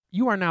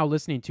You are now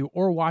listening to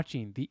or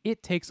watching the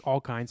It Takes All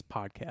Kinds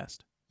podcast.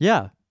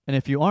 Yeah, and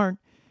if you aren't,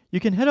 you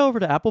can head over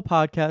to Apple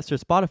Podcasts or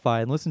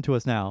Spotify and listen to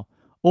us now.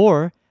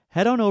 Or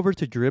head on over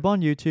to Drib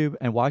on YouTube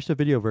and watch the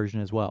video version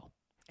as well.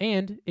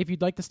 And if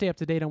you'd like to stay up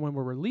to date on when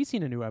we're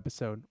releasing a new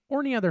episode or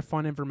any other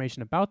fun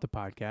information about the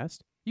podcast,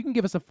 you can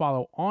give us a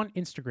follow on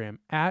Instagram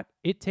at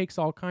It Takes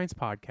All Kinds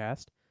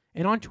Podcast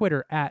and on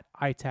Twitter at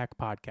ITAC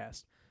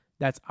Podcast.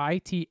 That's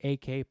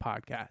ITAK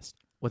Podcast.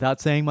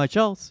 Without saying much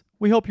else,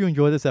 we hope you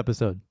enjoy this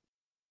episode.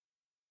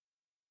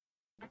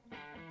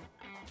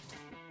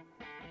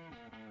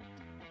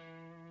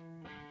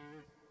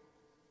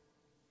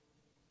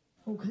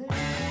 Okay.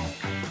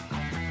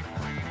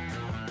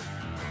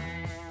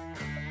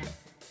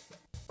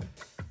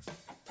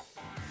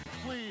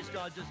 Please,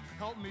 God, just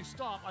help me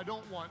stop. I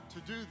don't want to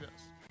do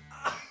this.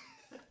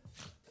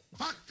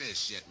 Fuck this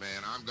shit, man.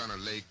 I'm gonna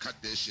cut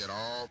this shit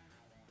off.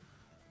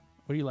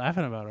 What are you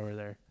laughing about over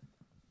there?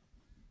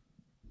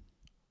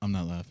 I'm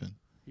not laughing.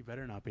 You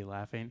better not be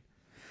laughing.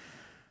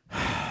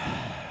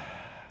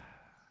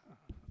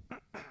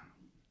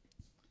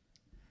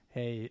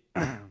 Hey.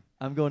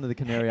 I'm going to the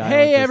Canary Islands.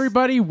 Hey,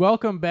 everybody.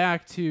 Welcome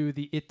back to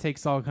the It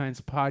Takes All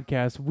Kinds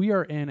podcast. We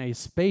are in a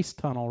space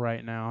tunnel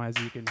right now, as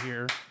you can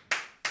hear.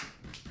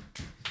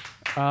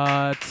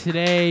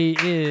 Today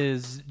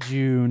is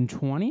June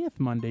 20th,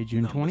 Monday,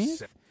 June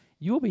 20th.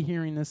 You will be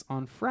hearing this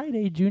on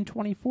Friday, June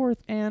 24th,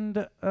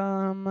 and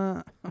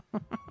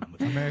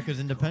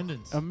America's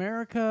independence.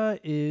 America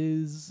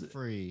is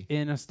Free.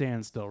 in a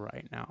standstill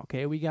right now,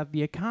 okay? We got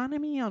the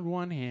economy on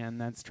one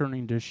hand that's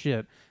turning to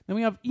shit. Then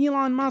we have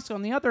Elon Musk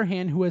on the other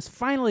hand, who has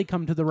finally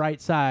come to the right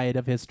side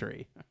of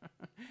history.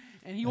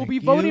 And he will be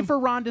voting for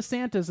Ron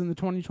DeSantis in the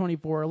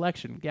 2024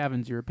 election.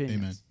 Gavin's your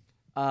opinion.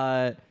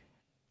 Amen.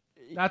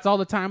 That's all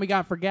the time we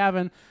got for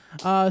Gavin.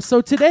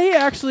 So today,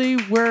 actually,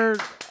 we're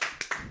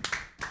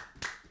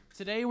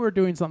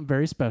doing something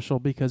very special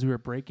because we were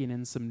breaking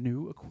in some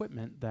new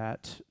equipment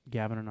that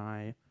Gavin and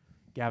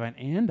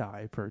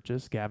I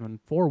purchased. Gavin,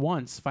 for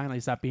once, finally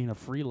stopped being a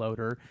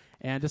freeloader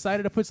and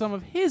decided to put some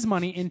of his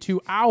money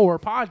into our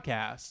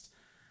podcast.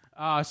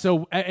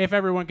 So if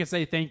everyone could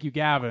say thank you,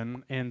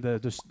 Gavin, in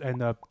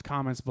the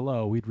comments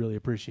below, we'd really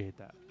appreciate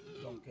that.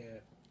 Don't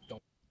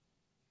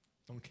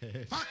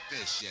care. Fuck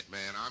this shit, man.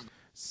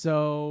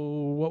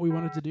 So what we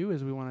wanted to do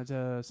is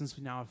since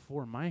we now have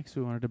 4 mics,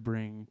 we wanted to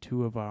bring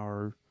 2 of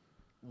our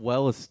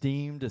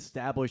well-esteemed,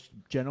 established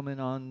gentlemen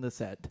on the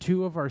set.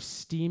 2 of our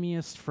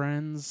steamiest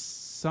friends.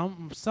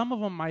 Some of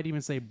them might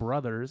even say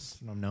brothers.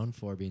 I'm known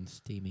for being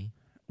steamy.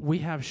 We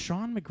have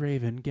Sean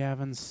McGraven,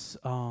 Gavin's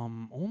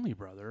only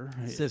brother.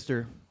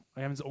 Sister.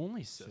 Gavin's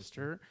only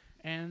sister.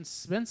 And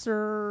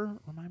Spencer,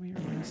 remind me your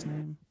last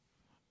name?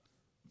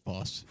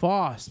 Foss.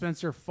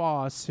 Spencer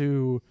Foss,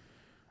 who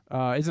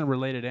isn't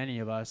related to any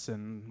of us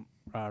and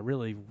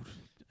really...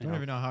 I don't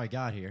even know how I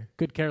got here.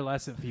 Could care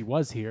less if he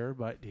was here,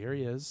 but here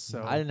he is.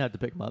 So I didn't have to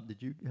pick him up.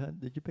 Did you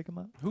pick him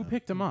up? Who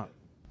picked him up?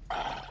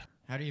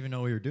 How do you even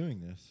know we were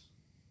doing this?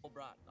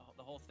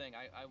 The whole thing.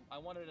 I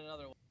wanted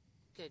another one.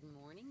 Good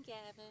morning,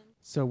 Gavin.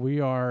 So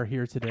we are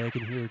here today. I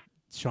can hear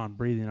Sean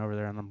breathing over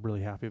there, and I'm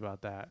really happy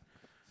about that.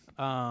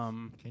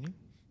 Can you?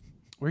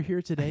 We're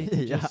here today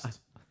to Yeah. just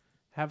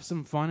have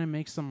some fun and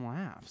make some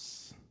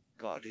laughs.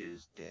 God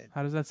is dead.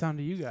 How does that sound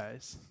to you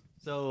guys?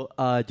 So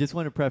just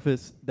want to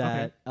preface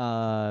that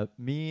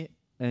me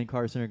and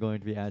Carson are going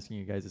to be asking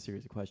you guys a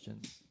series of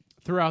questions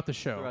Throughout the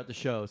show. throughout the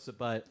show.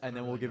 And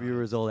then we'll give you a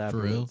result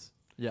afterwards.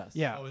 real? Yes.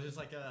 Yeah. Oh, is this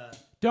like a...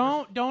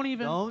 Don't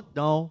even.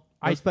 No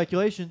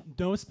speculation.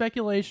 No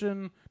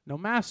speculation. No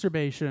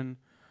masturbation.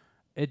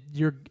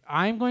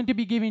 I'm going to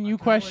be giving you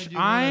questions.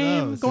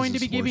 I'm going to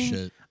be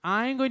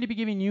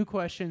giving you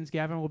questions.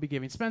 Gavin will be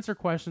giving Spencer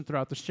questions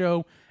throughout the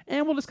show,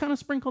 and we'll just kind of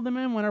sprinkle them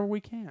in whenever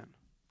we can.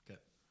 Okay.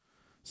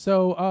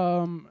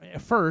 So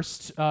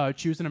first,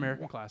 choose an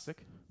American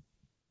classic.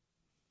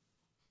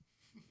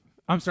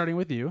 I'm starting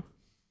with you.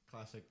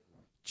 Classic.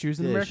 Choose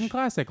an Dish. American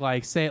classic.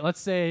 Let's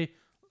say,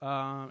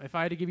 if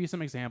I had to give you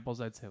some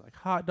examples, I'd say like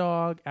hot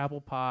dog,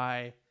 apple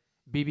pie,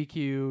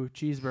 BBQ,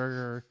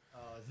 cheeseburger,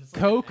 Is this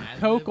like Coke, an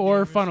ad-lib Coke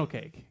or game funnel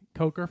something? cake.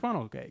 Coke or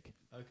funnel cake.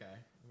 Okay.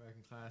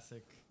 American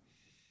classic.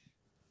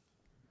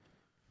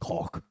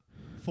 Cock.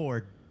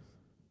 Ford.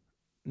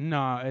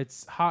 No,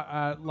 it's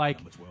hot.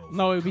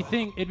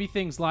 It'd be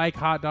things like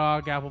hot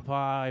dog, apple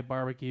pie,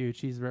 barbecue,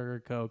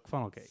 cheeseburger, Coke,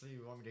 funnel cake. So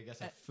you want me to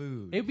guess a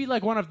food? It'd be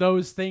like one of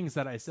those things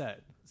that I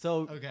said.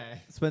 So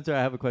Okay. Spencer, I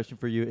have a question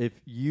for you. If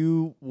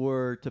you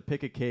were to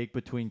pick a cake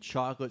between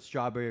chocolate,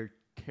 strawberry, or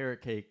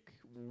carrot cake,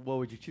 what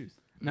would you choose?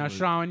 Now,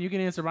 Sean, you can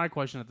answer my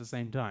question at the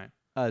same time.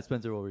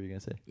 Spencer, what were you gonna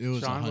say? It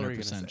was Sean, what were you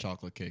gonna 100% say?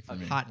 chocolate cake for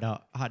me. Hot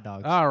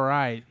dogs. All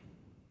right.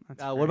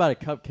 That's What great. about a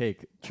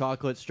cupcake?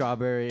 Chocolate,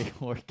 strawberry,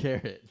 or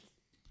carrot?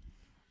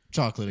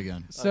 Chocolate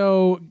again.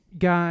 So,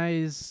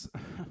 guys,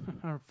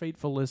 our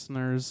faithful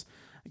listeners,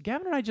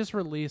 Gavin and I just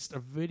released a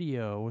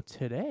video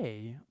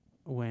today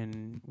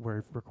when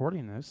we're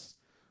recording this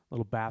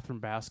little bathroom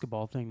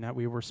basketball thing that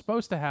we were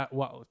supposed to have.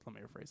 Well, let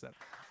me rephrase that.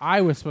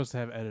 I was supposed to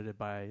have edited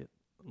by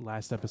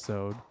last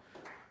episode.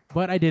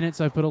 But I didn't,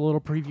 so I put a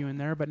little preview in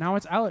there. But now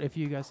it's out if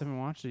you guys haven't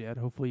watched it yet.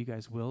 Hopefully you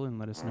guys will, and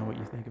let us know what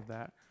you think of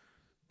that.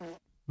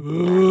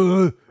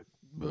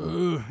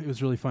 It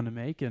was really fun to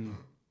make, and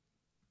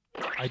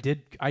I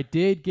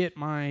did get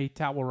my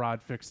towel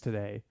rod fixed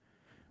today.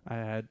 I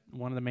had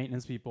one of the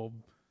maintenance people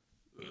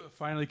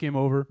finally came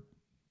over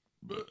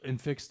and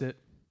fixed it.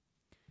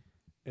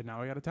 And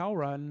now I got a towel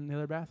rod in the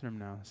other bathroom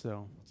now.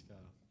 So,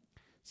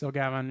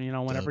 Gavin,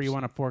 whenever you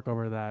want to fork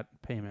over that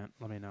payment,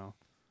 let me know.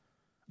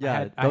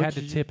 Yeah, I had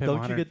to tip him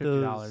Don't you get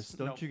those? $150.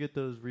 Don't you get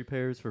those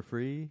repairs for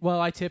free? Well,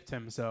 I tipped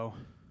him, so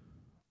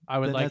I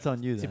would Then like that's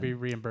on you to then. be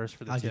reimbursed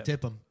for the How'd you tip.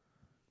 tip him?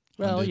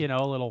 Well, Undid.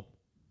 a little.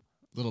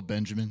 Little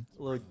Benjamin.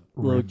 Little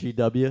Rim-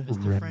 GW.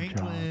 Mr.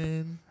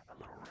 Franklin.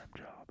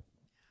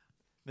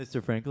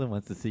 Mr. Franklin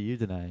wants to see you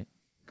tonight.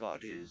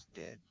 God is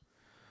dead.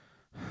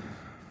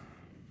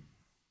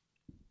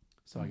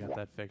 So I got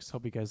that fixed.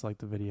 Hope you guys liked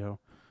the video.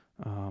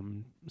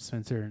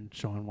 Spencer and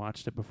Sean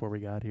watched it before we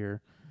got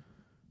here.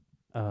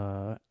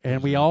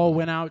 And we all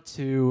went out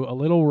to a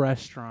little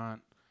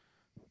restaurant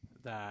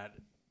that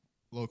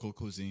Local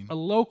cuisine. a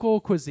local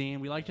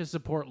cuisine. We like to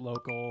support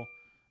local.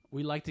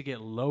 We like to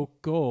get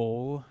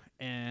local,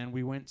 and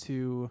we went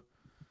to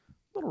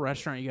a little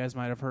restaurant you guys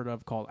might have heard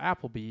of called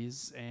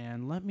Applebee's.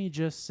 And let me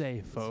just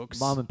say, folks,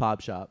 Mom and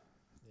pop shop.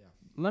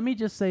 let me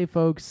just say,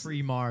 folks,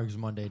 Free Margs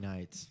Monday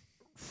nights.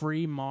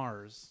 free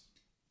Mars.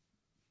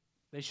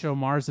 They show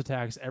Mars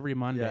attacks every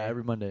Monday. Yeah,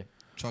 every Monday.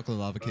 Chocolate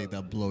lava cake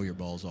that blow your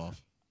balls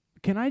off.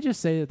 Can I just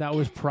say that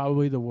was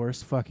probably the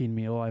worst fucking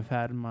meal I've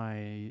had in my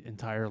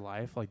entire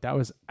life? Like, that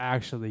was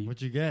actually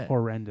What'd you get?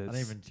 horrendous. I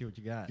didn't even see what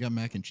you got. You got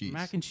mac and cheese.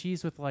 Mac and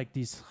cheese with like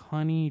these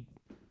honey,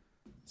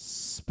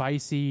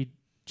 spicy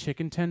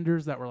chicken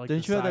tenders that were like.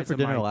 Didn't the you have that size for of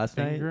dinner my last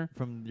finger. night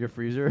from your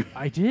freezer?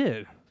 I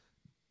did.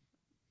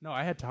 No,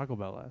 I had Taco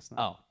Bell last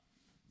night. Oh.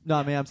 No,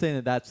 I mean, I'm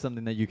saying that's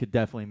something that you could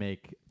definitely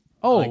make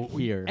Oh,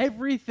 here.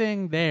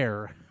 everything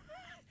there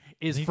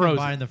is You can frozen.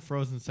 buy in the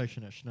frozen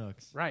section at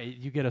Schnucks. Right,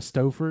 you get a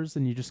Stouffer's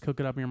and you just cook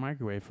it up in your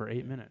microwave for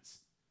 8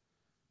 minutes.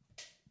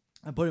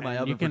 I put it in my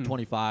And you oven can- for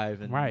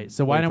 25. And Right,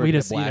 so wait why for don't it we to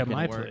just get eat black at and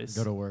my work. place?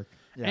 Go to work.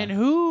 Yeah. And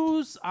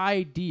whose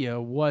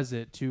idea was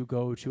it to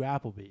go to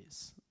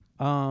Applebee's?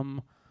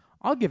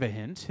 I'll give a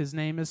hint. His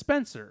name is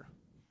Spencer.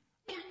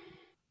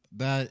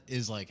 That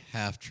is like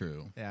half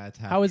true. Yeah, it's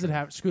How is it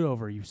have scoot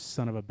over, you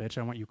son of a bitch?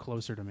 I want you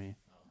closer to me.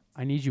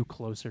 I need you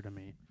closer to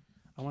me.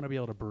 I want to be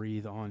able to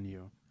breathe on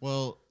you.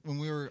 Well, when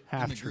we were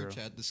Half in the group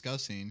true. chat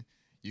discussing,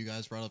 you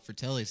guys brought up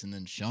Fratelli's, and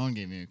then Sean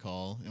gave me a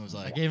call and was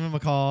I like, gave him a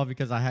call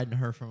because I hadn't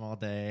heard from him all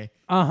day.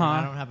 Uh-huh. And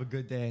I don't have a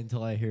good day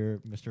until I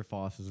hear Mr.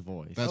 Foss's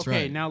voice. That's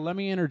Okay, right. now let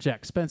me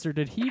interject. Spencer,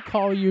 did he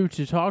call you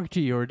to talk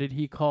to you, or did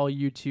he call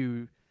you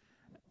to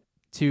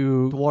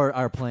Thwart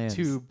our plans.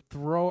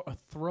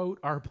 throat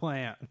our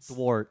plans?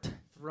 Thwart.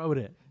 Throat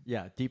it.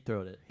 Yeah, deep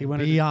throat it. He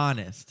wanted Be to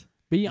honest.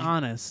 be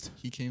honest.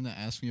 he came to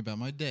ask me about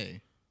my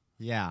day.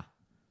 Yeah.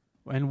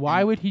 And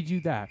why would he do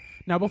that?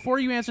 Now, before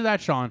you answer that,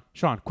 Sean,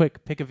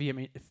 quick, pick a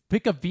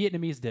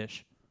Vietnamese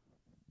dish.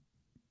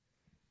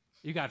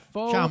 You got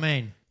pho. Chow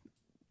mein.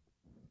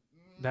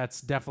 That's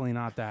definitely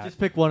not that. Just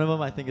pick one of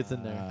them. I think it's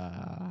in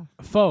there.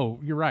 Pho.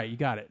 You're right. You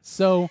got it.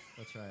 So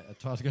That's right.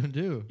 That's what I was going to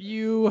do.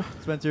 you.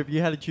 Spencer, if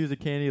you had to choose a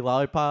candy,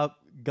 lollipop,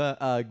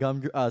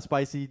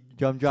 spicy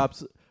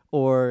gumdrops,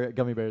 or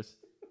gummy bears.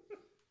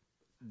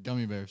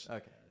 Gummy bears.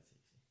 Okay.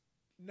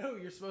 No,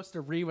 you're supposed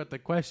to read what the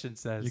question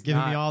says. You're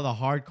giving me not- all the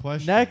hard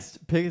questions.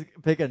 Next,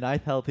 pick a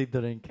nice healthy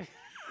drink.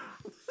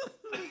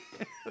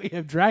 We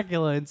have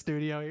Dracula in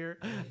studio here.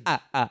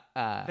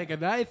 Pick a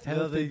nice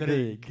healthy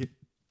drink. drink. Pick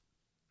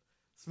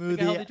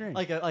a healthy Smoothie,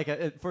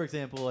 drink. for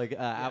example,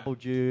 apple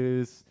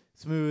juice,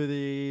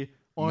 smoothie,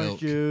 orange Milk.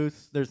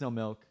 juice. There's no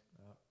milk.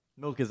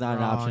 Milk is not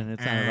an Wrong. option.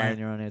 It's not right in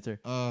your own answer.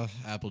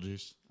 Apple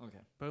juice. Okay.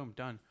 Boom,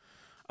 done.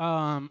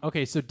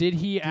 Okay, so did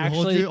he Dude,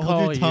 actually hold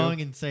call your tongue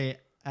you? and say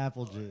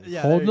apple juice.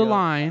 Yeah, Hold there the you go.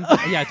 line.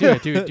 Yeah, do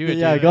it. Yeah,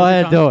 do go it.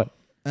 ahead, do it.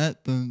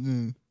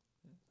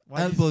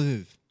 Why Apple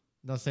juice.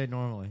 No, say it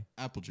normally.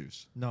 Apple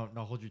juice. No,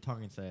 hold your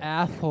tongue and say it.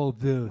 Apple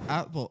juice.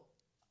 Apple.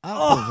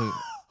 Apple juice.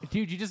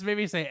 Dude, you just made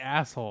me say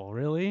asshole.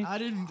 Really? I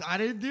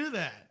didn't do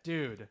that.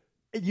 Dude.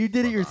 You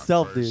did it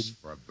yourself, dude.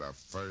 For the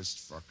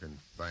first fucking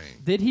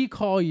thing. Did he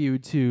call you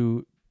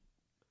to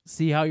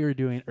see how you were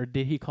doing, or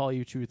did he call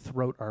you to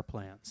throat our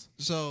plans?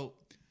 So,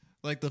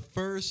 like the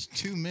first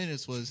 2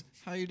 minutes was,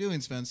 "How you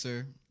doing,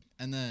 Spencer?"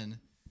 And then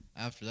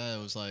after that,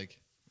 it was like,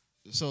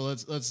 "So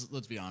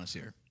let's be honest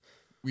here.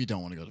 We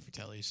don't want to go to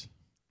Fratelli's."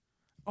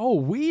 Oh,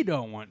 we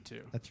don't want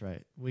to. That's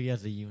right. We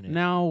as a unit.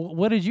 Now,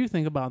 what did you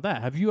think about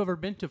that? Have you ever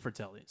been to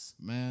Fratelli's?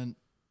 Man,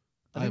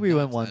 I think I've we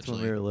went not, once actually.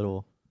 when we were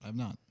little. I've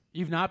not.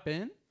 You've not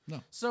been?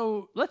 No.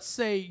 So let's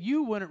say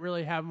you wouldn't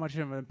really have much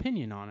of an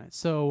opinion on it.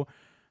 So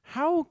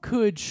how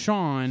could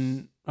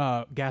Sean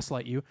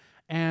gaslight you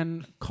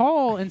and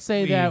call and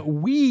say that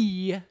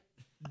we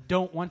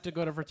don't want to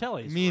go to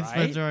Fratelli's? Me and right?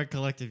 Spencer are a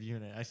collective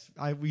unit.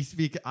 I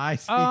speak for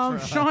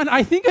us. Sean,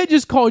 I think I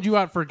just called you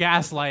out for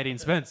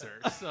gaslighting Spencer.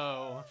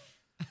 So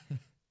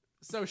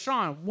So,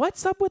 Sean,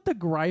 what's up with the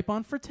gripe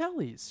on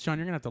Fratelli's? Sean,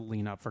 you're going to have to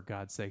lean up for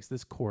God's sakes.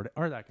 This cord,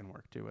 or that can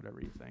work too, whatever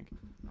you think.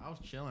 I was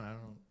chilling. I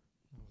don't know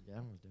what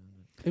Gavin was doing.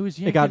 It was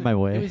It got in my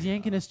way. It was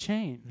yanking his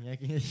chain.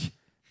 Yeah,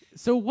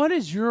 So, what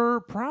is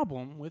your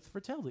problem with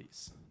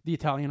Fratelli's, the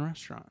Italian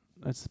restaurant?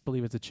 I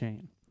believe it's a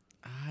chain.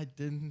 I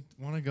didn't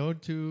want to go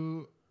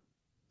to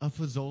a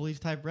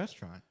Fazoli's type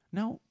restaurant.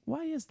 No,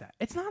 why is that?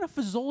 It's not a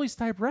Fazoli's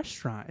type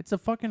restaurant. It's a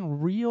fucking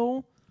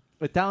real,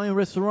 Italian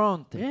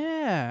restaurant.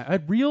 yeah, a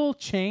real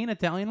chain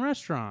Italian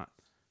restaurant.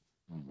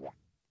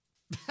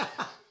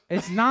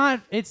 It's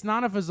not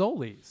a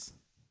Fazoli's.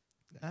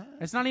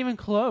 It's not even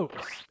close.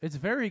 It's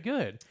very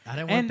good. I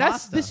didn't And want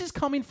pasta. this is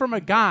coming from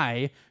a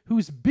guy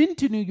who's been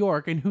to New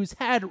York and who's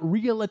had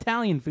real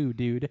Italian food,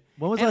 dude.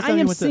 When was the and last time I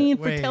you am went to- seeing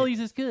Wait. Fratelli's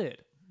is good.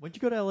 When'd you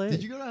go to L.A.?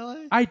 Did you go to LA?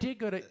 I did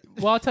go to.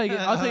 Well, I'll tell you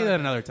that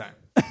another time.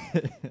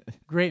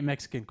 Great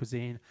Mexican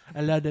cuisine.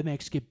 I love the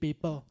Mexican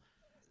people.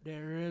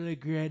 They're really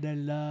great. I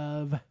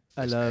love.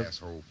 This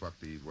asshole fuck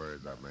these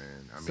words up, man.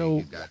 I mean, So-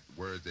 he's got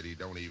words that he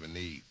don't even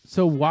need.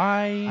 So I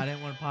why?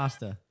 didn't want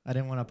pasta. I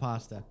didn't want a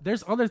pasta.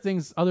 There's other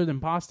things other than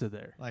pasta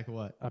there. Like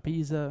what? A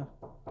pizza.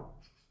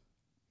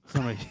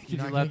 Somebody, could you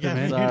You're not let gonna them get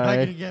me. in? You're not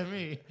Sorry.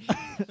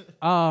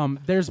 gonna get me.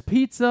 There's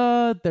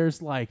pizza.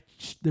 There's like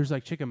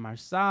chicken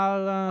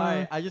marsala. All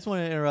right, I just want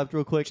to interrupt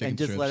real quick Chicken and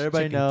just strips. let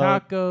everybody Chicken know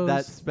tacos.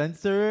 that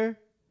Spencer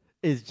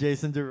is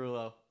Jason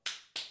Derulo.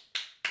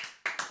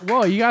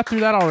 Whoa, you got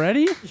through that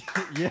already?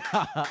 Yeah.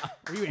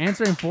 Were you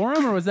answering for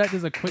him, or was that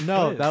just a quick?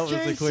 No, quiz? that was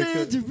a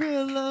quick.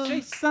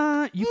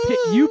 Jason,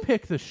 you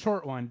picked the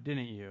short one,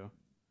 didn't you?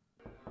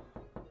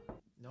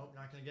 Nope,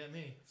 not gonna get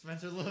me.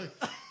 Spencer, look.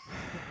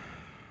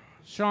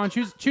 Sean,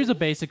 choose a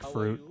basic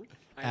fruit.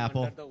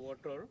 Apple.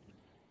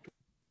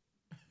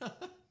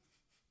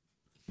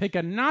 Pick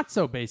a not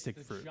so basic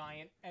fruit.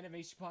 Giant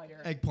enemy spider.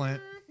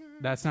 Eggplant.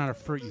 That's not a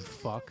fruit, you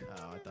fuck. Oh,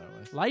 I thought it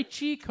was.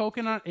 Lychee,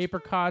 coconut,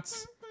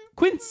 apricots,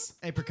 quince.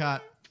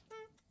 Apricot.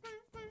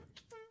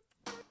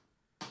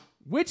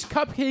 Which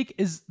cupcake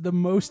is the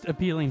most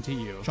appealing to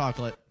you?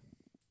 Chocolate.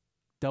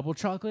 Double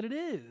chocolate it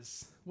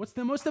is. What's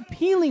the most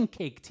appealing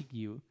cake to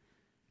you?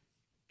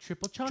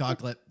 Triple chocolate?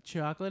 Chocolate.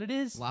 Chocolate it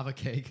is. Lava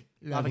cake.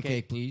 Lava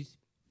cake. please.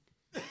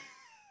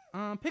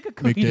 Pick a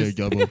cookie. Big day, Pick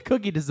double. a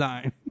cookie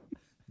design.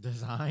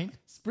 Design.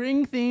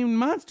 Spring-themed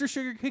monster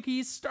sugar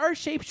cookies,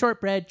 star-shaped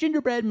shortbread,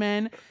 gingerbread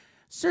men,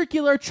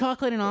 circular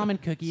chocolate and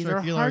almond cookies, or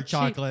Circular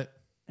heart-shaped chocolate.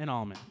 and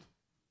almond.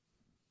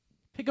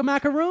 Pick a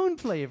macaroon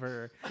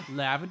flavor: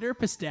 lavender,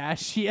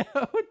 pistachio,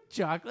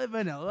 chocolate,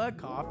 vanilla,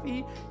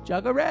 coffee,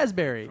 chocolate,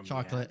 raspberry.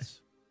 Chocolate.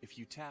 If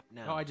you tap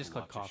now, Oh, I just to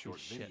clicked watch a coffee. short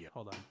Shit, video.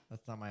 hold on.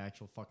 That's not my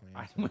actual fucking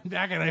I answer. went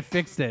back and I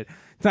fixed it.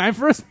 Time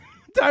for a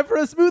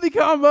smoothie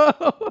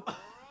combo.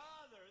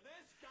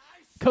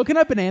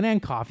 Coconut, banana,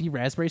 and coffee,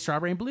 raspberry,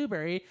 strawberry, and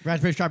blueberry.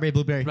 Raspberry, strawberry,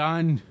 blueberry.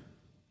 Done.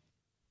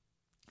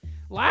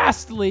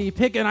 Lastly,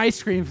 pick an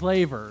ice cream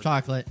flavor.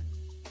 Chocolate.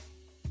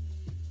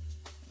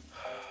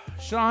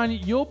 Sean,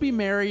 you'll be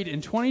married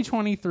in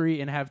 2023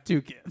 and have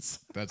 2 kids.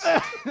 That's.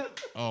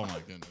 Oh my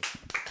goodness.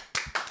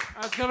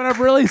 That's coming up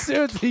really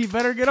soon, so you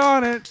better get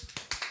on it.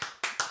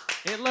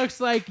 It looks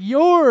like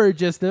you're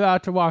just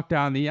about to walk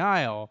down the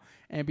aisle.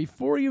 And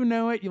before you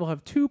know it, you'll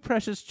have 2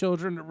 precious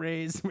children to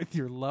raise with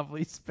your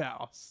lovely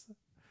spouse.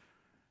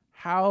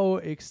 How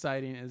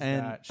exciting is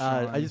And that,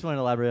 Sean? I just want to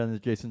elaborate on this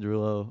Jason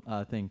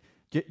Derulo thing.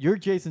 You're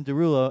Jason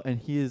Derulo, and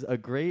he is a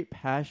great,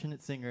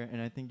 passionate singer,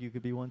 and I think you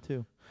could be one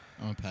too.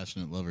 I'm a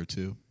passionate lover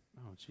too.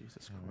 Oh,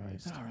 Jesus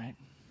Christ. All right.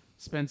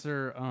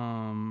 Spencer,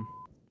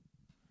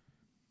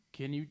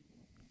 can you...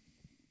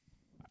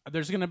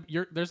 There's gonna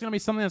be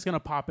something that's gonna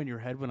pop in your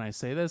head when I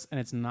say this, and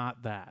it's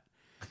not that.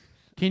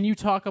 Can you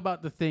talk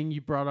about the thing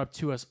you brought up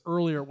to us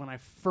earlier when I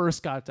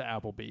first got to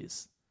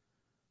Applebee's?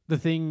 The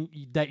thing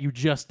that you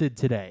just did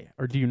today,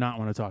 or do you not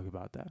want to talk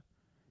about that?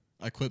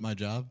 I quit my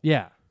job.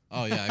 Yeah.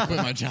 Oh yeah, I quit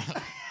my job.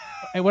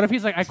 And what if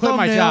he's like, I quit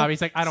my Thumbnail. job?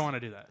 He's like, I don't want to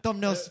do that.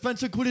 Thumbnail.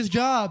 Spencer quit his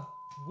job.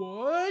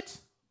 What?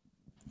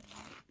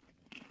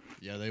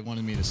 Yeah, they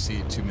wanted me to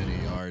seed too many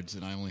yards,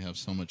 and I only have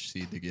so much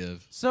seed to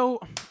give. So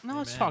now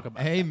let's talk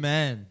about.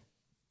 Amen.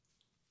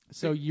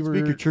 So you Speak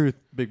your were truth,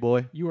 big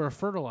boy. you were a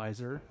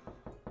fertilizer,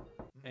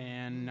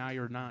 and now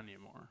you're not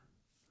anymore.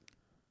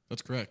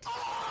 That's correct.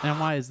 And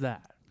why is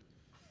that?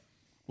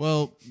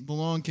 Well, the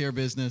lawn care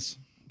business,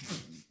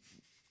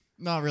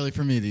 not really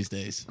for me these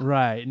days.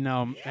 Right.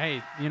 No.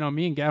 Hey,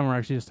 me and Gavin were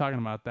actually just talking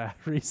about that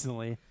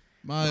recently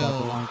My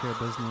about the lawn care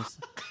business.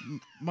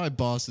 my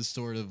boss is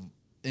sort of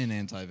an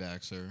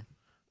anti-vaxxer.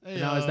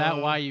 Now is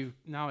that why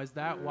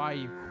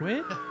you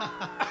quit?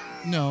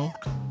 No,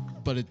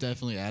 but it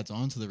definitely adds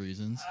on to the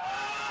reasons.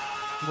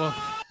 Well,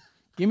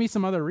 give me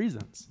some other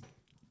reasons.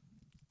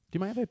 Do you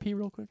mind if I pee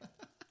real quick?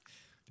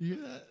 Do you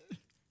hear that?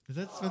 Is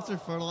that Spencer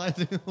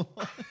fertilizing the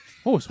lawn?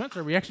 Oh,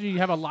 Spencer, we actually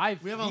have a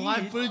live. We have a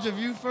live footage of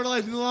you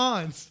fertilizing the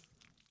lawns.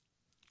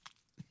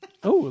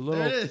 Oh, a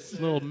There it is.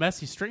 little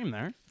messy stream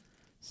there.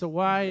 So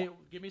why?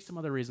 Give me some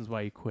other reasons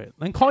why you quit.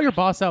 Then call your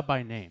boss out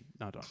by name.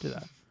 No, don't do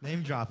that.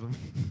 Name drop him.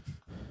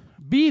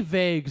 Be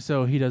vague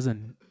so he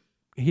doesn't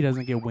he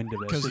doesn't get wind of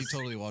this. Because he It's-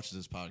 totally watches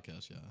this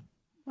podcast, yeah.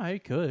 I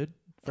could.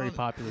 Very Oh,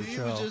 popular he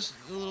show. was just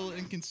a little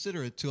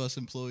inconsiderate to us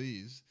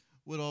employees.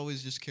 Would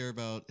always just care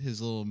about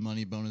his little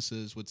money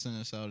bonuses. Would send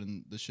us out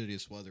in the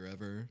shittiest weather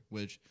ever.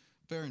 Which,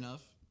 fair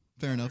enough.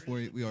 Fair enough.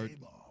 We are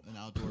an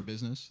outdoor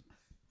business.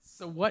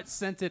 So what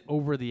sent it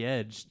over the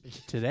edge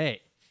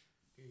today?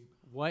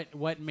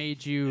 What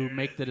made you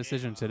make the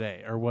decision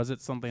today, or was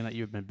it something that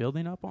you've been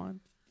building up on?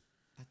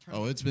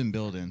 Oh, it's been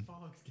building.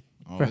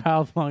 Oh, For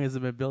how long has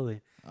it been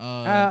building?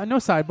 uh, No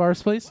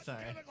sidebars, please.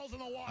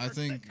 I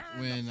think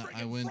when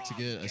I went to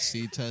get a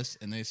seed test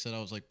and they said I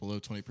was like below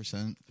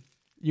 20%,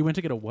 You went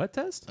to get a what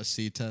test? a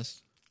seed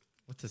test.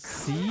 What's a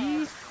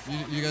C?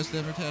 You guys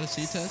never had a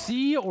seed test?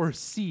 C or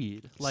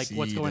seed? Like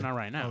what's Seed. going on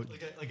right now?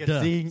 Like a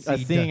Duh. seeing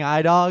Seed.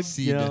 eye dog,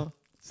 Seed. you know,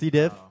 C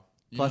diff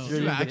You plus know- your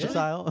You get actually?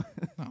 style.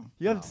 No.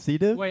 You have C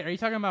diff? Wait, are you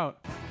talking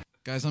about?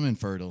 Guys, I'm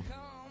infertile.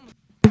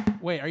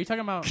 Wait, are you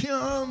talking about?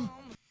 Come.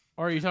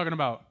 Or are you talking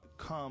about?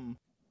 Come.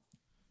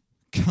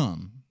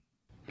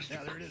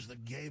 Now there it is, the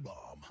gay bomb.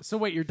 So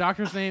wait, your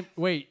doctor's name?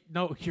 Wait,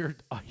 no, your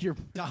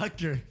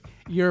Doctor.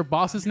 your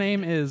boss's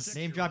name is.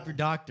 Name drop your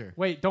doctor.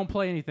 Wait, don't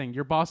play anything.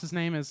 Your boss's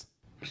name is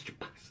Mr.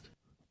 Bust.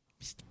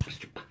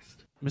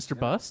 Mr.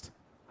 Bust.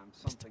 I'm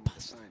something of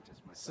a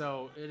scientist myself.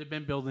 So it had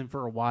been building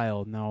for a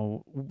while.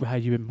 Now,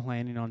 had you been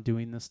planning on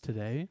doing this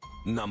today?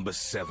 Number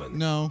 7.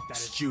 No. You're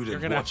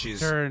Student gonna have to watches.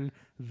 turn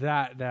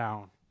that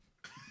down.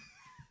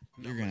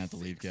 You're going to have to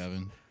leave,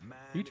 Gavin.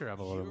 You have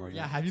a little more.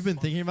 Yeah, have you been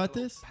thinking about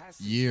this?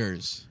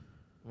 Years.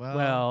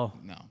 Well,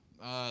 No.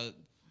 I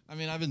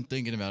mean, I've been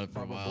thinking about it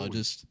for a while.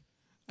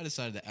 I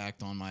decided to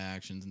act on my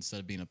actions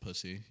instead of being a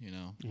pussy, you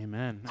know.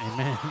 amen,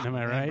 amen. Am I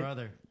Hey, right?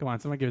 brother. Come on,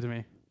 someone give it to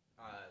me.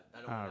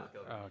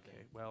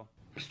 Okay, well.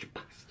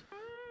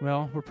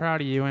 Well, we're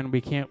proud of you, and we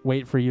can't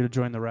wait for you to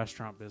join the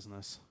restaurant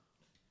business.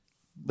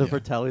 The Yeah.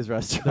 Fratelli's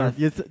restaurant.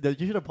 You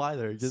should apply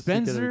there just to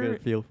get a Spencer-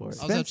 good feel for it.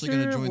 I was actually going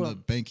to Spencer, join well- the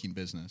banking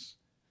business.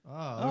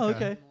 Oh,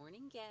 okay. Good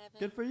morning, Gavin.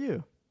 Good for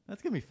you.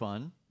 That's going to be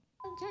fun.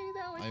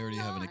 I already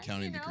have an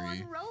accounting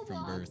degree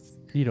from birth.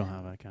 You don't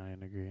have a accounting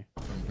degree.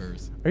 From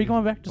birth. Are you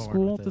going back to Don't work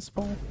school with it. this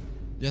fall?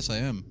 Yes, I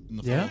am. In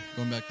the Yeah? fall.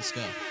 Going back to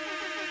Scout.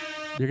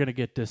 You're gonna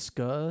get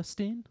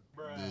disgusting.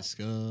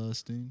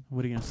 Disgusting.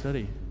 What are you gonna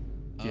study?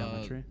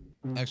 Geometry.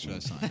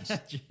 Exercise science.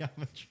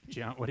 Geometry.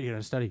 What are you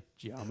gonna study?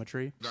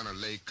 Geometry. Gonna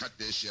cut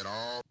this shit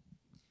all.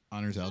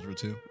 Honors Algebra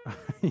 2.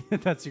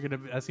 That's gonna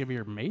be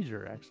your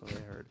major. Actually, I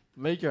heard.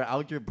 Make your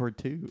algebra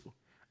 2.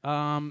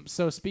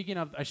 So speaking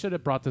of, I should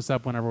have brought this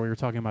up whenever we were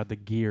talking about the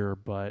gear,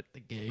 but The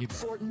Gabe.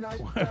 so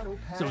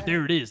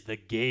there it is, the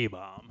gay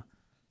bomb.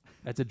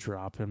 That's a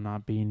drop. I'm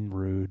not being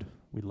rude.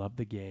 We love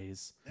the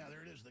gays. Now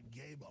there it is, the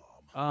gay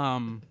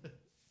bomb.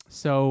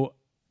 So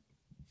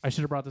I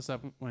should have brought this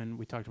up when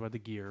we talked about the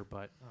gear,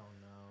 but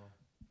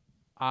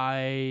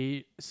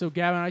so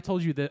Gavin, I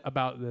told you that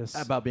about this.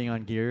 About being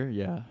on gear,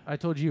 yeah. I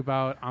told you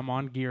about I'm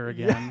on gear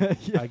again.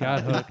 Yeah. I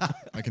got hooked.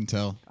 I can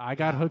tell. I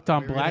got hooked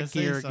on We were gonna black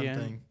say gear something.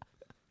 again.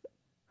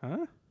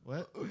 Huh?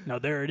 What? No,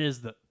 there it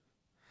is. Now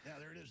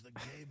there it is, the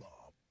gay bomb.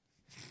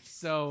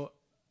 So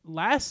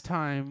last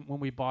time when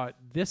we bought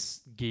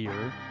this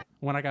gear,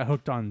 when I got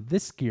hooked on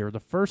this gear, the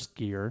first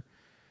gear,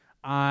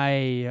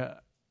 I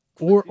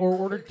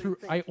ordered through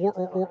I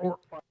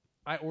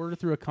ordered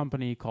through a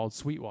company called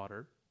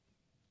Sweetwater,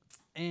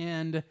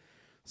 and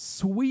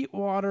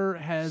Sweetwater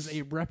has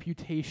a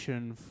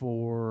reputation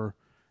for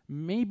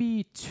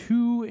maybe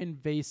too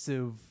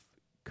invasive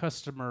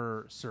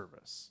customer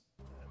service.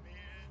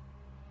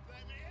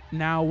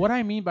 Now, what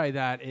I mean by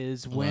that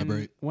is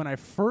Elaborate. when I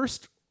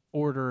first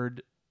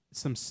ordered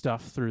some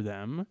stuff through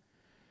them,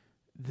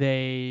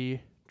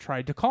 they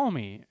tried to call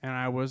me, and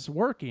I was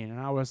working, and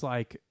I was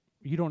like,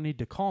 "You don't need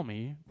to call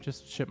me.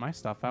 Just ship my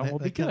stuff out. We'll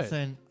be They kept good."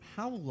 saying,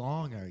 how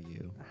long are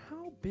you?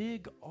 How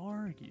big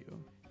are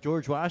you,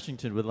 George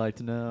Washington would like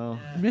to know.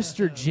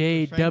 Mr.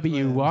 J.W.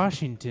 Franklin.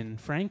 Washington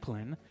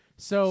Franklin?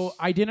 So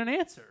I didn't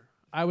answer.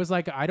 I was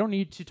like, "I don't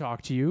need to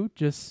talk to you.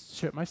 Just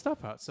ship my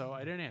stuff out." So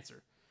I didn't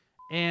answer.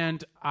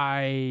 And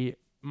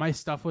my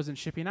stuff wasn't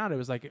shipping out. It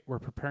was like, we're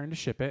preparing to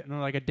ship it. And then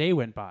like a day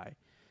went by.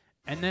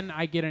 And then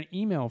I get an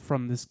email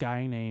from this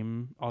guy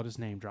named, I'll just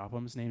name drop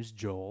him. His name's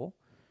Joel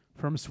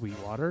from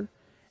Sweetwater.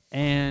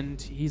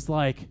 And he's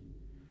like,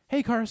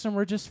 "Hey Carson,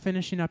 we're just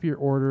finishing up your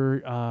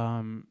order.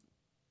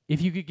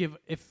 If you could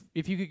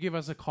give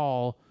us a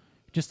call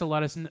just to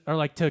let us or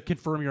like to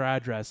confirm your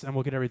address, and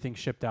we'll get everything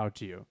shipped out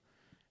to you."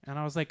 And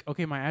I was like,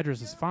 "Okay, my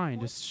address is fine.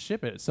 Just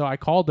ship it." So I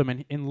called them,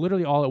 and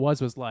literally all it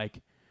was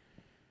like,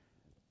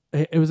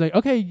 it was like,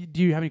 "Okay,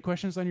 do you have any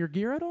questions on your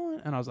gear at all?"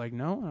 And I was like,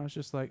 "No." And I was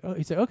just like, "Oh,"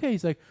 he said, "Okay."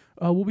 He's like,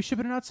 "We'll be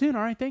shipping it out soon.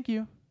 All right, thank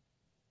you."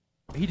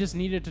 He just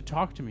needed to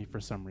talk to me for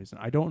some reason.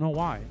 I don't know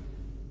why.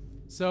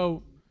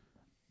 So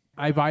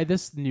I buy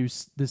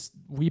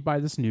we buy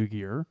this new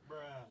gear.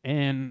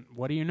 And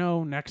what do you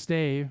know? Next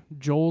day,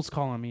 Joel's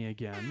calling me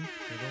again.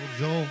 Good old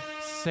Joel.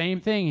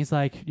 Same thing. He's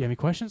like, "You have any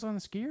questions on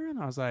this gear?" And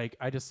I was like,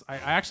 I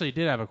actually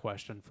did have a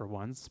question for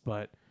once,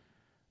 but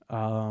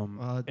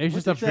it's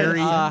just a very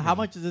How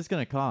much is this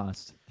going to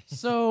cost?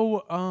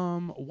 So,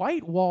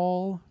 white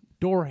wall,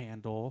 door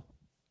handle,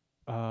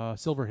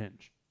 silver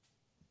hinge.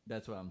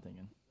 That's what I'm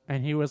thinking.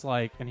 And he was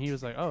like,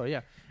 oh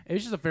yeah. It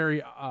was just a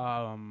very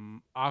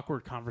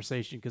awkward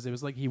conversation because it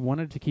was like he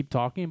wanted to keep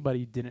talking, but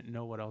he didn't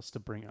know what else to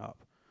bring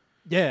up.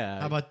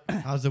 Yeah.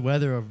 How's the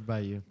weather over by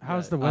you?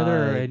 How's the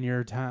weather in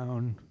your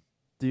town?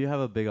 Do you have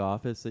a big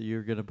office that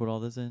you're gonna put all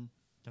this in?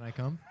 Can I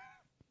come?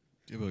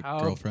 Do you have a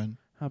girlfriend?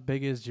 How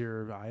big is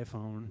your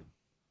iPhone?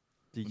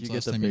 Did When's you the get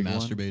last the time you big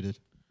one? masturbated?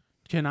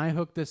 Can I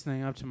hook this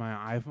thing up to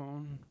my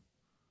iPhone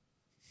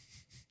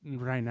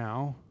right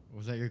now?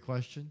 Was that your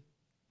question?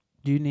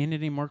 Do you need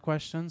any more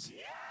questions?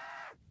 Yeah.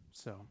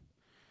 So,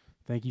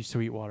 thank you,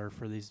 Sweetwater,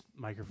 for these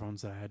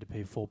microphones that I had to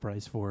pay full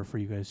price for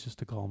you guys just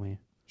to call me.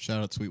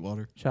 Shout out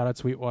Sweetwater. Shout out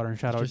Sweetwater and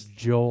shout out Just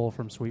Joel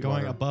from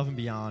Sweetwater. Going above and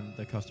beyond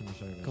the customer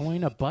service.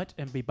 Going a butt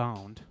and be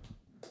bound.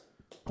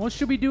 Well,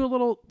 should we do a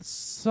little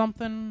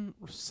something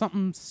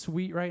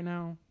sweet right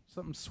now?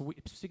 Something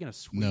sweet. Speaking of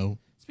sweet. No.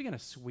 Speaking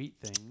of sweet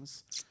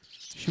things,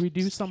 should we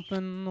do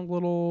something a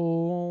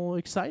little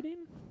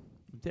exciting?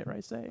 Did I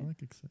say? I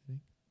like exciting.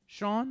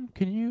 Sean,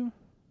 can you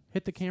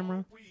hit the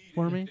camera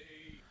for me?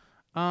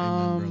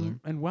 Amen, brother.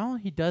 And while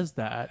he does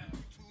that,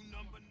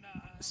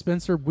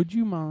 Spencer, would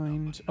you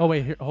mind? Oh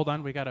wait, here, hold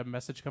on. We got a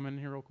message coming in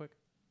here real quick.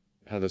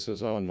 This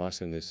is Owen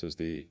Moss, and this is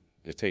the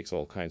It Takes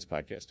All Kinds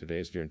podcast. Today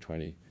is June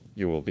 20.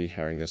 You will be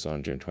hearing this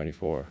on June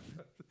 24.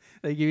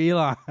 Thank you,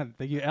 Elon.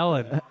 Thank you,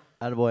 Ellen.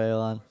 Attaboy,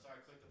 Elon.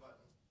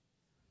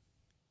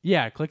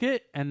 Yeah, click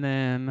it and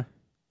then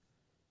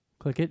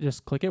click it.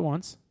 Just click it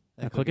once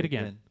and click it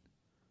again.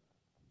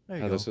 There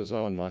you go. This is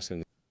Owen Moss,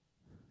 and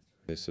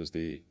this is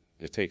the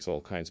It Takes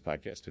All Kinds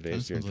podcast. Today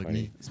is June sounds like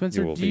 20. me.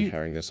 Spencer, you will do be you-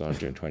 hearing this on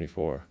June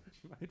 24.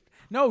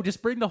 No,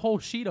 just bring the whole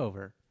sheet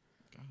over.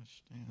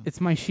 Gosh, damn. It's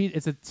my sheet.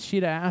 It's a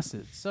sheet of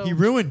acid. So He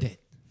ruined it.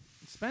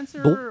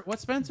 Spencer, what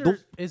Spencer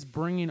is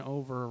bringing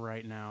over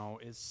right now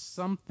is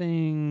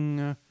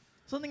something.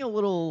 Something a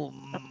little.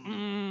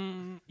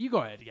 You go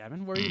ahead,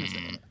 Gavin. What are you gonna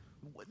say?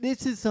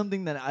 This is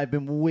something that I've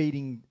been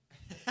waiting.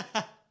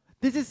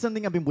 This is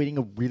something I've been waiting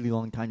a really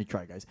long time to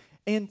try, guys.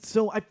 And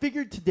so I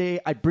figured today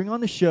I'd bring on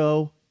the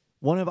show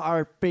one of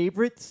our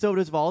favorite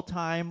sodas of all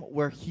time.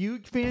 We're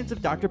huge fans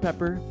of Dr.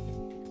 Pepper.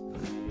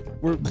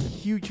 We're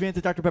huge fans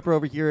of Dr. Pepper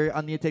over here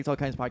on the It Takes All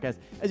Kinds podcast.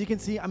 As you can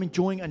see, I'm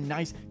enjoying a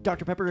nice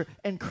Dr. Pepper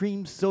and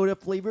cream soda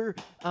flavor.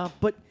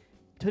 But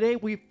today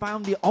we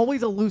found the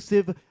always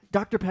elusive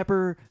Dr.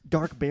 Pepper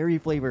dark berry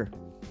flavor.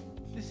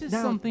 This is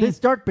Now, something. this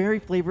dark berry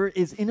flavor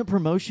is in a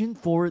promotion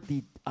for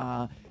the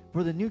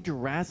new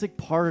Jurassic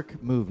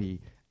Park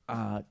movie.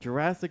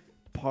 Jurassic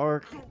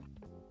Park,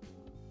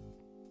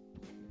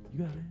 You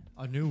got it.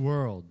 A new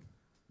world.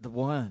 the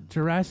one.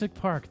 Jurassic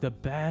Park, the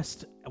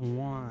best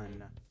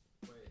one.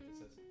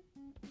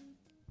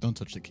 Don't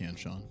touch the can,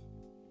 Sean.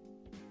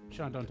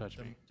 Sean, don't touch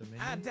me.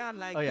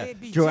 Oh yeah,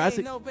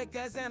 Jurassic.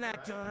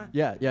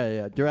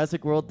 Yeah.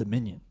 Jurassic World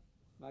Dominion.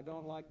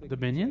 The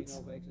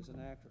Minions?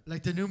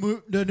 Like the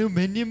new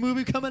Minion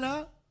movie coming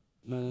out?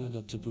 Is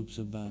that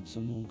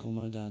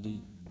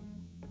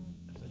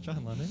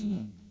John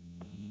Lennon?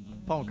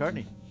 Paul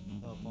McCartney.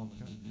 Oh, Paul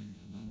McCartney.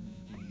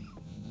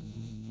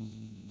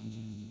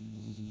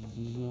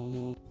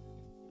 All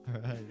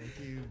right,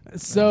 thank you.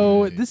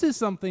 So this is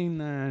something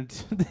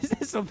that this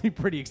is something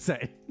pretty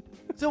exciting.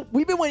 So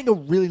we've been waiting a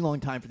really long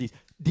time for these.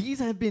 These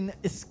have been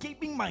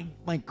escaping my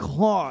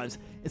claws,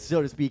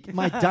 so to speak,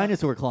 my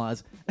dinosaur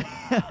claws.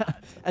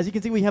 As you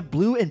can see, we have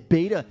blue and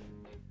beta.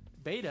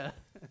 Beta.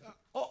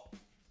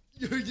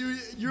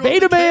 You're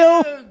Beta on the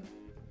male!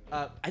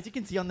 can! As you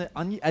can see on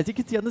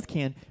this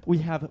can, we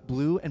have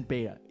blue and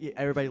beta.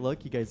 Everybody,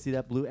 look! You guys see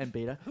that blue and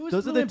beta? Who's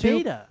those blue are the and two.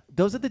 beta?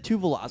 Those are the two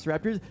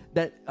Velociraptors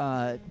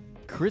that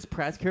Chris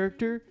Pratt's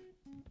character,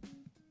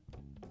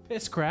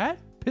 Piss crack?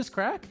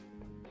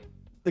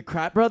 the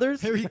Pratt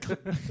brothers. Harry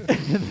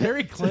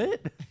Harry Clit?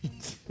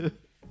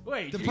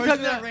 Wait, The you person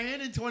talking that about ran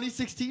in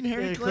 2016,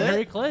 Harry Harry Clit?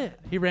 Harry Clit?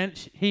 He ran.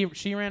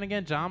 She ran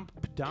again. Don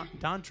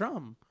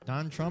Trump.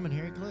 Don Trump and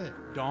Harry Clit.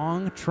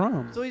 Dong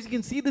Trump. So as you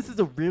can see, this is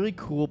a really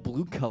cool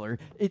blue color.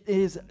 It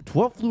is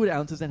 12 fluid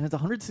ounces and has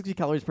 160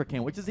 calories per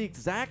can, which is the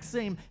exact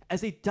same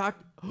as a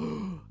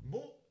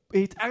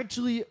It's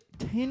actually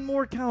 10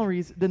 more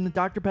calories than the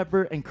Dr.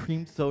 Pepper and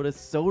cream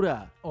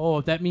soda.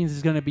 Oh, that means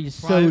it's gonna be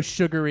so Probably-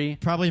 sugary.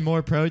 Probably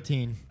more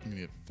protein. I'm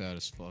gonna get fat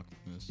as fuck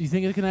from this. You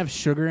think it's gonna have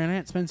sugar in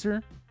it,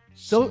 Spencer?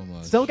 So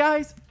much. So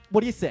guys,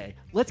 what do you say?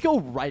 Let's go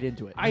right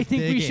into it. I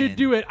think we dig should in.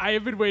 do it. I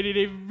have been waiting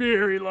a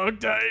very long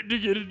time to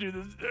get into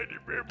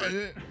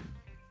this.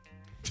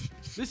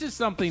 This is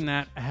something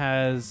that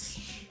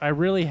I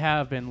really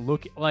have been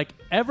looking, like,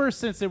 ever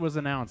since it was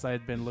announced, I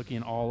had been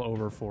looking all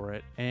over for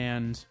it.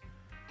 And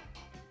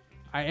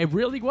it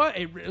really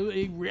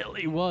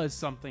was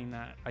something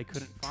that I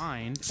couldn't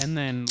find. And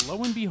then,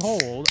 lo and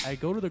behold, I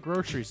go to the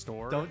grocery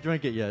store. Don't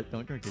drink it yet.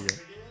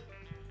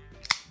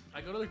 I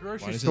go to the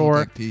grocery Why does it look store.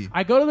 like pee?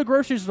 I go to the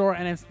grocery store,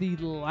 and it's the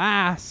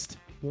last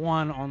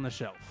one on the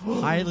shelf.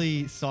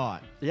 Highly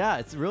sought. Yeah,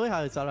 it's really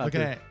highly sought out. Look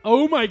at it.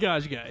 Oh my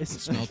gosh, guys.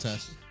 Smell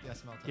test. Yeah,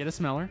 smell test. Get a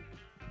smeller.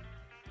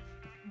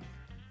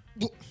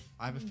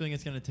 I have a feeling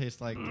it's gonna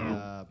taste like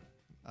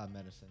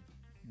medicine.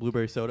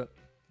 Blueberry soda.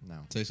 No.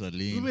 Tastes like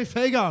lean. Blueberry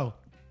Fago.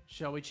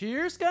 Shall we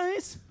cheers,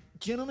 guys?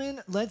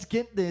 Gentlemen, let's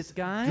get this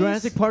Guys?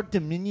 Jurassic Park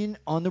Dominion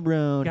on the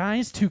road.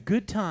 Guys, to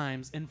good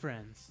times and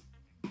friends.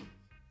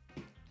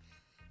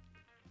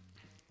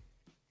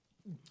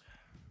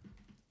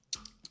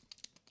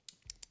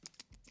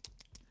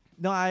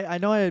 No, I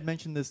know I had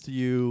mentioned this to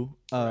you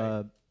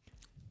at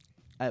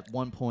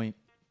one point,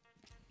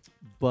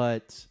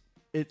 but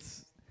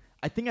it's.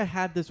 I think I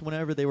had this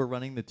whenever they were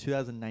running the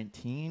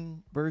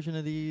 2019 version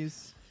of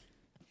these.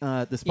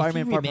 The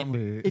Spider-Man Far From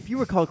Home. If you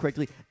recall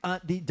correctly,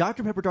 the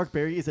Dr. Pepper Dark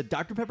Berry is a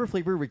Dr. Pepper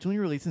flavor originally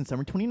released in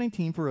summer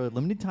 2019 for a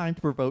limited time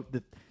to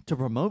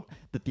promote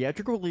the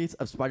theatrical release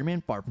of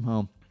Spider-Man Far From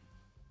Home.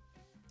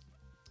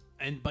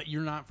 But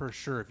you're not for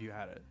sure if you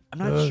had it. I'm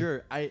not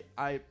sure.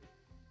 I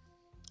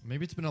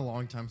Maybe it's been a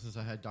long time since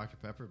I had Dr.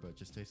 Pepper, but it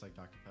just tastes like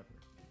Dr. Pepper.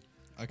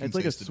 I can it's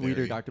like a taste the sweeter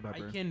berry. Dr.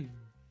 Pepper.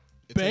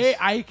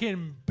 I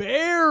can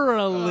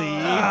barely.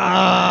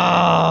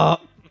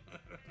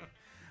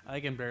 I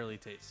can barely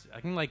taste it.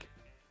 I can like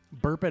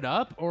burp it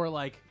up, or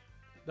like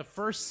the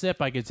first sip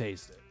I could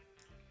taste it.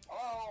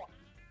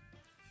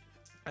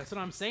 That's what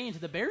I'm saying to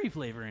the berry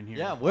flavor in here.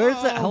 Yeah,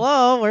 where's the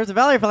hello? Where's the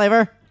Valley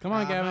flavor? Come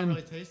on, I'm Gavin. not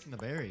really tasting the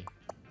berry.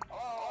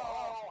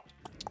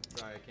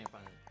 Sorry, I can't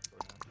find it.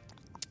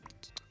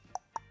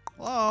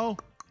 Hello.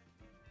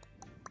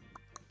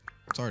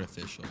 It's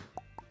artificial.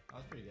 That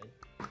was pretty good.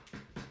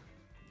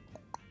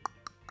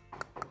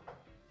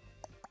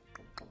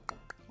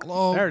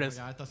 Hello. There it Oh is.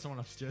 my God, I thought someone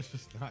upstairs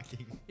was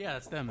knocking. Yeah,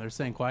 that's them. They're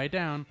saying quiet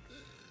down.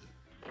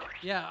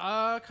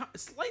 Yeah,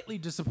 slightly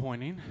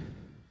disappointing.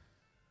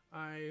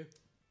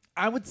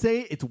 I would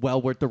say it's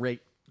well worth the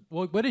rate.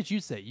 Well, what did you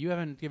say? You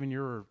haven't given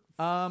your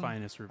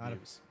finest Out of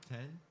reviews. 10?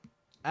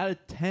 Out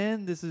of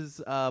 10, this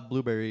is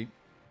blueberry.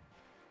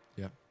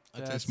 Yeah. I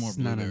That's taste more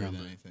not a blueberry than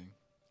number. anything.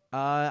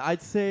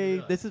 I'd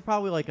say this is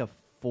probably like a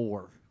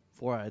 4.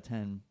 4 out of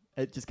 10.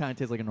 It just kind of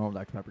tastes like a normal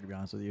Dr. Pepper, to be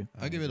honest with you.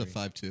 I give it a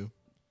 5.2.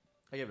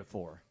 I give it a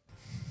 4.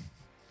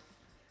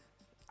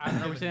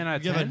 Are we saying out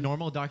of You give a 10?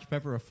 normal Dr.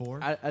 Pepper a 4?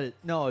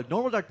 No,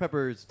 normal Dr.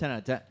 Pepper is 10 out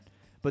of 10.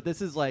 But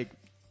this is like,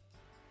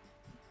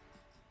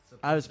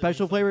 out of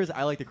special flavors,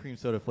 I like the cream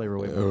soda flavor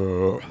way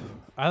better.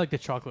 I like the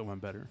chocolate one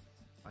better.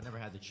 I never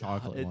had the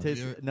chocolate It one.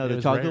 tastes It the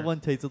was chocolate rare. one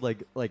tasted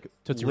like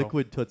Tootsie Roll.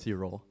 liquid Tootsie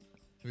Roll.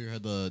 Have you ever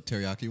had the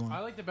teriyaki one?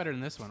 I liked it better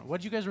than this one.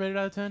 What'd you guys rate it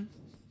out of 10?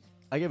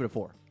 I gave it a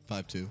 4.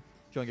 5.2.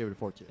 John gave it a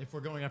 4 too. If we're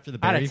going after the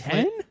Out of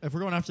berry 10? if we're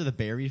going after the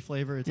berry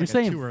flavor, it's You're like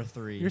saying a 2 or a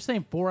 3. You're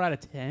saying 4 out of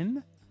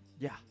 10?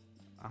 Yeah.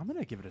 I'm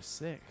gonna give it a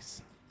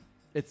 6.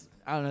 It's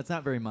I don't know. It's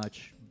not very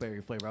much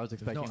berry flavor. I was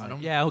expecting. I like-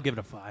 don't- Yeah, I'll give it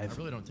a I 5.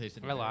 really don't taste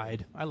it. I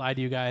lied. I lied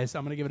to you guys.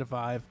 I'm gonna give it a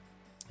 5.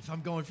 If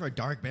I'm going for a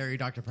dark berry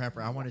Dr.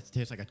 Pepper, I want it to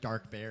taste like a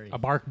dark berry. A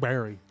bark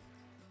berry.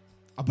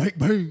 A baked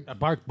berry. A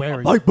bark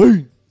berry. Like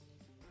bean.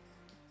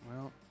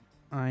 Well,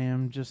 I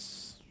am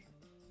just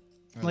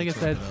All Like I let's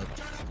wrap said- it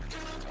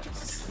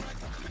up.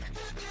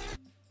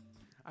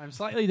 I'm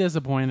slightly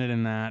disappointed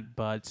in that,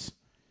 but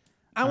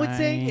I would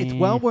say it's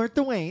well worth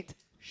the wait.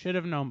 should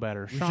have known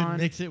better. We Sean,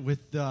 should mix it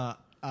with the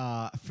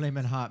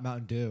Flamin' Hot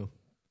Mountain Dew.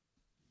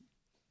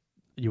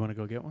 you want to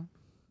go get one?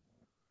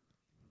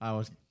 I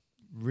was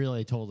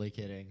really totally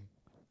kidding.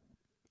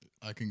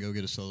 I can go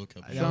get a solo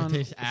cup. That would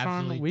taste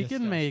absolutely we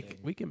can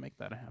make disgusting.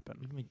 that happen.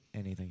 We can make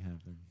anything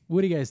happen.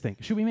 What do you guys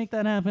think? Should we make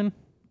that happen?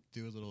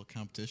 Do a little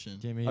competition.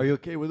 Jamie, Are you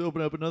okay with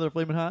opening up another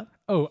Flamin' Hot?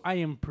 Oh, I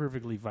am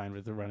perfectly fine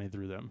with running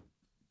through them.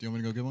 Do you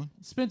want me to go get one?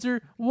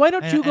 Spencer, why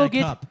don't And- you and go a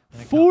get cup.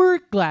 And a 4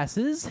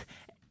 glasses,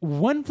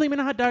 1 Flamin'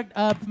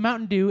 Hot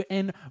Mountain Dew,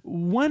 and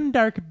 1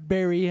 dark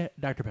berry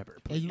Dr. Pepper,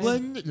 please.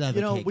 one lava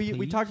You know, cake, we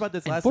please. talked about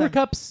this And last 4 time.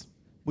 cups.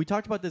 We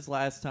talked about this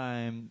last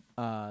time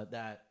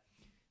that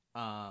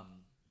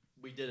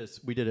we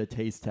did a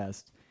taste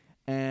test,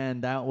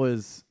 and that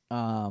was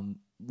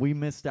we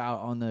missed out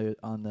on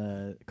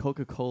the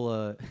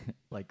Coca-Cola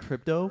like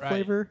crypto Right.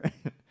 flavor.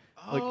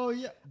 Oh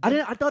yeah.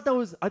 I thought that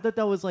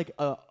was like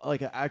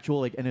an actual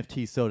like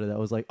NFT soda that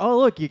was like, oh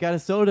look, you got a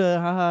soda,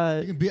 haha.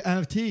 You can be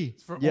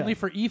NFT. For Yeah. only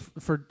for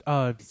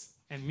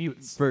and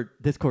mutes. For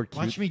Discord.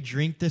 Watch me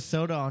drink this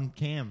soda on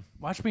cam.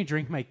 Watch me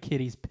drink my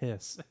kitty's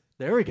piss.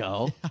 There we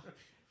go.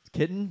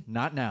 Kitten,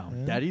 not now.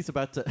 Daddy's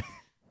about to.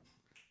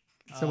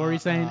 So what were you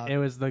saying? It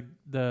was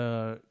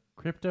the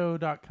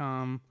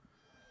crypto.com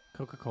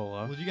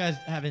Coca-Cola. Well,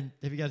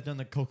 have you guys done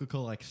the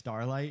Coca-Cola like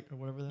Starlight or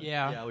whatever that?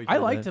 Yeah, we I tried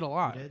liked that. it a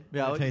lot. You did?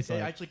 Yeah, What it, it tastes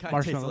like? actually kind of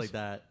tasted Marshmallows. like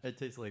that. It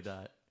tastes like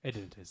that. It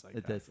didn't taste like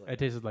It that. tastes like It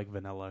tasted like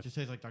vanilla. It just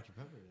tastes like Dr.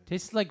 Pepper.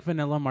 Tasted like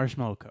vanilla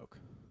marshmallow Coke.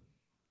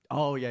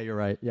 Oh yeah, you're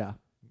right. Yeah.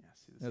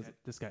 Yeah, see,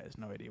 this guy has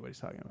no idea what he's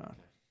talking about.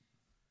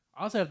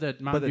 I also have the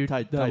the Mountain Dew,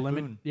 Typhoon.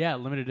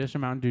 limited edition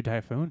Mountain Dew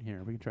Typhoon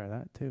here. We can try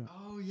that too.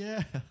 Oh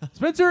yeah.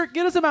 Spencer,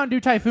 get us a Mountain Dew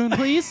Typhoon,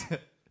 please.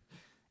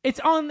 It's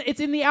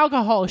in the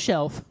alcohol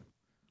shelf.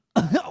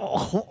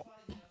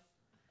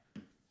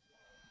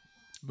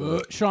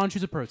 Sean,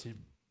 choose a protein.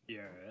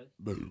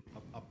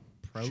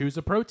 Choose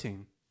a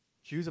protein.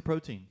 Choose a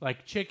protein.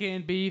 Like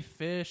chicken, beef,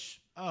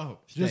 fish, Oh,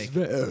 just steak.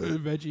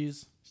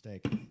 veggies.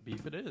 Steak.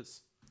 Beef it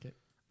is. Okay.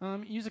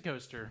 Use a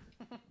coaster.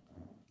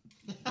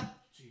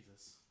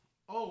 Jesus.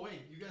 Oh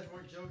wait, you guys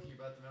weren't joking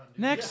about the Mountain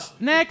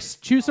Dew.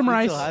 Next, choose some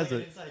rice. still has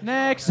it.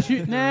 Next, It's a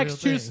real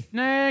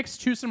thing.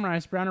 choose some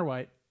rice, brown or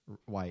white,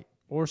 White.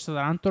 or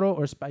cilantro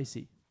or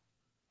spicy.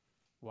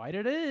 White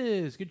it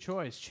is. Good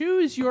choice.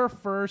 Choose your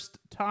first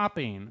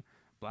topping: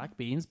 black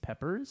beans,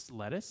 peppers,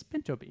 lettuce,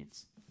 pinto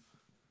beans.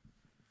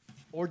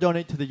 Or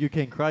donate to the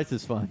Ukraine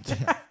Crisis Fund.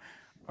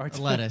 Or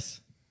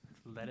Lettuce.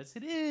 Lettuce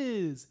it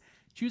is.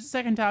 Choose the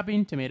second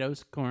topping: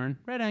 tomatoes, corn,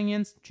 red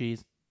onions,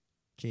 cheese.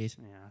 Cheese.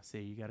 Yeah,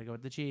 see, you got to go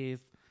with the cheese.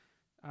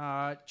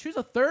 Choose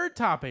a third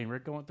topping. We're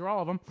going through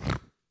all of them.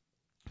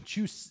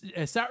 Choose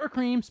sour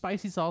cream,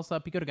 spicy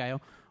salsa, pico de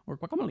gallo, or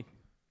guacamole.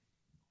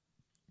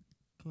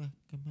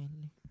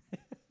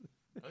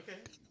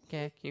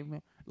 Okay.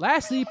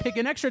 Lastly, pick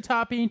an extra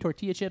topping: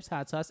 tortilla chips,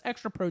 hot sauce,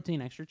 extra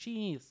protein, extra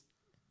cheese.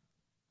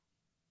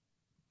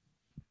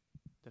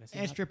 Did I say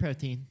Extra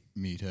protein.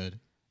 Meathead.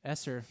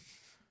 Esther.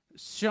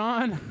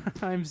 Sean,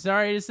 I'm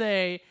sorry to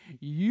say,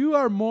 you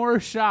are more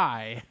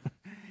shy.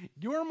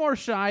 You are more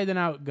shy than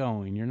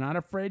outgoing. You're not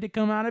afraid to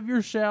come out of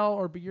your shell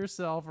or be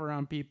yourself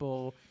around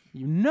people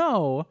you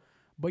know,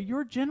 but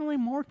you're generally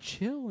more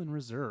chill and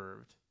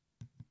reserved.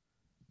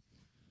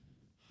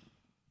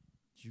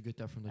 Did you get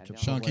that from the Chipotle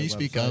Sean, can you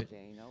speak website? up?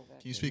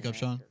 Can you speak up,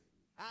 Sean?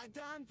 I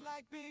done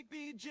like Big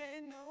BJ,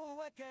 no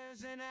work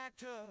as an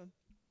actor.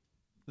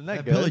 Isn't that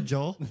That good? Billy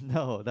Joel?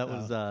 No, that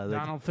was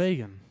Donald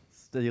Fagen.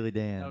 Steely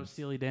Dan. That was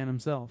Steely Dan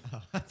himself.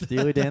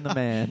 Steely Dan the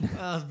man. That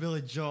was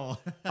Billy Joel.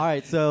 All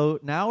right, so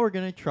now we're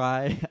going to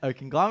try a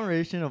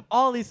conglomeration of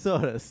all these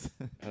sodas.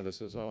 Oh,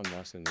 this is all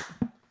nothing.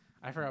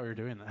 I forgot we were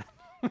doing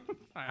that.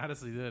 I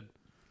honestly did.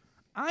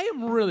 I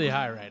am really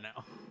high right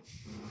now.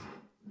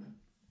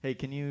 Hey,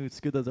 can you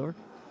scoot those over?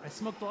 I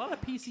smoked a lot of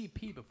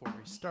PCP before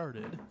we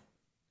started.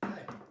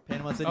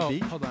 Panama City Oh,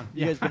 Beach? hold on.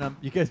 You guys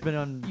been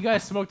on You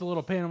guys smoked a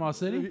little Panama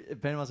City?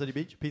 Panama City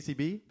Beach?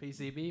 PCB?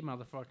 PCB,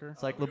 motherfucker.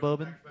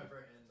 Cyclobobin?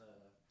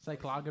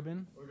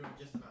 Cyclogabin.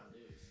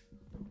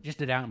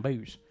 Just a down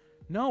booze.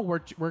 No,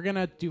 we're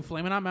gonna do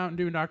Flamin' Hot Mountain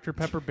Dew and Dr.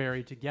 Pepper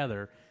Berry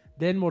together.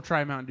 Then we'll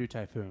try Mountain Dew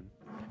Typhoon.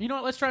 You know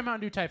what? Let's try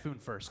Mountain Dew Typhoon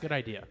first. Good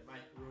idea.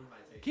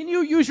 Can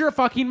you use your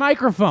fucking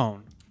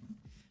microphone?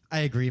 I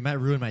agree. It might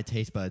ruin my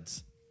taste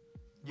buds.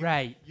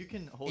 Right. You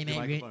can hold Hey, your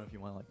man, microphone if you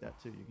want like that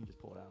too. You can just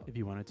pull it out. If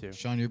you wanted to.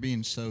 Sean, you're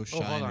being so shy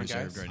hold and on,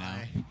 reserved guys.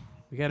 right now.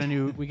 We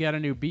got a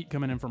new beat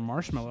coming in from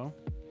Marshmallow.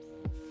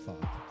 Fuck.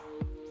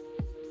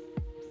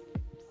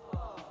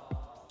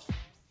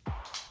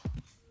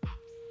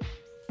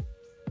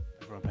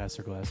 Everyone pass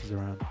their glasses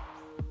around.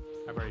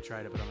 I've already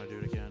tried it, but I'm gonna do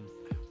it again.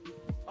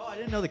 Oh, I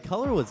didn't know the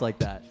color was like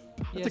that.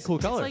 That's a cool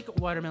color. It's like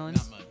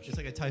watermelons. Not much. It's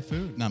like a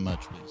typhoon. Not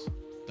much, please.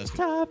 That's good.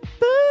 Top.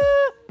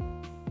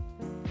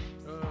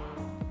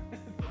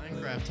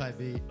 Minecraft type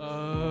beat.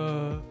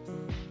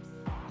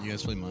 You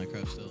guys play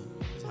Minecraft still?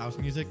 It's house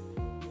music.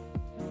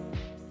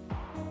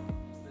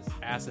 This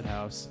acid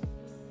house.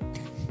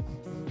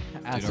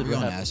 Dude, Acid are we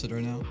on rap. acid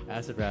right now?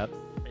 Acid rap.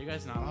 Are you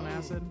guys not on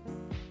acid?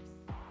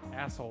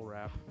 Asshole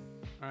rap.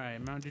 All right,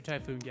 Mountain Dew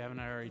Typhoon. Gavin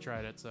and I already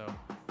tried it, so.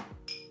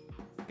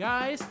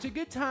 Guys, to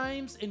good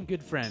times and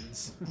good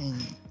friends.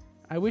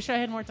 I wish I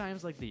had more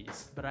times like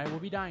these, but I will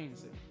be dying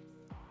soon.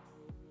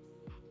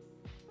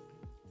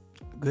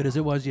 Good as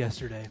it was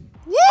yesterday.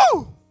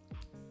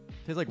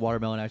 Tastes like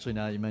watermelon actually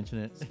now that you mention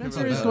it.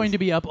 Spencer is going to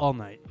be up all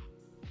night.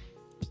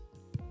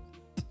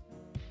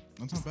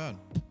 That's not bad.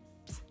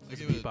 I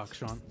give it Beatbox,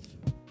 Sean.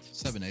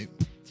 7-8.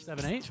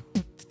 7-8.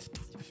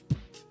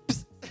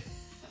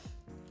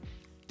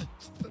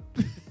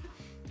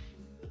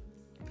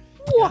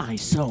 Why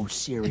so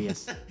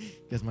serious? You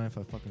guys mind if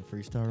I fucking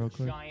freestyle real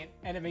quick? Giant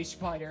enemy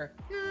spider.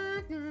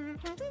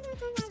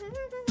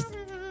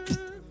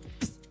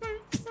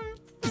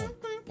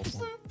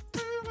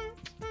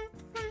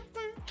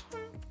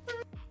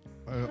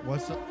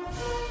 What's up?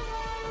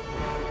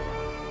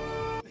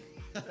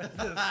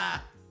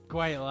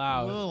 Quite A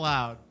loud. little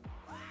loud.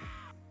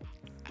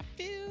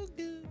 It's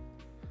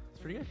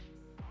pretty good.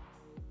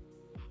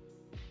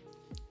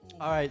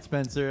 All right,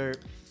 Spencer.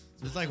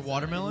 It's like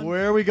watermelon.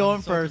 Where are we going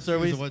I'm so first? Are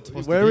we? confused of what it's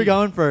supposed Where to are we be.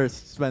 going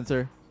first,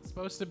 Spencer?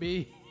 Supposed to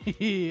be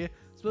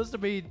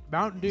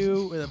Mountain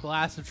Dew with a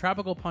blast of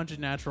tropical punch and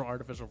natural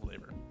artificial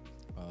flavor.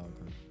 Oh, okay.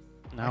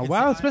 Now, can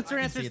while see- Spencer I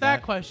can answers see that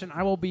that. question,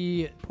 I will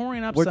be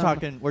pouring up We're some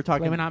talking.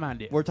 Flamin' Hot Mountain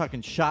Dew. We're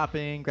talking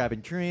shopping,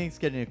 grabbing drinks,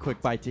 getting a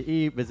quick bite to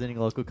eat, visiting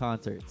local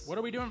concerts. What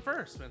are we doing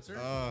first, Spencer?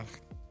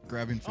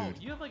 Grabbing Oh, food.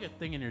 you have like a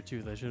thing in your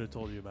tooth I should have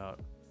told you about.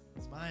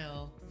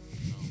 Smile.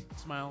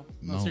 Smile.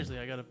 No, No. seriously,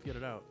 I gotta get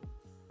it out.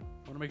 I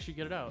want to make sure you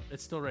get it out.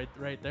 It's still right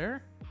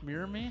there.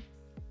 Mirror me.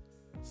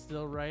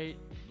 Still right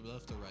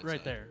Left or right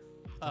side? there.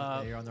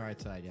 Yeah, you're on the right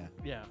side. Yeah.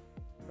 Yeah.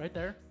 Right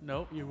there.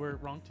 Nope, you were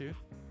wrong tooth.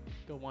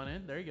 Go one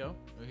in. There you go.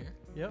 Right here?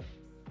 Yep.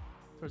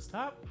 Towards the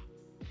top.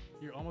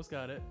 You almost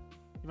got it.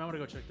 You might want to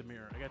go check the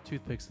mirror. I got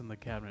toothpicks in the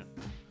cabinet.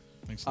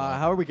 Thanks a lot.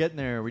 How are we getting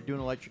there? Are we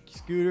doing electric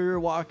scooter,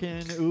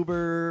 walking,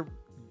 Uber,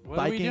 What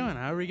biking? are we doing?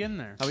 How are we getting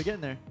there? How are we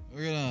getting there?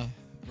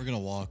 We're gonna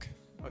walk.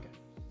 Okay.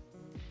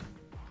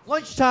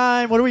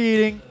 Lunchtime. What are we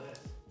eating?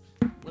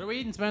 What are we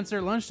eating,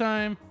 Spencer?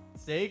 Lunchtime.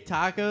 Steak,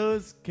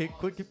 tacos,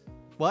 quick.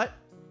 What?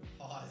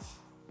 Pause.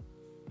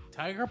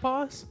 Tiger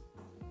paws?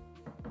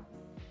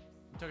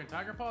 You talking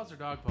tiger paws or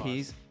dog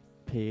paws?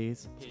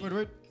 Peas.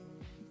 Squidward.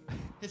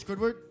 Hey,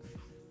 Squidward.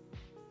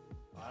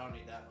 I don't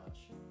need that much.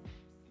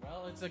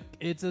 Well,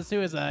 it's a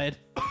suicide.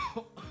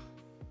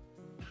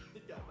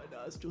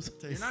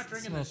 You're not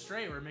drinking this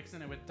straight. We're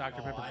mixing it with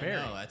Dr. Pepper Berry.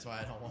 I know. That's why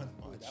I don't want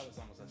much. That was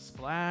almost a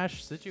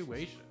splash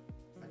situation.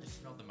 I just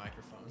smelled the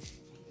microphone.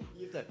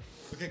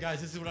 Okay, guys,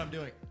 this is what I'm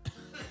doing.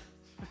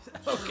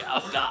 Okay,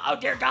 oh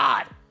dear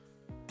God.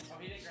 Oh,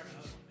 he didn't grab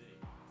another one, did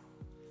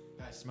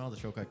he? Guys, smell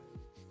this real quick.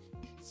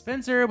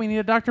 Spencer, we need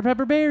a Dr.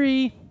 Pepper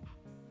Berry.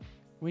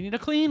 We need a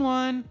clean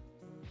one.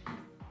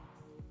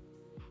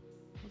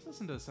 Let's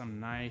listen to some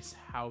nice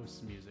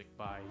house music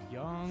by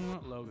Young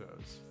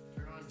Logos.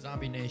 Turn on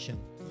Zombie Nation.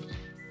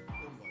 Oh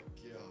my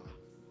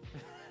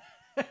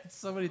god.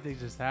 So many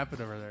things just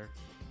happened over there.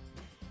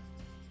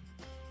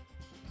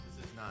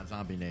 This is not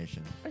Zombie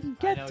Nation. I know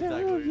exactly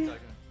what you're talking about.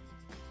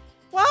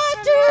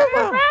 What do you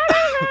want?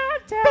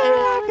 Baby,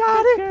 I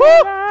got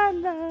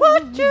it.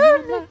 What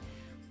you need?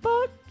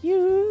 Fuck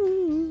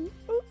you.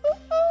 I'm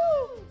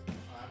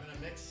gonna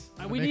mix.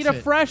 We need a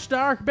fresh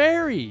dark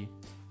berry.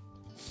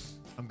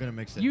 I'm gonna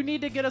mix it. You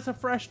need to get us a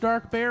fresh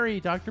dark berry,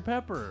 Dr.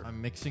 Pepper.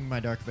 I'm mixing my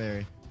dark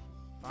berry.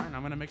 Fine,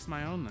 I'm gonna mix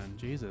my own then.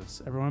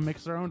 Jesus. Everyone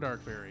mix their own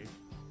dark berry.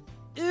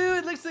 Ew,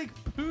 it looks like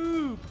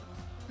poop.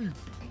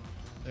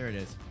 There it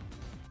is.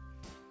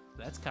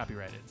 That's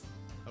copyrighted.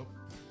 Oh.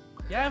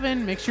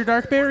 Gavin, mix your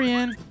dark berry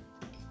in.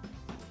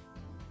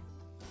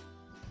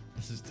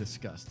 This is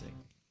disgusting.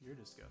 You're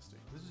disgusting.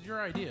 This is your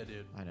idea,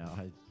 dude. I know.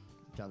 I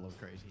got a little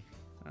crazy.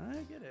 I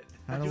get it.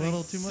 Had We're a doing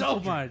little too much So to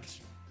drink.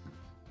 much.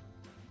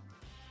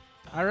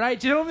 All right,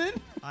 gentlemen.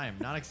 I am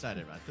not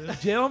excited about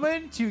this.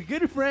 Gentlemen, to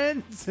good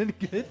friends and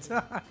good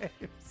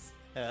times.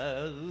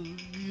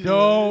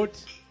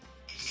 Don't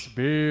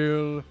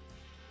spill.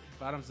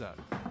 Bottoms up.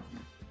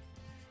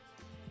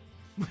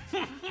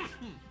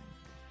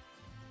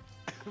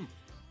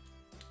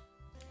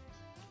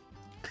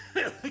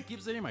 It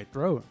keeps hitting my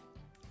throat.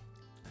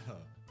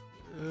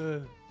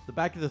 The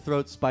back of the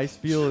throat spice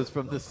feel is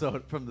from the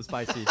from the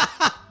spicy.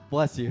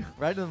 Bless you.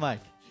 Right in the mic.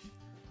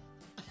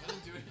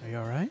 Are you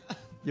all right?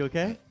 You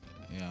okay?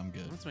 Yeah, I'm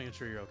good. I'm just making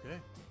sure you're okay.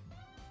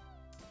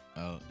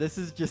 Oh, This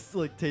is just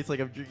like tastes like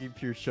I'm drinking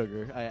pure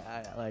sugar.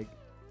 I like.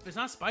 It's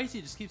not spicy.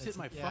 It just keeps hitting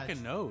my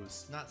fucking nose.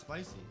 It's not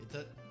spicy.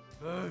 It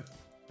does.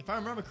 If I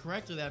remember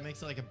correctly, that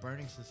makes it like a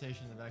burning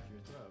sensation in the back of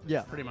your throat.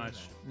 Yeah. Pretty much.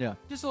 Yeah.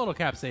 Just a little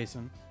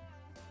capsaicin.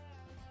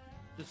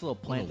 Just a little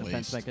plant What a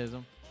defense waste.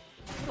 mechanism.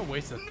 What a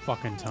waste of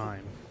fucking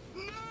time.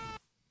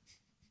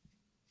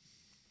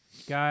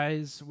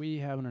 Guys, we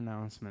have an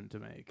announcement to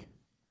make.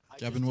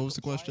 Gavin, what was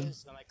the question?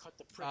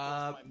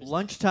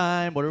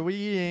 Lunchtime. What are we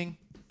eating?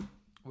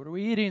 What are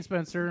we eating,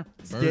 Spencer?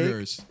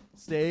 Burgers.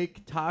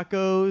 Steak,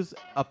 tacos,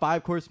 a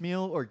 5-course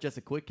meal, or just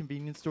a quick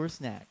convenience store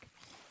snack?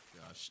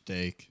 Gosh,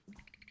 steak.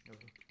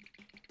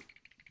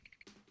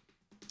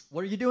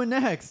 What are you doing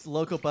next?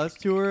 Local bus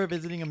tour,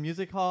 visiting a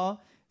music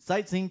hall,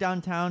 sightseeing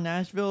downtown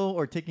Nashville,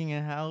 or taking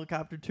a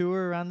helicopter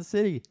tour around the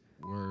city?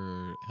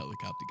 We're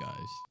helicopter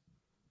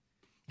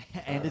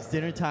guys. And it's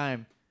dinner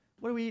time.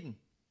 What are we eating?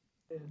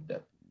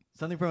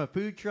 Something from a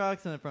food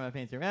truck, something from a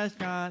fancy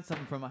restaurant,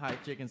 something from a hot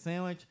chicken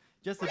sandwich,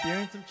 just a beer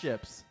and some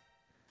chips.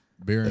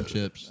 Beer and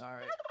chips. All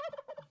right.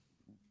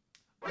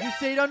 You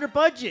stayed under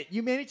budget.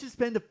 You managed to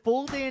spend a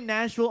full day in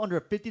Nashville under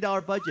a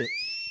 $50 budget.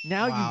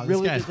 Now Wow, you this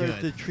really guy's deserve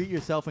good. to treat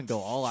yourself and go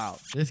all out.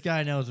 This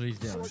guy knows what he's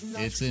doing.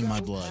 It's in my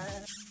blood.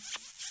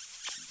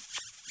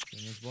 In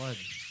his blood.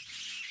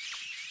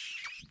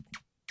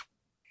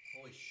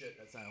 Holy shit,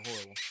 that sounded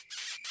horrible.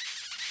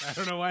 I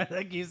don't know why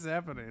that keeps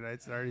happening. I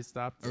already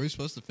stopped. Are we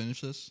supposed to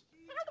finish this?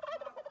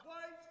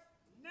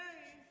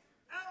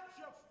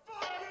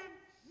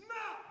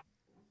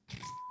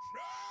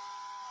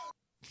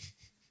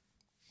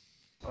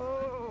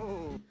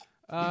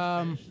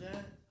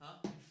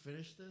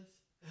 Finish this?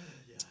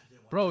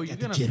 Bro,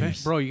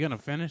 you gonna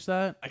finish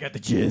that? I got the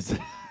jizz.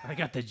 I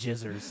got the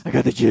jizzers. I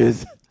got the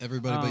jizz.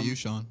 Everybody but you,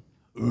 Sean.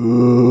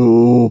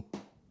 Ooh.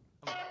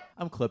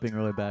 I'm clipping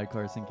really bad,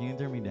 Carson. Can you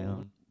turn me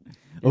down?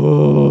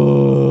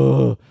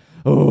 Oh.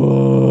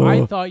 Oh.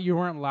 I thought you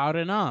weren't loud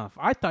enough.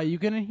 I thought you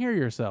couldn't hear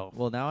yourself.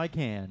 Well, now I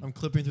can. I'm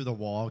clipping through the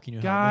wall. Can you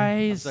help me?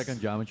 I'm Guys, stuck on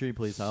geometry.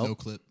 Please help. No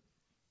clip.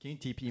 Can you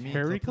TP me?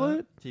 Harry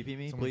clip? TP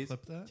me, Someone please.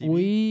 clip that? TP.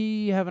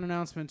 we have an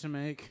announcement to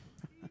make.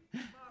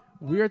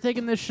 We are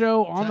taking this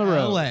show on To the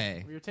road. LA.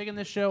 We are taking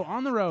this show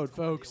on the road,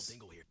 folks.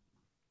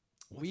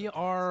 We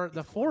are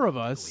the four of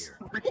us.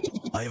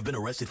 I have been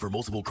arrested for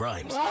multiple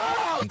crimes,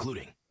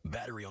 including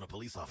battery on a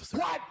police officer,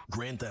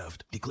 grand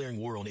theft, declaring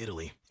war on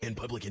Italy, and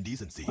public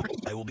indecency.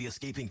 I will be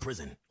escaping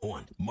prison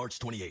on March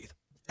 28th.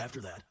 After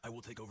that, I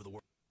will take over the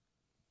world.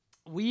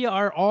 We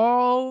are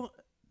all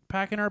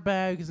packing our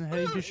bags and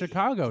heading to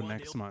Chicago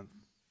next month.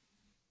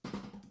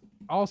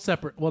 All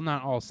separate. Well,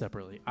 not all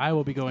separately. I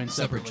will be going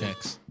Separate separately.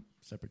 checks.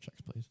 Separate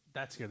checks, please.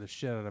 That scared the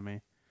shit out of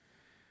me.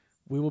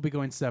 We will be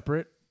going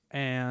separate.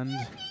 and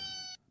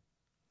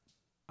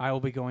I will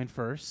be going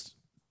first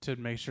to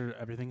make sure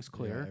everything's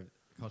clear.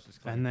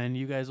 And then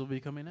you guys will be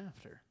coming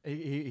after.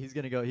 He's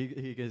gonna go.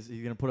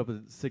 He's gonna put up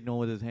a signal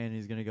with his hand. And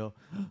he's gonna go.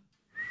 And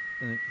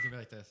He's gonna be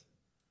like this.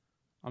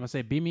 I'm gonna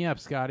say, "Beam me up,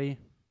 Scotty."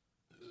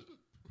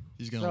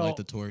 He's gonna light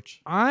the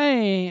torch. I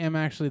am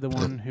actually the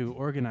one who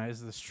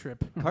organized this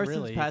trip. Carson's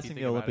really, passing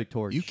the Olympic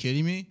torch. You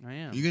kidding me? I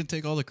am. You gonna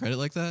take all the credit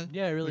like that?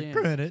 Yeah, I really am.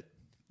 Credit.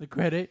 The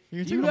credit. You're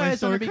You taking my guys are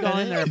story going to be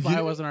going there credit? if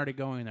I wasn't already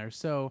going there.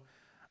 So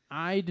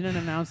I didn't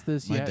announce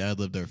this My yet. dad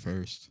lived there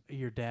first.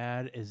 Your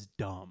dad is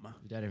dumb.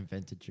 Your dad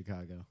invented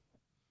Chicago.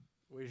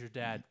 Where's your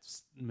dad,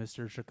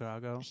 Mr.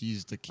 Chicago?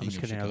 He's the king I'm just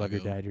of kidding. Chicago. I love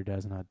your dad. Your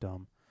dad's not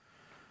dumb.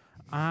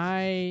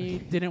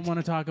 I didn't want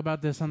to talk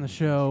about this on the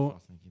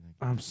show.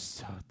 I'm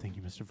so thank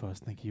you, Mr.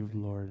 Foss. Thank you,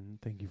 Lord, and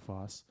thank you,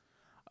 Foss.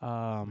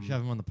 We should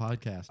have him on the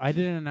podcast. I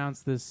didn't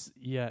announce this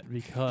yet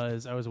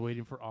because I was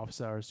waiting for Office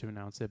Hours to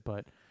announce it,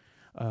 but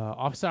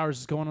Office Hours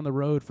is going on the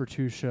road for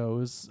 2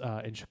 shows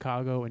in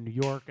Chicago and New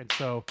York, and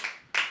so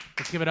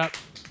let's give it up.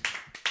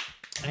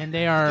 And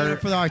they are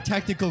for our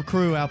technical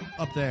crew up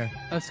there.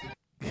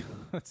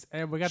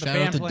 And we got the Shout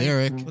band out to playing.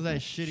 Derek. Was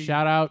that shitty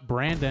Shout out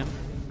Brandon.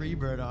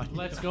 Freebird on?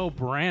 Let's go,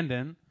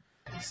 Brandon.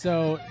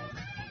 So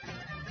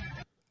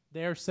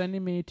they're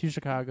sending me to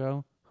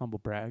Chicago, humble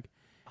brag,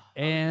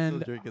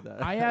 and drinking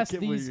that. I I asked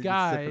can't believe these you're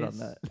just sipping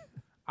guys. on that.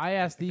 I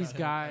asked these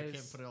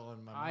guys.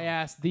 I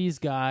asked these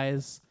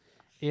guys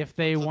if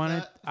they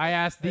wanted. I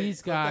asked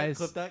these guys.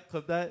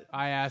 Clip that.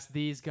 I asked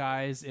these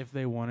guys if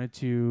they wanted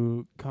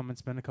to come and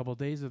spend a couple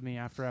days with me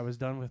after I was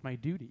done with my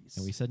duties.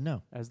 And we said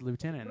no. As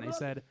lieutenant. And they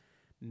said,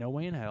 no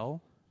way in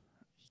hell.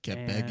 He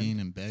kept begging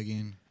and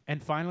begging.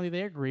 And finally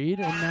they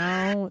agreed, and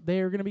now they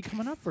are going to be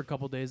coming up for a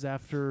couple days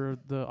after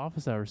the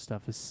office hours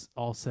stuff is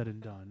all said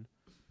and done.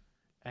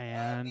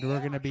 And we're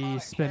going to be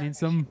spending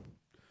some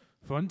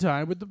fun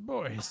time with the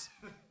boys.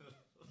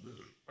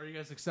 Are you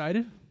guys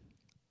excited?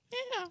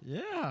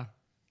 Yeah.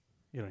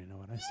 You don't even know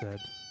what I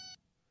said.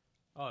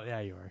 Oh,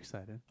 yeah, you are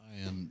excited.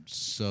 I am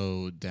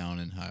so down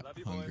and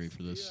hungry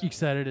for this. You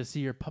excited to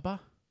see your papa?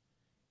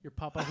 Your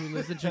papa who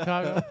lives in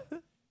Chicago?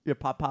 Your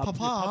pop.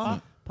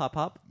 Papa?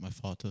 Pop. My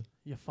fata.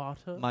 Your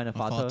fata? Mine My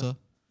fata.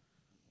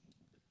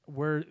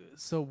 We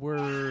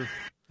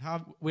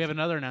have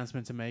another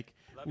announcement to make.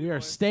 We are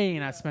staying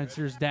at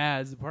Spencer's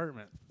dad's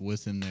apartment.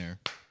 With him there.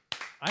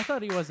 I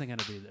thought he wasn't going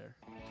to be there.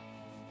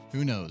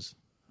 Who knows?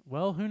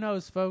 Well, who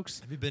knows, folks?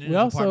 Have you been in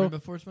an apartment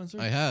before, Spencer?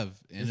 I have,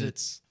 and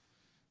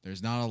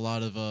there's not a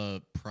lot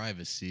of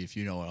privacy, if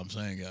you know what I'm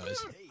saying,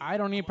 guys. I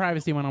don't need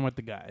privacy when I'm with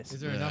the guys.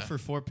 Is there enough for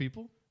 4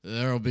 people?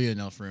 There'll be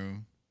enough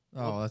room.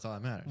 Oh, that's all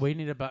that matters. We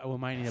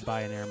might need to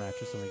buy an air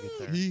mattress when we get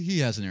there. He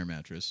has an air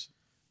mattress.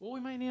 Well,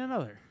 we might need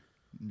another.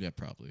 Yeah,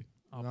 probably.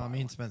 I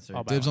mean Spencer.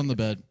 Dibs on the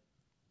bed.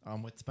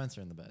 I'm with Spencer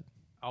in the bed.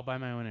 I'll buy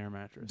my own air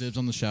mattress. Dibs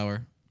on the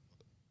shower.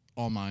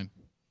 All mine.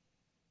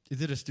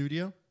 Is it a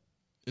studio?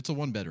 It's a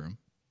 1-bedroom.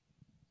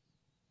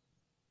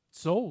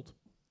 Sold.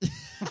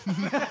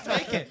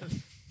 Take it.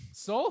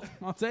 Sold?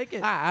 I'll take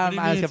it. I'm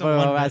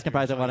asking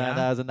price of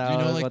 $1,000. Do you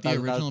know like the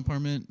original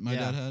apartment my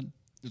dad had?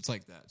 It's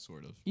like that,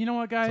 sort of. You know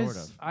what, guys? Sort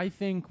of. I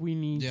think we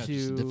need Yeah, to.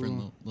 just a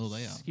different little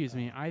layout. Excuse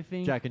me. I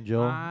think Jack and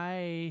Jill.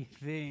 I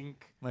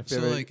think My So,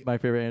 favorite, like, my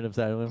favorite Adam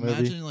Sandler movie.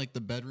 Imagine like the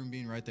bedroom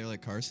being right there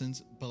like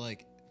Carson's, but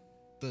like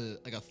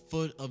a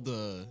foot of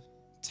the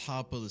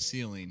top of the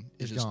ceiling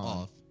is Is just gone.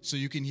 off. So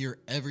you can hear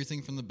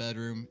everything from the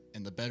bedroom,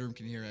 and the bedroom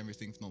can hear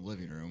everything from the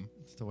living room.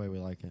 That's the way we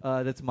like it.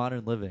 That's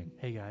modern living.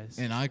 Hey guys.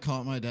 And I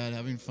caught my dad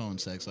having phone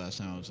sex last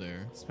time I was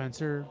there.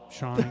 Spencer,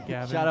 Sean, and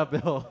Gavin. Shout out,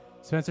 Bill.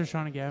 Spencer,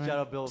 Sean, and Gavin. Shout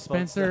out, Bill.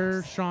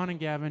 Spencer, Sean, and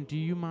Gavin. Do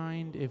you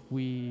mind if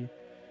we?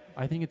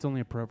 I think it's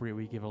only appropriate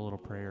we give a little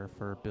prayer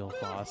for Bill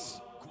Foss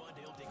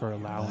for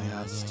allowing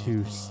us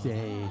to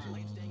stay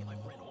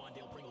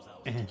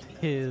in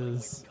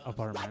his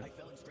apartment.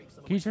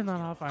 Can you turn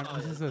that off?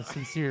 This is a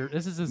sincere.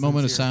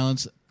 Moment of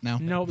silence now.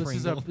 No,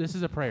 this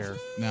is a prayer.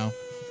 Now.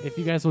 If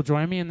you guys will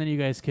join me, and then you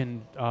guys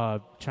can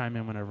chime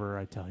in whenever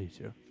I tell you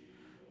to.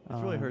 It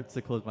really hurts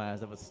to close my eyes.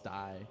 I have a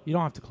sty. You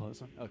don't have to close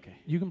them. Okay.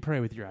 You can pray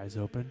with your eyes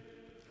open.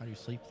 How do you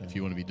sleep then? If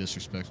you want to be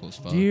disrespectful as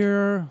fuck.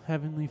 Dear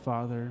Heavenly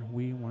Father,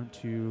 we want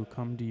to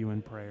come to you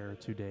in prayer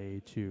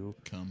today to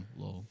Come,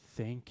 lol.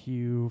 thank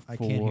you for... I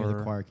can't hear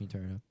the choir. Can you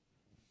turn it up?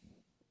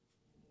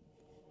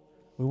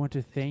 We want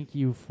to thank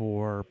you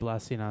for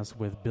blessing us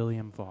with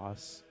Billiam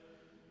Voss.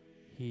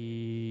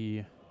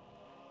 He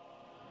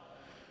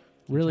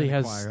really turn the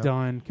has choir up?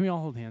 done... Can we all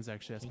hold hands,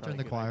 actually? That's Can you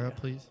turn probably the a good choir idea.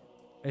 up,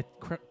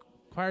 please?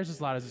 Choir's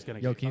as loud as it's going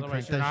to Yo, get. can you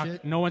Otherwise, crank that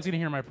shit? no one's going to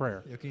hear my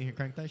prayer. Yo, can you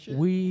crank that shit?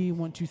 We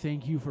want to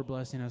thank you for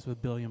blessing us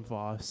with Billiam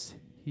Voss.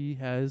 He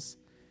has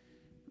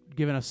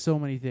given us so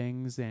many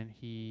things, and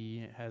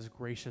he has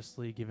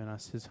graciously given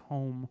us his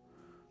home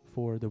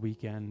for the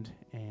weekend,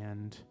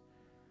 and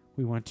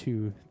we want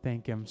to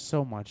thank him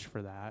so much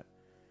for that.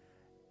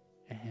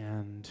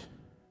 And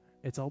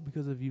it's all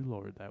because of you,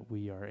 Lord, that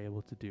we are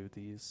able to do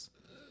these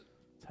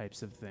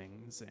types of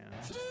things.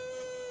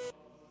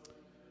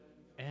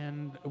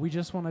 And we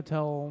just want to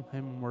tell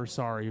him we're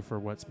sorry for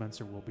what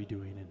Spencer will be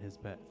doing in his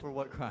bed. For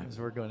what crimes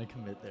we're going to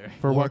commit there.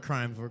 For War what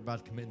crimes we're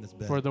about to commit in this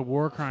bed. For the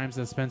war crimes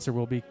that Spencer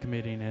will be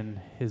committing in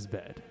his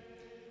bed.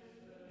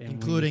 And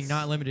including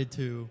not limited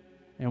to.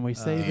 And we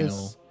say anal.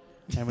 this.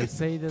 And we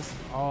say this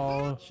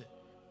all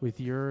with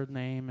your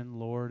name and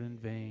Lord in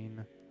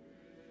vain.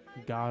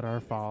 God our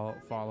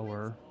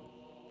follower.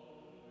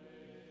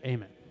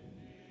 Amen.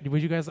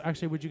 Would you guys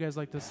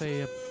like to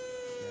say?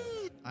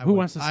 Who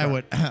wants to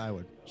start? I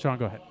would. Sean,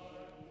 go ahead.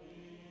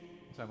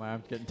 Sorry, my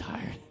arm's getting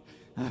tired.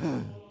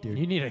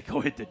 You need to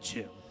go hit the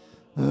gym.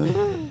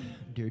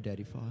 Dear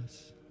Daddy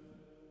Foss,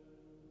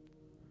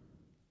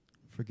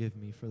 forgive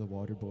me for the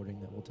waterboarding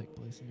that will take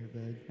place in your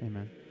bed.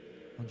 Amen.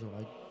 On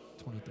July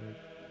 23rd,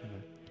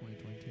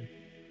 2022.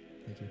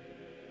 Thank you.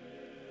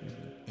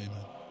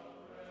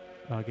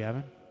 Amen.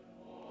 Gavin?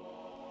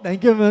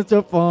 Thank you,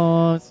 Mr.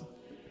 Foss.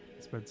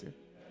 Spencer,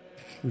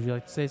 would you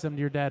like to say something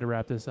to your dad to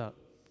wrap this up?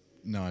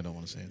 No, I don't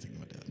want to say anything to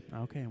my dad.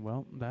 Okay,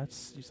 well,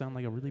 you sound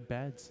like a really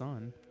bad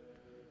son.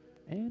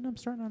 And I'm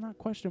starting to not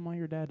question why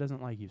your dad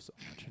doesn't like you so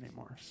much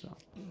anymore. So,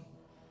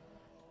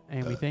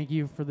 and we thank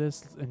you for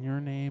this. In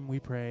your name, we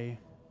pray.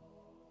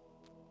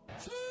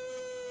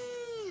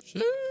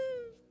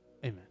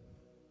 Amen.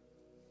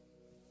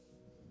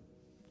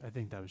 I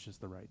think that was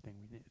just the right thing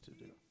we needed to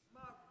do.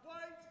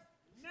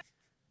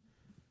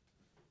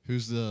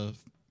 Who's the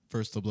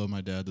first to blow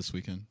my dad this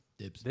weekend?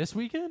 Dibs. This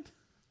weekend?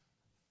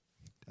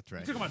 That's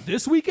right. You talking about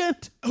this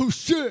weekend? Oh,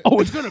 shit. Oh,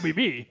 it's going to be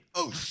me.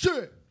 Oh,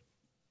 shit.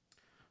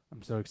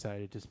 I'm so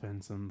excited to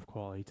spend some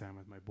quality time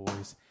with my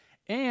boys.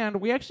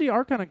 And we actually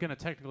are kind of going to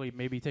technically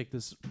maybe take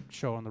this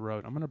show on the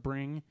road. I'm going to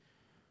bring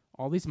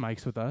all these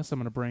mics with us. I'm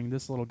going to bring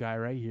this little guy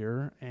right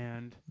here.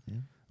 And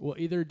we'll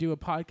either do a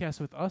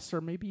podcast with us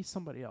or maybe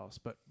somebody else.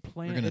 But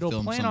We're going to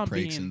film some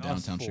pranks in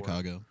downtown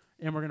Chicago.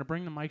 And we're going to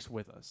bring the mics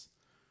with us.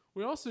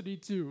 We also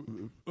need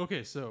to...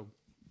 Okay, so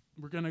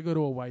we're going to go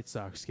to a White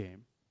Sox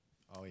game.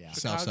 Oh, yeah.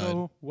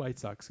 Chicago White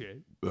Sox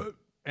game.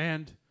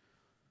 And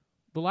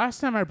the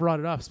last time I brought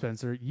it up,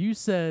 Spencer, you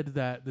said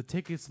that the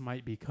tickets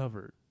might be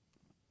covered.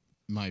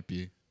 Might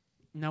be.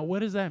 Now, what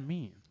does that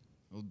mean?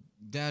 Well,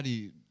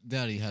 Daddy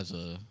has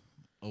a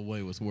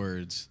way with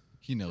words.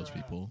 He knows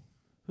people.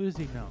 Who does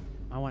he know?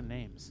 I want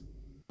names.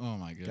 Oh,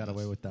 my goodness. Got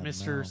away with that.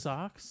 Mr.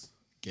 Sox?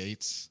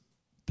 Gates.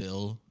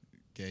 Bill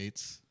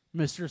Gates.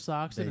 Mr.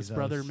 Sox and his Bezos.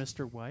 brother,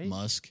 Mr. White?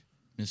 Musk.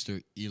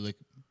 Mr. Elon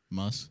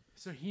Musk.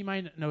 So he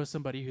might know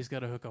somebody who's got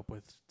to hook up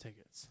with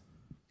tickets.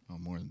 Oh,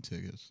 more than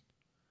tickets.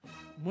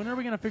 When are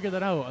we going to figure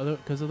that out?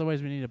 Because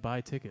otherwise we need to buy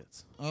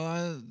tickets.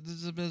 Oh, this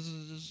is a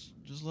business.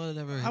 Just let it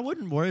ever. I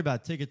wouldn't worry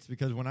about tickets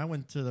because when I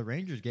went to the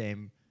Rangers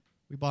game,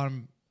 I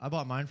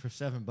bought mine for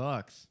 $7.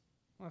 Well,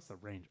 that's the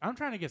range. I'm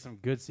trying to get some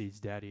good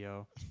seats,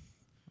 Daddy-O.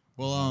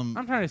 Well,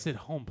 I'm trying to sit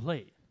home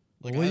plate.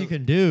 Like what you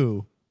can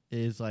do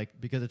is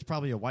because it's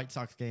probably a White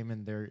Sox game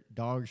and they're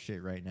dog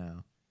shit right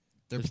now.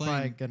 They're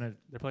playing the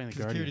Security's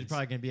Guardians.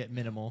 probably gonna be at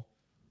minimal,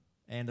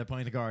 and they're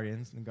playing the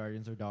Guardians, and the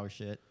Guardians are dog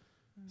shit.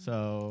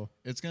 So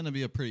it's gonna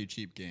be a pretty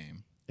cheap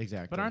game.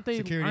 Exactly. But aren't they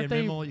Security aren't and they,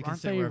 minimal, you can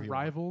aren't sit they wherever you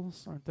want.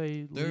 rivals? Aren't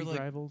they They're league like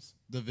rivals?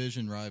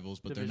 division rivals,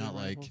 but Division they're not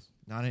rivals?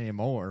 Not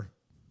anymore.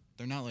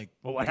 they're not like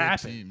Well, what good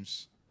happened?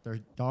 teams. They're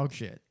dog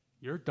shit.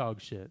 You're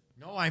dog shit.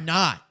 No, I'm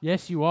not.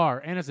 Yes, you are.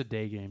 And it's a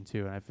day game,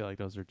 too, and I feel like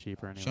those are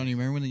cheaper anyway. Shawn, you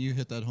remember when you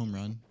hit that home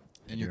run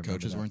and your remember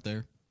coaches that. weren't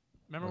there?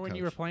 Remember What when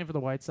you coach? were playing for the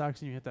White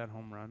Sox and you hit that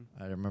home run?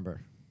 I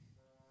remember.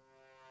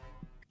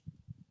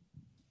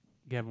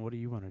 Gavin, what do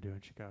you want to do in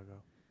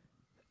Chicago?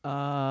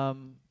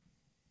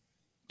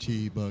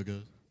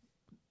 T-Bugger.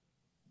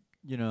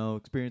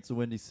 Experience the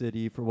Windy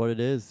City for what it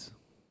is.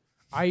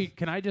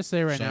 Can I just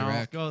say right now?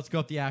 Let's go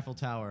up the Eiffel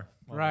Tower.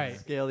 Right.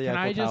 Scale the Can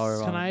I Eiffel Tower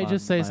just can on- I on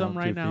just say my something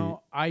own right 2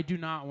 now? I do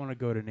not want to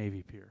go to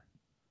Navy Pier.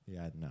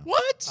 Yeah, no.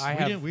 What? I We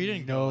have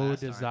didn't go no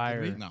last time, did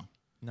desire. we? No.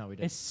 No, we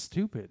didn't. It's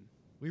stupid.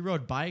 We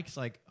rode bikes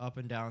up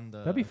and down the.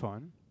 That'd be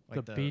fun.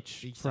 Like the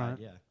beach front.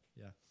 side.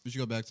 Yeah. We should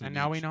go back to the And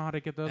now we beach. know how to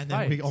get those And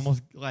bikes. then we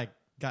almost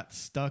got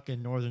stuck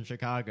in northern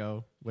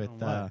Chicago with On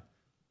what?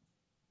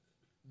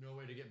 no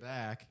way to get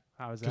back.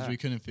 How is Because that? we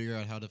couldn't figure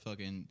out how to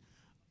fucking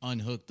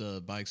unhook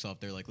the bikes off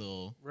their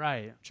little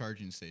Right.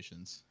 charging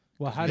stations.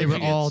 Well, how They did were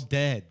you all get,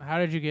 dead. How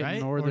did you get Right?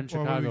 northern Or were we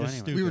Chicago just anyway?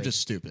 stupid? We were just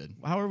stupid.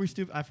 How are we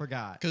stupid? I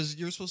forgot. Because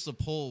you're supposed to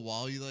pull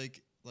while you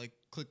like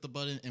click the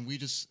button, and we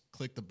just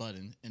clicked the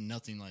button and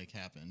nothing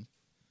happened.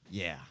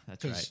 Yeah,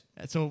 that's 'Cause-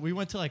 right. So we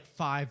went to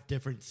 5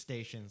 different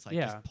stations,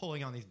 Yeah. just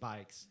pulling on these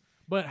bikes.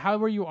 But how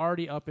were you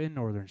already up in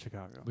northern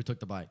Chicago? We took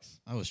the bikes.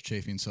 I was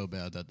chafing so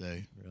bad that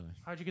day. Really?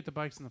 How'd you get the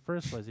bikes in the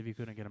first place if you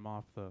couldn't get them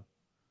off the?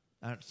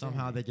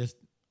 Somehow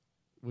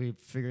we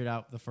figured it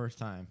out the first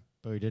time,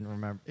 but we didn't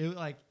remember. It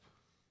was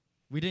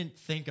we didn't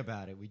think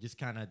about it. We just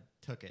kind of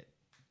took it.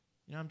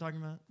 You know what I'm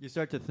talking about? You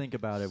start to think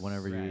about it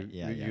whenever Right. you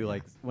Yeah, yeah, you yeah.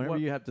 whenever What-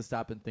 you have to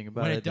stop and think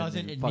about When it. it then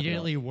doesn't you fuck it up.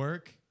 immediately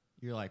work,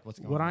 you're like, what's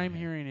going What on? I'm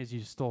here? hearing is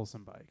you stole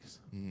some bikes.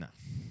 No.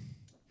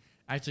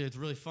 Actually, it's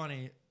really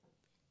funny.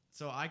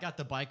 So I got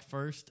the bike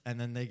first, and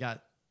then they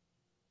got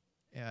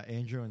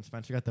Andrew and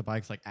Spencer got the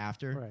bikes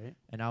after. Right.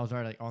 And I was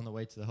already on the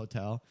way to the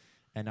hotel.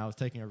 and I was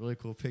taking a really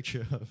cool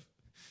picture of.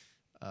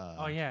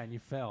 Oh yeah, and you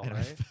fell, and I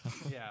right?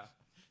 fell.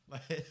 Yeah.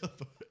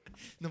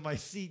 No, my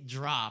seat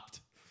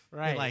dropped.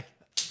 Right. It, like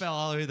fell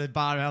all the way to the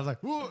bottom. I was like,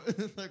 whoa!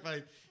 Like my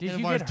Did you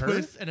handlebars get hurt?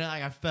 twist, and then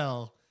like I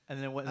fell. And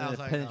then I was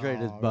like,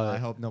 penetrated his "Oh, butt. I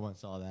hope no one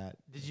saw that.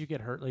 Did you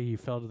get hurt? Like you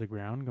fell to the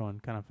ground going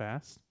kind of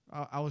fast?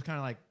 I was kind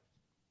of like,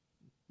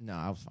 no,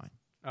 I was fine.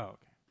 Oh,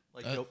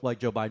 okay. Like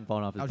Joe Biden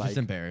falling off his I was bike. just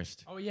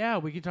embarrassed. Oh yeah,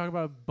 we could talk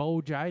about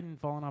Bo Jiden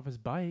falling off his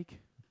bike.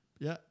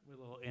 Yeah. With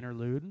a little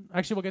interlude.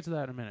 Actually, we'll get to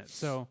that in a minute.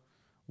 So,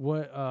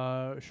 what,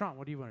 Sean?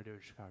 What do you want to do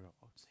in Chicago?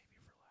 I'll save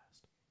you for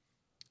last.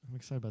 I'm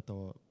excited about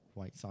the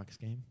White Sox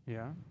game.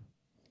 Yeah.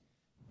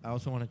 I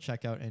also want to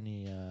check out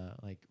any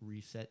like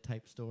reset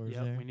type stores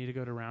Yep, there. we need to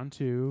go to round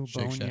 2.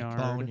 Shake Shack. Boneyard.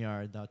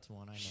 Boneyard, that's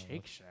one I know.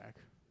 Shake Shack.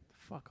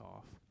 Fuck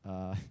off.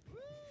 Of.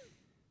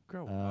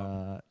 Grow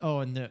up.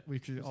 We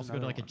should There's also go to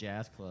another like a one.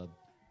 jazz club.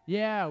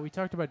 Yeah, we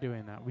talked about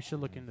doing that. We should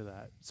look into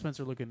that.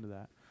 Spencer, look into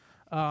that.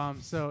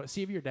 So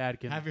see if your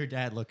dad can Have your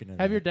dad look into have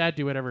that. your dad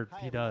do whatever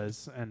he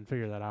does and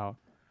figure that out.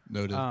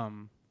 Noted.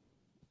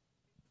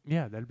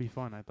 Yeah, that'd be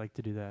fun. I'd like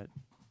to do that.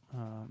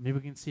 Maybe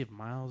we can see if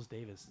Miles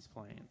Davis is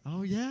playing.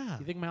 Oh yeah.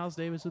 You think Miles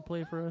Davis would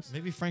play for us?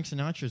 Maybe Frank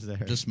Sinatra's there.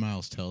 Just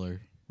Miles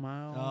Teller.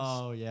 Miles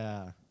Oh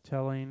yeah.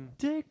 telling.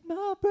 Take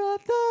my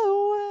breath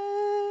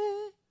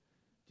away.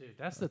 Dude,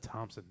 that's the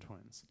Thompson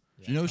twins.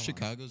 Do you know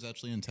Chicago's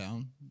actually in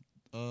town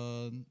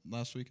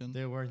last weekend?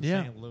 They were in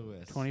Yeah. St.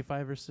 Louis.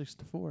 25 or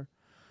 6-4.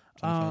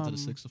 25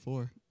 to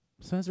 6-4.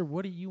 Spencer,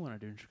 what do you want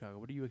to do in Chicago?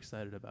 What are you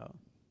excited about?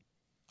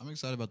 I'm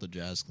excited about the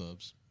jazz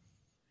clubs.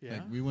 Yeah.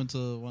 Like, we went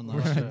to one We're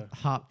last gonna year.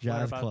 Hop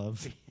jazz about-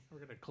 clubs. We're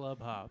gonna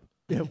club hop.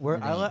 Yeah,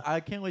 I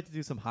can't wait to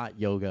do some hot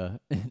yoga.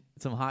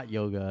 Some hot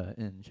yoga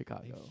in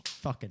Chicago.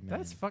 Fucking man.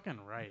 That's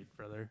fucking right,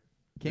 brother.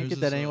 Can't There's get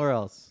that this, anywhere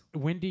else.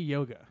 Windy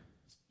yoga.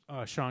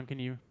 Sean, can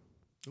you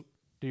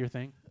do your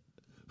thing?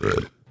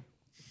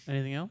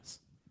 Anything else?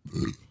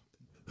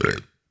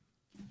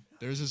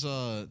 There's this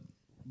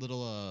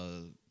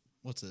little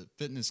what's it,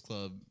 fitness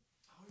club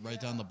right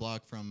down the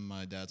block from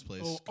my dad's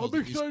place. called the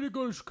East- to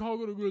go to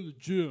Chicago to go to the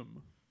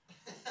gym.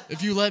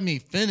 If you let me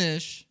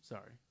finish.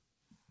 Sorry.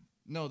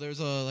 No, there's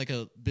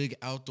a big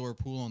outdoor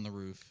pool on the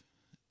roof.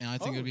 And I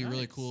think Oh, it'd be really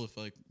nice. cool if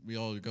like we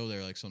all go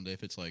there like someday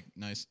if it's like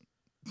nice.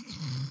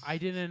 I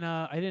didn't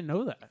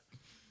know that.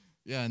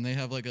 Yeah, and they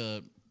have like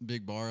a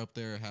big bar up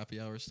there, happy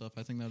hour stuff.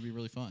 I think that'd be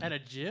really fun. At a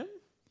gym?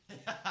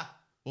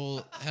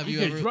 Well, have you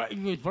ever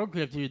You drunk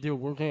after you do a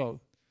workout.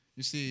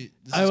 you see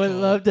this I is would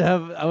called- love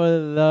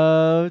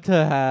to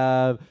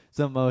have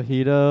some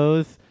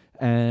mojitos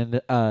and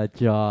a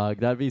jog.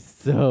 That'd be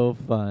so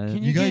fun.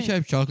 Can You guys get-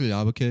 have chocolate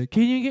lava cake?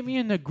 Can you get me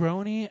a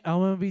Negroni? I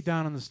want to be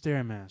down on the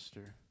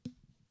Stairmaster.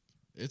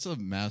 It's a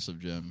massive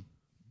gym.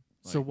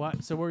 So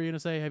what? So what were you gonna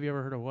say? Have you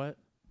ever heard of what?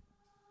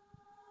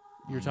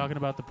 You were talking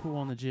about the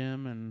pool in the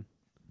gym, and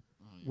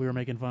we were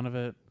making fun of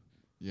it.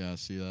 Yeah,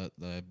 see that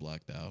I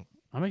blacked out.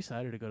 I'm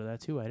excited to go to that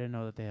too. I didn't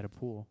know that they had a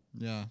pool.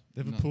 Yeah.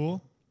 They have no. a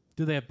pool?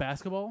 Do they have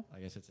basketball? I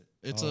guess it's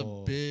It's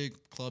Oh. a big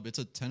club. It's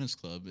a tennis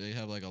club. They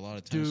have like a lot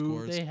of tennis Do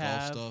courts, they golf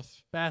have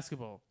stuff.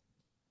 basketball?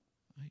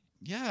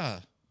 Yeah.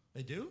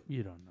 They do?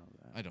 You don't know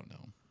that. I don't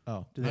know.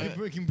 Oh. Do they-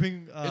 We can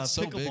bring It's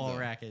so big, pickleball though.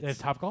 rackets. They have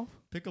Top Golf?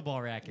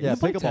 Pickleball rackets. Yeah,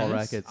 play pickleball tennis?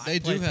 rackets. They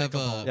do play have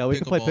pickleball. Yeah, we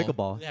can play pickleball.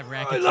 pickleball. They have I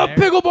rackets love there.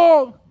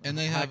 pickleball. And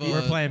they have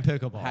We're playing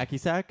pickleball. Hacky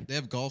sack? they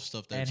have golf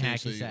stuff there And too, hacky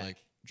so you sack. like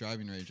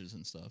driving ranges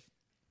and stuff.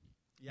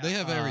 Yeah, They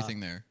have everything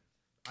there.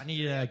 I need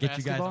to get you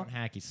guys Basketball? on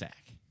hacky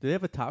sack. Do they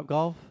have a Top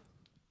Golf?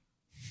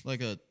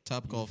 Like a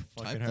top golf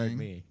Fucking type heard thing.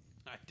 me.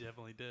 I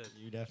definitely did.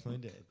 You definitely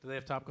did. Do they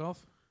have Top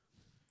Golf?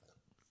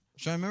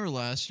 So I remember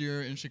last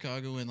year in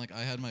Chicago when like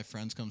I had my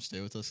friends come stay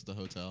with us at the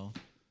hotel.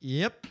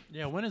 Yep.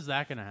 Yeah, when is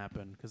that gonna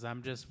happen? Because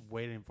I'm just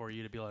waiting for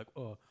you to be like,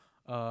 oh,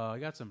 I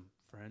got some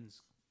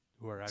friends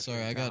who are actually.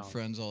 Sorry, in I got town.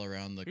 friends all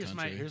around the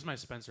country. Here's my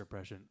Spencer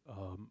impression.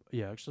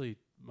 Yeah, actually,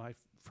 my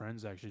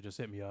friends actually just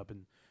hit me up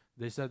and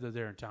they said that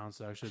they're in town,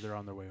 so actually they're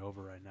on their way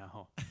over right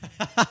now.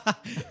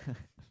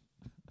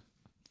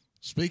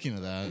 Speaking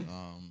of that,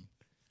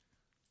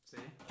 See?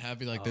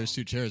 happy like there's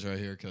two chairs right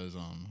here because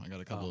I got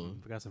a couple.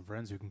 We got some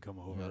friends who can come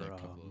over got a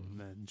couple of-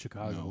 in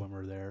Chicago No. when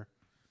we're there.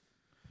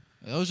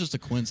 That was just a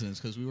coincidence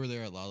because we were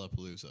there at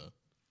Lollapalooza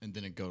and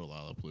didn't go to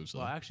Lollapalooza.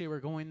 Well, actually, we're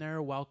going there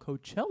while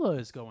Coachella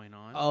is going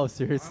on. Oh,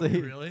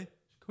 seriously? Really?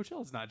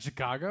 Coachella's not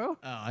Chicago.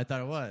 Oh, I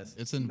thought it was.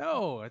 It's in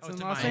No, it's Oh, in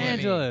it's in Los Miami.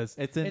 Angeles.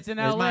 It's in- it's it's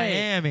LA.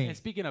 Miami. And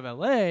speaking of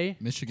LA,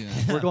 Michigan.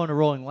 We're going to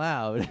Rolling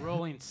Loud.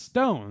 Rolling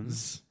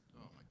Stones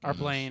Oh are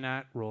goodness. playing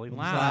at Rolling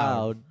Loud.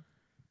 Loud.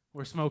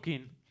 We're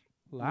smoking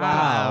loud.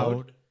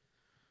 Loud.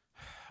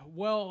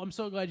 Well, I'm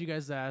so glad you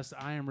guys asked.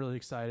 I am really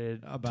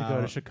excited to go to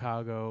About-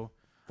 Chicago.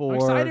 For I'm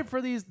excited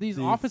for these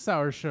office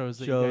hour shows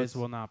that you guys shows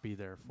will not be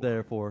there for.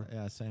 therefore.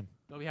 Yeah, same.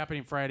 They'll be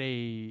happening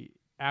Friday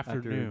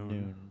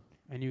afternoon,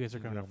 and you guys are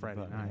coming up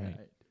Friday night.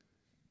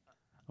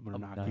 I'm gonna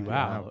knock you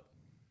out.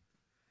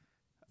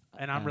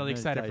 And I'm really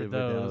excited for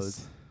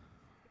those.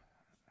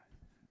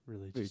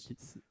 Really just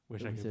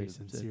wish I could be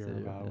sincere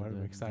about what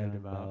I'm excited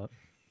about.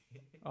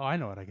 Oh, I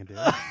know what I can do.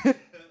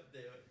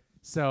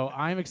 So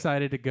I'm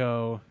excited to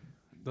go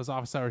those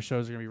office hours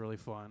shows are gonna be really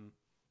fun.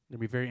 They'll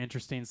be very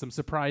interesting. Some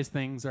surprise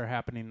things are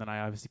happening that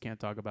I obviously can't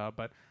talk about,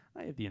 but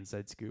I have the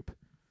inside scoop.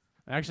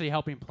 I'm actually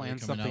helping plan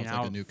something out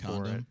like a new for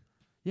condom? it.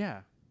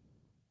 Yeah,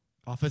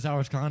 Office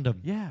hours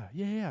condom.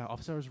 yeah.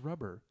 Office hours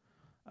rubber.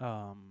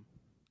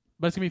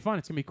 But it's gonna be fun.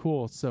 It's gonna be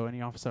cool. So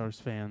any office hours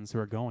fans who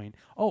are going.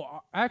 Oh,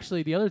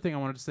 actually, the other thing I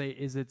wanted to say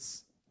is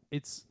it's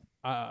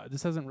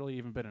this hasn't really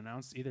even been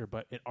announced either,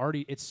 but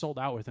it's sold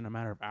out within a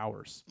matter of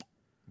hours.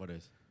 What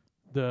is?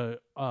 The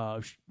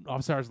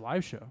office hours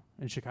live show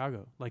in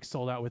Chicago, like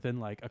sold out within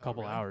like a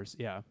couple really? hours.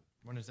 Yeah,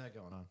 When is that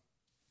going on?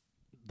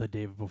 the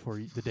day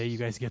before the day you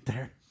guys get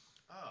there.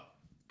 Oh.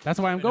 That's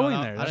why I'm I didn't going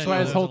know- there. I That's didn't why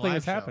know this there was whole a thing live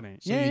is show. happening.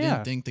 So yeah, you yeah.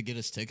 didn't think to get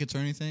us tickets or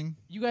anything?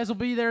 You guys will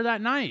be there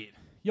that night.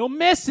 You'll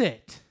miss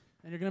it.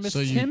 And you're going to miss So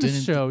you Tim's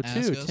didn't show, ask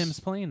too. us? Tim's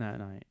playing that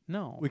night.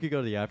 No. We could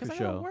go to the after Because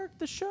I got to show. work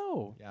the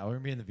show. Yeah, we're gonna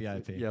be in the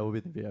VIP. Yeah, we'll be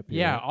at the VIP.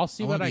 Yeah, right? I'll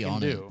see I what wanna I be can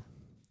on it. do.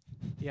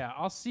 Yeah,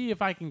 I'll see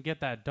if I can get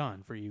that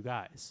done for you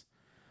guys.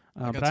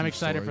 I got But I'm some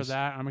excited for stories.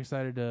 that. I'm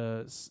excited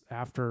to,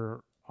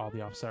 after all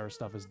the office hour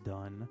stuff is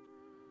done,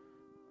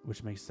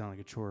 which makes it sound like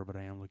a chore, but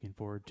I am looking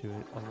forward to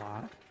it a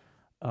lot.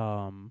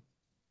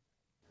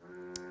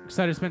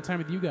 Excited to spend time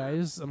with you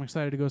guys. I'm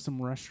excited to go to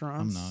some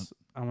restaurants. I'm not.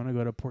 I want to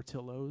go to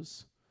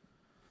Portillo's.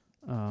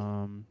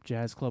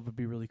 Jazz Club would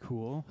be really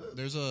cool.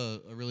 There's a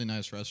really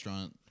nice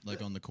restaurant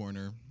like on the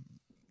corner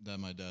that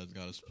my dad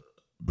got us.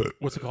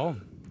 What's it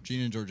called?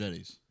 Gene and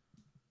Giorgetti's.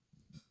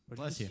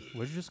 Bless you.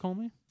 What did you just call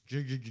me?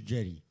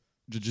 Jetty.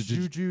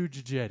 Juju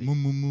Jajetti.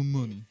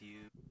 Money.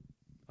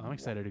 I'm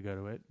excited to go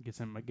to it. Get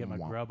my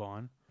grub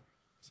on.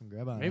 Some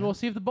grab on. Maybe we'll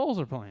see if the Bulls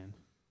are playing.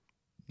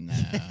 Nah.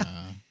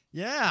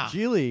 Yeah.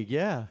 G League,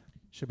 yeah.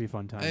 Should be a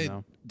fun time Hey,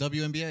 though.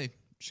 WNBA,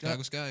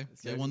 Chicago Sky.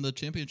 They won the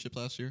championship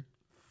last year.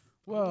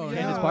 Whoa,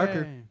 Candace no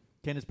Parker. way.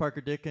 Candace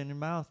Parker dick in your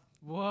mouth.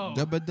 Whoa.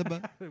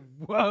 Dubba.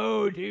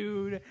 Whoa,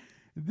 dude.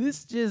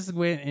 This just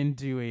went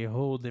into a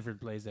whole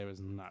different place I was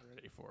not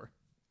ready for.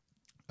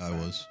 I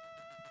was.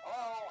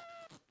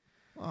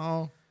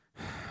 Oh.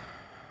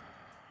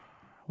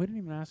 We didn't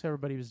even ask how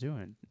everybody was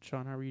doing.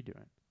 Sean, how are you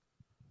doing?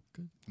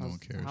 Good. No one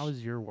cares. How's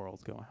your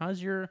world going?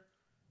 How's your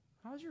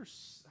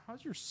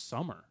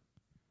summer?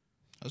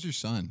 How's your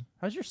son?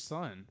 How's your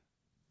son?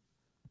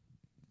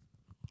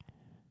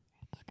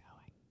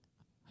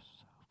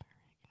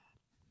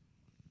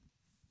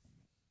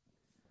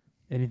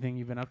 Anything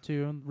you've been up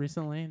to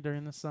recently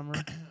during the summer?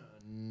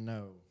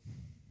 No.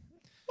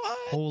 What?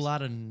 Whole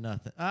lot of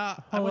nothing.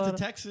 I Whole went lot to of-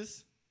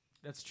 Texas.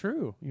 That's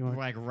true. You want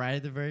Like right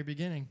at the very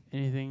beginning.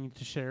 anything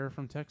to share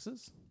from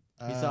Texas?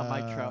 He saw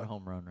Mike Trout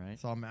home run, right?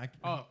 Saw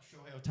Shohei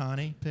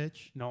Ohtani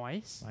pitch. No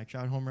ice. Mike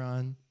Trout home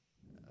run.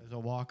 It was a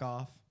walk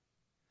off.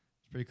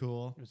 It's pretty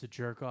cool. It was a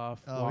jerk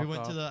off. We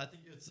went to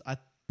I'm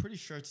pretty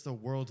sure it's the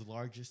world's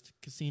largest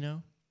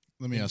casino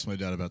Let me ask my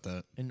dad about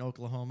that. in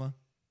Oklahoma.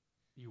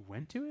 You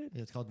went to it?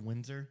 It's called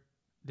Windsor.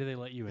 Did they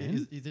let you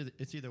in?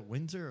 It's either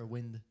Windsor or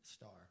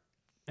Windstar.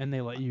 And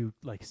they let you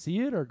like see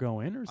it or go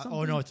in or something?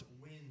 Oh no, it's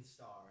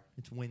Windstar.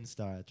 It's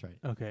Windstar. That's right.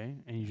 Okay,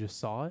 and you just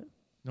saw it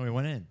No, we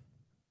went in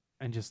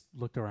and just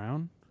looked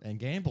around. and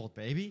gambled,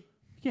 baby.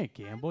 You can't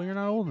gamble. You're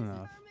not old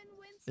enough.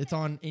 It's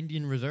on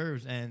Indian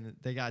reserves, and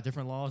they got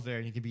different laws there,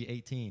 and you can be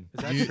 18.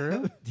 Is that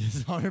true?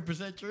 It's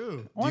 100%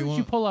 true. Why don't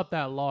you pull up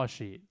that law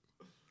sheet?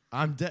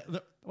 Why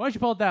don't you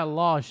pull up that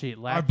law sheet,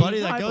 lad? Our buddy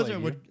that I goes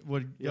believe there you.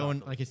 would go in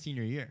like his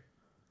senior year.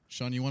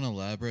 Sean, you want to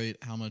elaborate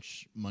how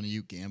much money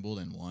you gambled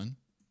and won?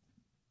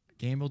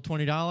 Gambled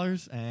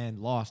 $20 and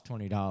lost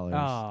 $20.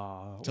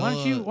 Oh,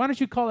 Tell, why don't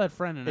you call that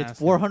friend and It's ask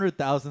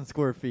 400,000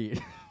 square feet.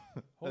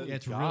 Holy Yeah,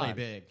 it's God. really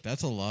big.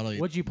 That's a lot of.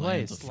 What'd you play?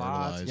 land to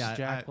Slots? fertilize. Yeah,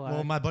 Jack Black.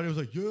 well, my buddy was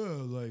like,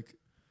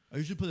 I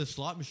usually play the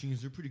slot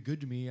machines. They're pretty good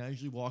to me. I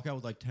usually walk out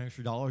with like $10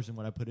 extra than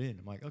what I put in.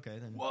 I'm like, okay,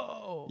 then.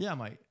 Whoa. Yeah, I'm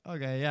like,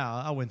 okay, yeah,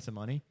 I'll win some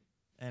money.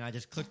 And I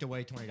just clicked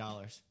away $20.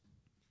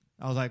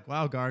 I was like,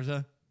 wow,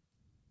 Garza.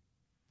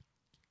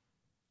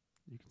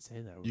 You can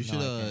say that. You No, should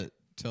I can't.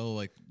 tell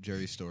like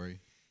Jerry's story.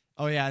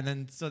 Oh, yeah, and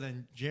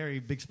then Jerry,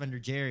 big spender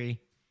Jerry,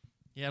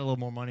 he had a little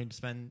more money to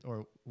spend,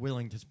 or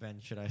willing to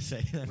spend, should I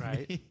say. Than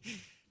Right. me.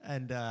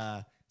 And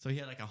so he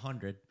had like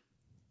 100.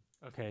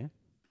 Okay.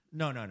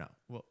 No.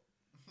 Well,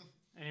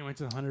 And he went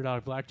to the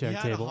 $100 blackjack he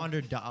had table.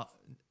 $100.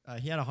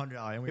 He had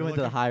 $100. And We went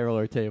to the high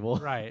roller table.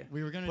 Right.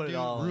 We were gonna Put it do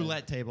all in.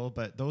 roulette table,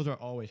 but those are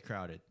always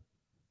crowded.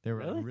 They were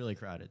Really? really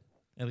crowded.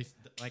 At least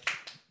like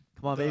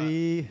Come on, the-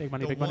 baby. Big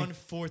money, the big money.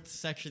 1/4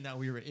 section that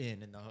we were in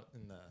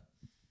the.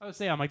 I would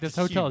say, I'm like, this It's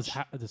hotel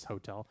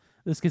huge.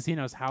 this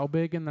casino is how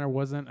big, and there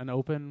wasn't an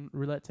open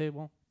roulette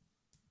table?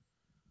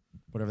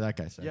 Whatever that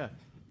guy said. Yeah.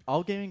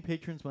 All gaming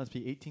patrons must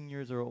be 18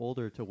 years or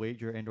older to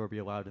wager and or be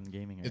allowed in the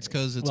gaming area. It's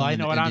because it's Well, I on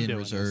know an what I'm Indian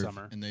doing this reserve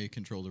summer. and they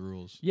control the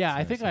rules. Yeah, I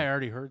Fair, think fair. I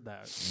already heard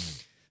that.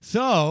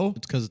 So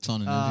It's because it's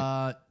on an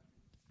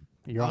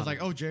You're I on was like,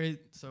 it. oh Jerry,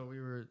 so we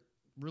were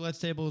roulette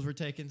tables were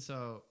taken,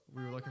 so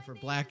we were looking for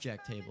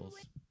blackjack tables.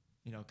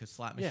 You know, because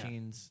slot Yeah.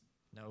 machines,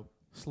 no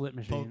Slit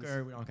machines.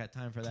 poker, we don't got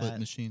time for clip that.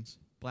 machines.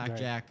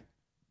 Blackjack,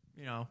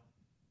 you know,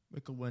 we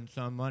could win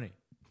some money.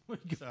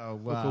 So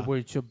Look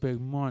away your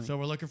big money. So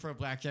we're looking for a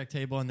blackjack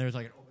table, and there's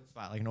like an open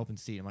spot, like an open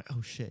seat. I'm like,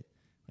 oh shit,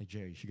 like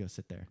Jerry, you should go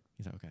sit there.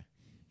 He's like, okay. And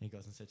he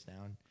goes and sits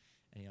down,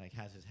 and he like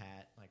has his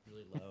hat like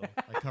really low,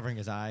 like covering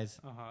his eyes,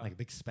 like a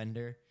big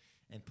spender,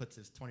 and puts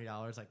his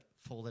 $20 like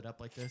folded up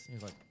like this, and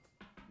he's like,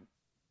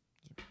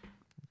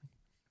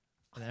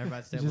 and then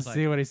everybody's Did table you was like,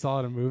 see what he saw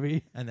in a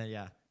movie? and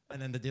then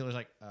and then the dealer's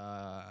like,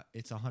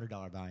 it's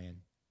 $100 buy-in.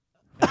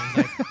 And he's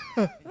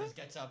like, he just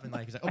gets up and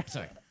like he's like, oh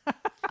sorry,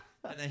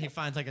 and then he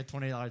finds like a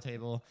 $20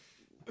 table,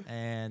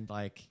 and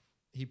like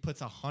he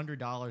puts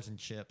 $100 in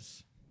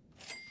chips,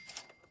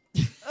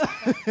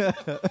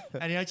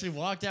 and he actually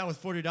walked out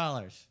with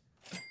 $40.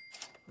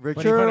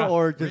 Richer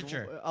or just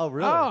richer? Oh,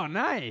 really? Oh,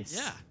 nice.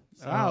 Yeah.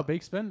 Wow,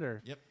 big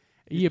spender. Yep.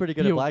 He's pretty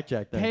good at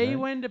blackjack then, Pay right?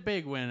 win to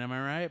big win. Am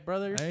I right,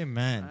 brother?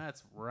 Amen.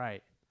 That's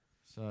right.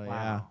 So Wow.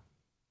 yeah,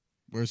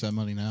 Where's that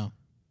money now?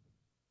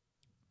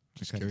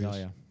 Just couldn't curious.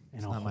 tell you. In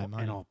It's a, not my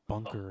money. in a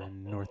bunker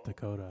in North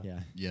Dakota. Yeah.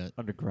 Yet.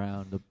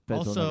 Underground. The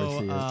feds will never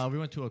see Also, it. we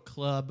went to a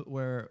club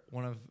where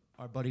one of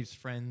our buddy's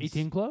friends.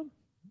 18 Club?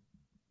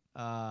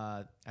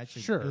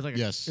 Actually, Sure. It was like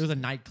Yes. it was a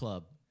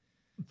nightclub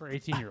For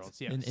 18-year-olds,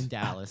 yes. in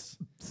Dallas,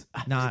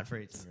 not for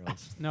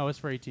 18-year-olds. No, it's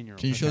for 18-year-olds.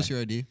 Can you show us your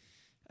ID?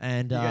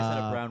 And You guys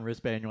had a brown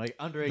wristband. You're like,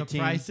 under 18. the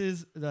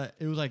prices,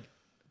 it was like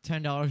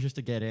 $10 just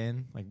to get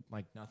in,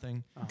 like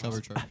nothing.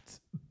 Cover charge.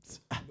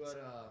 But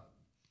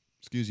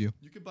Excuse you.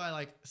 you could buy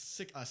like a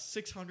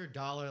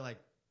 $600 like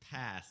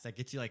pass that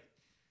gets you like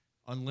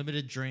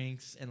unlimited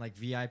drinks and like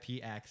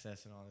VIP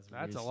access and all this.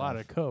 That's weird a lot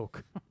stuff. of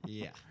Coke.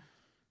 Yeah.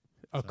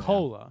 A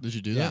cola. Did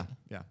you do Yeah. that?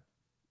 Yeah.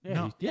 Yeah,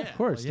 No. yeah, of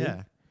course. Well, dude.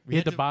 yeah. He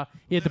had the living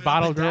up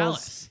bottle in girls.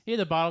 Dallas. He had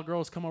the bottle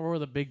girls come over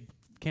with a big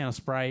can of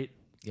Sprite,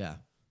 Yeah.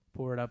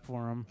 pour it up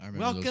for him. I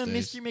remember those Welcome,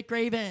 days. Mr.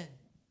 McRaven.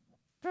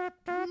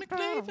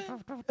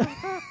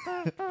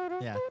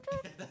 Yeah.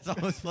 That's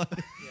always funny.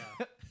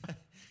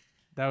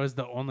 That was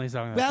the only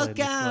song that played in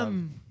this club.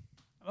 Welcome.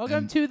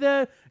 Welcome to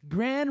the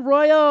Grand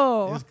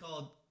Royal. It was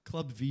called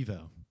Club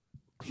Vivo.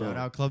 Shout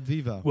out Club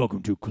Vivo.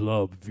 Welcome to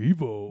Club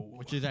Vivo.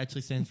 Which is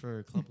actually stands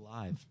for Club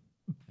Live,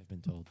 I've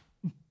been told.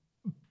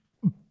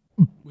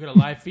 We got a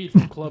live feed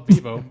from Club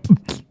Vivo.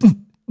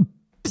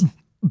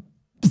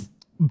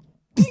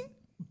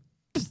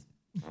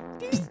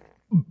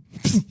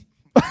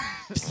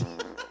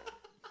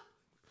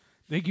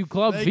 Thank you,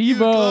 Club Thank you,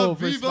 Vivo, Club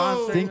for Vivo.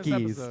 sponsoring Stinky,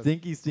 this episode.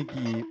 stinky,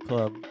 stinky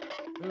club.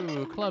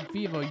 Ooh, Club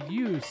Vivo,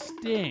 you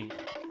stink.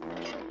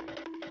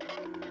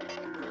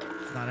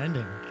 It's not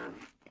ending.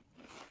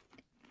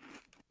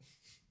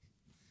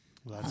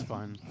 Well, that's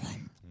fun.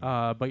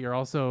 But you're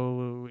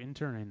also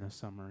interning this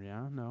summer,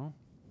 yeah? No?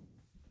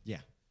 Yeah.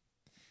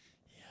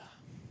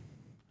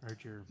 Heard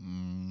you're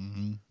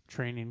Mm-hmm.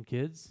 training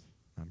kids.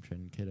 I'm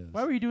training kiddos.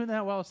 Why were you doing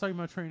that while I was talking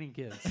about training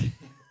kids?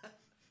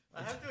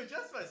 I have to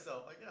adjust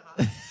myself. I get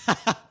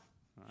hot.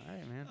 All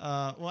right, man.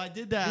 Well, I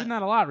did Doing that.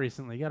 that a lot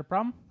recently. You got a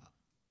problem?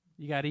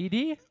 You got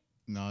ED?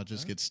 No, it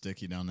just gets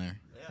sticky down there.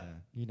 Yeah,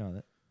 you know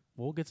that.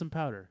 We'll get some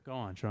powder. Go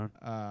on, Sean.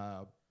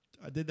 I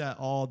did that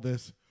all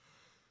this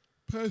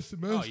past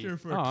semester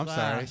for I'm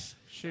sorry. class.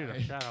 Shoot,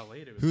 I shot out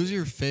late. It was Who's good.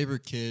 your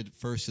favorite kid?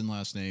 First and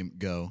last name.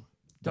 Go.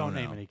 Don't Don't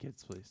name know. any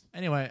kids, please.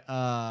 Anyway,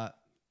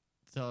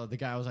 so the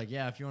guy was like,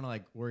 "Yeah, if you want to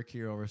like work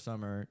here over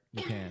summer,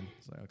 you can."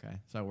 It's like, okay.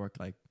 So I worked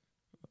like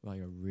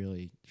a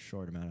really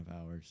short amount of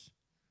hours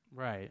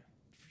Right.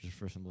 just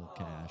for some little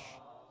cash.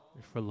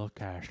 For a little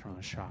cash on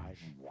a side.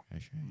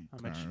 Cash.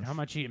 How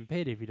much you getting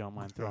paid if you don't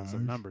mind throwing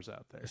some numbers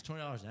out there? It's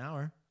 $20 an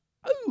hour.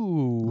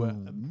 Ooh, a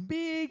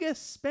big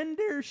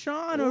spender,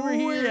 Sean over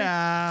here.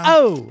 Yeah.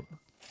 Oh,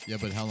 Yeah,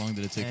 but how long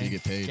did it take you to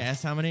get paid?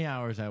 Guess how many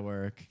hours I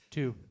work?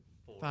 2,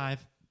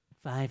 5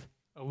 5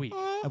 a week.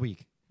 a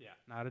week. Yeah,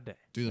 not a day.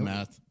 Do the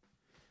math.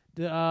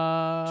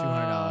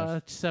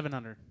 $200.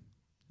 700.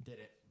 Did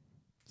it.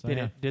 So Did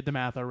yeah. it? Did the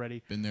math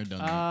already. Been there, done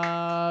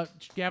that.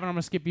 Gavin, I'm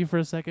gonna skip you for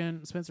a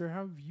second. Spencer,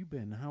 how have you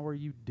been? How are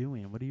you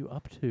doing? What are you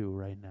up to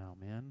right now,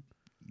 man?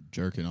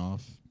 Jerking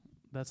off.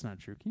 That's not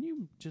true. Can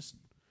you just?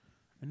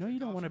 I know you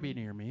don't want to be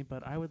near me,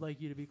 but I would like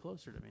you to be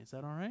closer to me. Is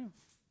that all right?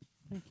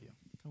 Thank you.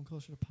 Come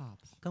closer to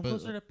Pops. Come But-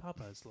 closer to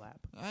Papa's lap.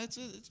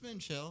 It's been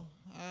chill.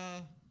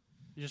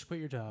 You just quit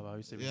your job,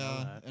 obviously. We know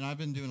Yeah, that. and I've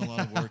been doing a lot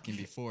of working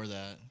before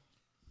that.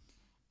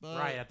 But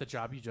Right at the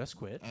job you just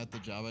quit. At the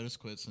job I just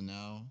quit, so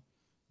now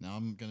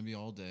I'm gonna be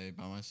all day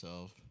by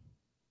myself,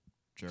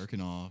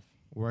 jerking off.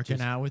 Working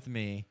out with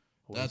me.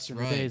 That's Wasting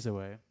right. the days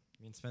away.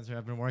 Me and Spencer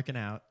have been working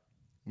out.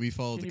 We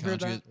follow Can the you hear that?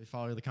 conjugate. We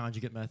follow the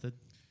conjugate method.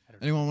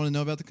 Anyone want to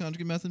know about the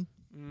conjugate method?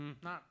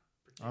 Not.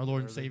 Our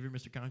Lord and particularly. Savior,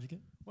 Mr.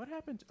 Conjugate. What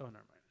happened? Oh, never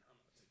mind. I'm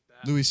gonna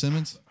take that. Louis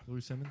Simmons.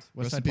 Louis Simmons.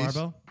 Rest Westside in peace.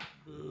 Barbell.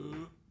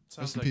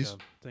 Sounds in like peace. a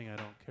thing I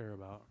don't care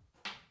about.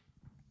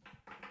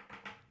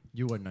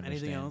 You wouldn't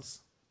understand. Anything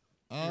else?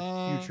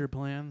 Your future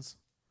plans?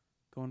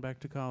 Going back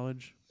to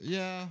college?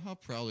 Yeah, I'll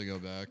probably go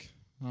back.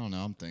 I don't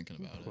know. I'm thinking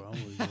about it.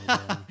 Probably. go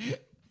back.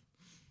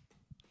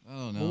 I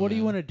don't know. Well, what do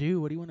you man. want to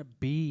do? What do you want to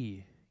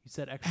be? You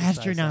said exercise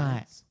Astronaut.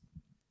 science.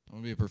 I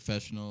want to be a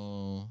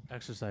professional.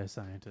 Exercise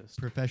scientist.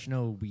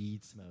 Professional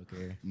weed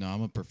smoker. No,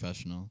 I'm a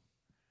professional.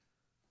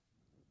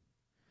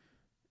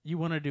 You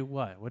want to do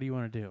what? What do you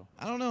want to do?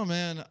 I don't know,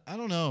 man. I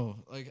don't know.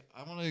 Like,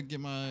 I want to get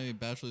my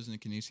bachelor's in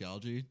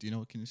kinesiology. Do you know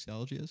what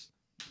kinesiology is?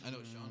 I know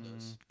what Sean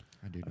does.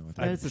 I do know what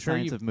That is the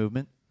science of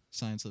movement.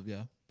 Science of,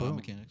 yeah. Boom.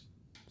 Biomechanics.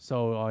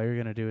 So all you're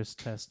gonna do is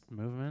test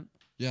movement?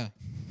 Yeah.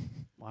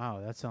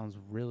 Wow, that sounds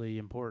really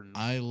important.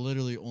 I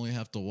literally only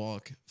have to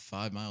walk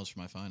 5 miles for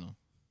my final.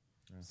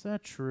 Is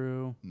that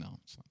true? No,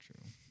 it's not true.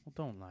 Well,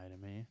 don't lie to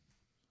me.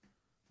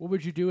 What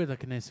would you do with a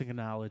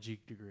kinesiology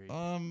degree?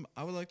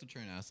 I would like to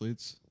train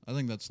athletes. I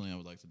think that's something I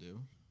would like to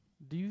do.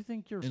 Do you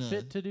think you're in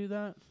fit to do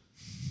that?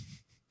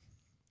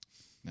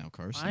 Now,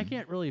 Carson. I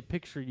can't really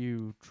picture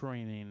you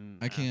training.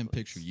 I can't athletes.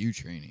 picture you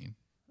training.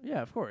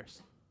 Yeah, of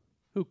course.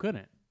 Who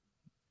couldn't?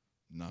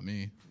 Not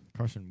me.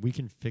 Carson, we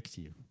can fix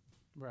you.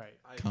 Right.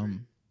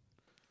 Come.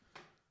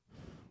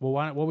 Well,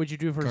 what would you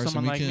do for Carson,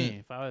 someone we like can- me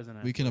if I was an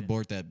athlete? We can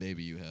abort that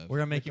baby you have. We're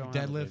gonna make I you don't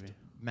have a deadlift baby.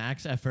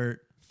 max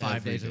effort 5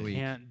 Every days a day. week.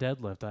 Can't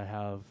deadlift. I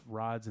have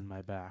rods in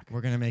my back.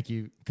 We're gonna make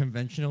you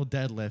conventional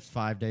deadlift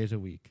 5 days a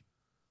week.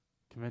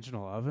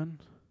 Conventional oven?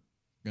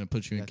 We're going to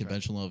put you in That's right.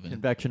 conventional oven.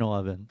 Convectional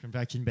oven.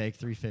 Convection bake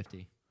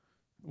 350.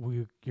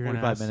 You're gonna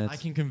 45 ask- minutes. I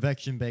can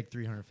convection bake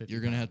 350.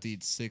 You're going to have to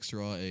eat 6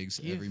 raw eggs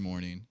Give- every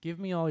morning. Give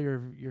me all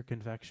your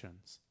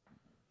convections.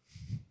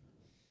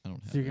 I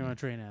don't have So you're any. going to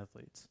train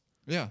athletes.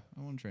 Yeah,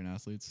 I want to train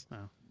athletes.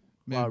 Wow.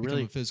 Maybe Wow, become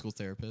really- a physical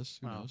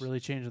therapist. Who Wow, knows?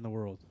 really changing the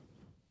world.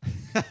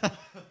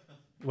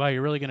 Wow,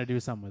 you're really going to do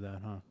something with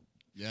that, huh?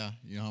 Yeah.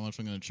 You know how much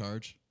I'm going to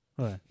charge?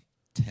 What?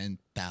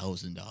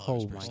 $10,000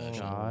 Oh per my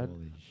session. God.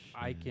 Holy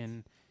I shit.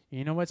 can...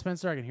 You know what,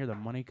 Spencer? I can hear the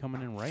money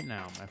coming in right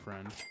now, my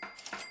friend.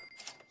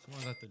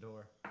 Someone's at the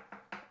door.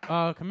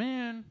 Come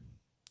in.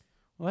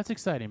 Well, that's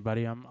exciting,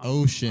 buddy. I'm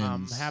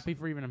Oceans. happy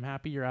for you, and I'm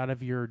happy you're out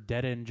of your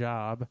dead-end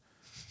job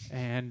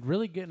and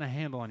really getting a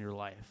handle on your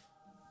life.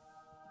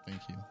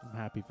 Thank you. I'm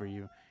happy for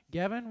you.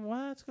 Gavin,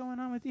 what's going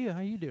on with you?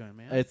 How you doing,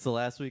 man? It's the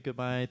last week of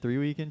my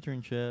 3-week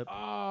internship.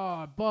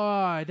 Oh,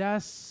 boy,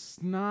 that's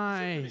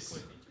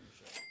nice.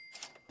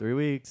 3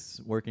 weeks,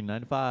 working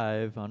 9 to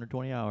 5,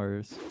 120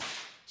 hours.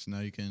 So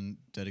now you can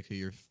dedicate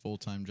your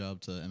full-time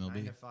job to 9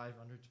 MLB. to 5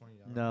 under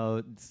 $20.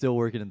 No, still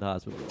working in the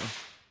hospital. Though.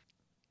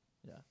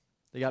 Yeah,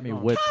 they got me Oh.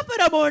 whipped. Top of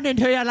the morning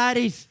to you,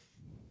 ladies.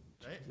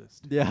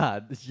 Yeah,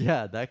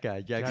 that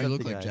guy. Jack You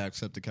look Jacksepticeye. like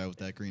Jacksepticeye with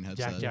that green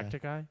headset.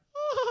 Jack guy.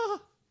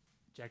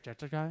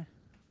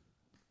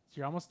 So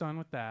you're almost done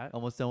with that.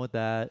 Almost done with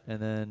that, and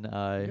then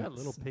You got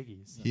little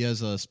piggies. He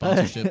has a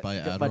sponsorship by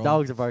Adderall. My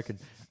dogs are barking.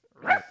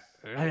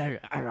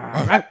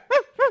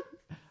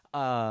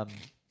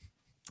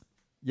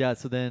 Yeah,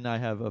 so then I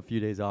have a few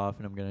days off,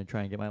 and I'm gonna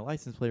try and get my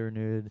license plate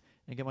renewed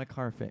and get my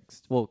car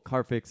fixed. Well,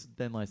 car fixed,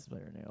 then license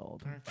plate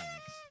renewed.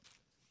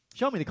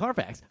 Show me the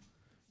Carfax.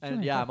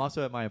 And yeah, I'm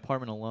also at my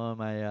apartment alone.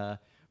 My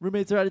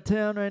roommates are out of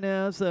town right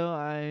now, so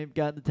I've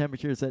got the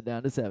temperature set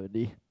down to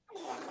 70.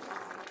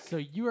 So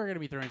you are going to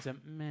be throwing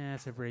some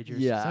massive ragers.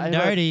 Yeah, Some I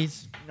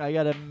nerdies. I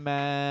got a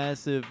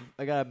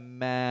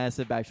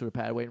massive bachelor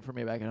pad waiting for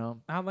me back at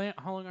home. How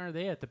long are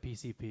they at the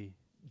PCP?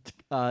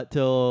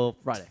 Till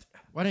Friday.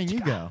 Why didn't you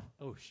go?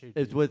 Oh shit!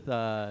 It's with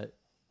it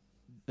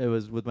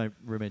was with my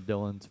roommate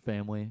Dylan's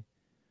family.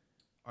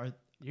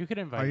 You could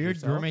invite. Are your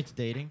yourself. roommates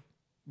dating?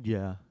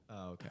 Yeah.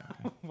 Oh, okay.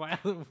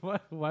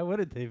 Why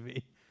wouldn't they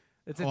be?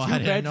 It's a Oh, I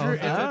didn't know two-bedroom. if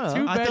It's that- a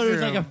two-bedroom. I thought it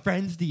was like a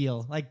Friends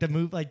deal, like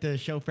the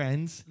show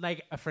Friends.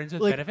 like a friends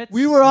with Like, benefits.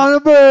 we were on a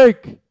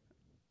break.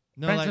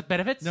 No, friends like, with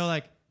benefits. No,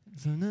 like.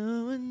 So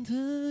no one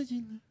told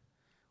you.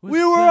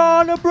 We were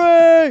on a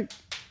break.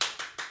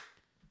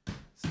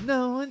 So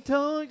no one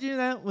told you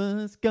that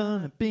was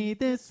gonna be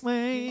this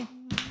way.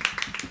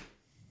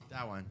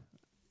 That one.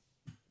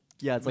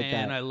 Yeah, it's like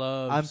Man, that. I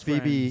love. I'm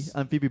Phoebe. Friends.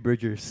 I'm Phoebe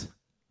Bridgers.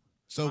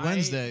 So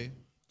Wednesday,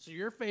 So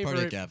your party at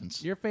favorite,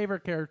 Gavin's. your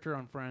favorite character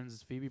on Friends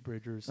is Phoebe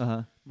Bridgers.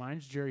 Uh-huh.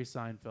 Mine's Jerry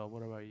Seinfeld.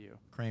 What about you,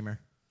 Kramer.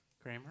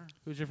 Kramer?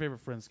 Who's your favorite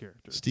Friends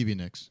character? Stevie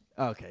Nicks.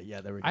 Okay, yeah,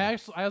 there we go. I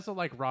also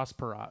like Ross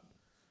Perot.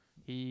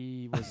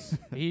 He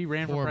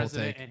ran for Horrible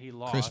president take. and he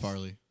lost. Chris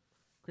Farley.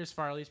 Chris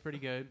Farley's pretty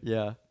good.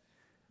 Yeah.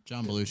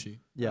 John Belushi.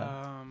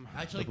 Yeah.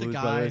 Actually, the the Blues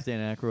guy, Brothers,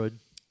 Dan Aykroyd.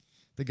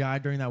 the guy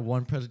during that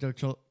one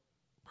presidential,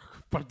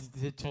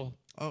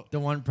 Oh, the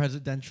one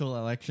presidential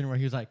election where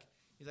he was like,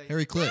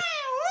 Harry Clint.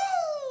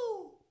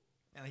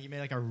 and he made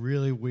like a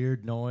really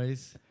weird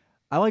noise.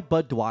 I like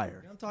Bud Dwyer. You know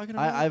what I'm talking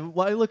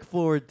about? I look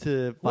forward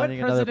to What finding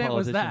another president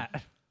was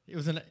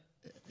politician. that?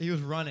 He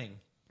was running.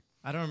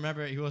 I don't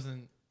remember. He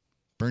wasn't.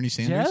 Bernie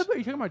Sanders. Jeb? Are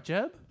you talking about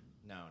Jeb?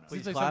 No, no. Seems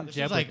Please like clap. something This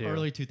Jeb was like would do.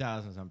 early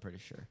 2000s. I'm pretty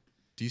sure.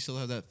 Do you still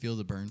have that Feel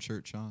the Burn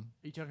shirt, Sean?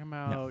 Are you talking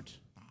about?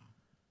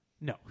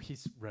 No,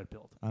 he's red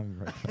pilled. I'm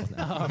red.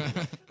 now.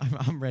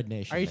 I'm Red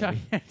Nation. Are you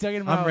baby. talking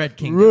about? I'm Red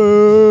Kingdom.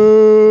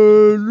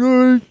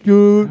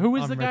 Who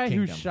was I'm the Red guy who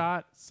Kingdom.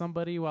 shot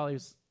somebody while he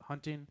was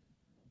hunting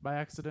by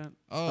accident?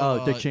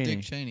 Oh, Dick Cheney.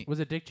 Dick Cheney. Was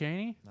it Dick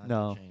Cheney? Not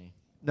No. Dick Cheney.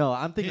 No,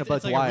 I'm thinking of Bud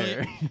It's like a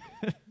Dwyer.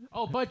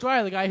 Oh, Bud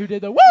Dwyer, the guy who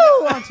did the woo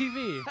on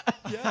TV.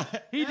 Yeah,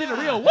 he did a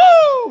real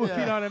woo. If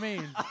you know what I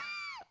mean.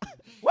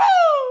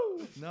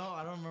 Woo! No,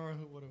 I don't remember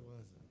what it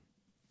was.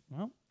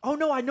 Well, Oh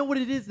no, I know what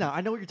it is now.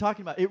 I know what you're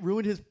talking about. It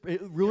ruined his.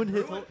 It ruined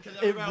his. ruined- 'cause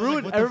It everybody was like,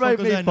 ruined. what the Everybody fuck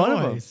was made that fun of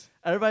him. noise?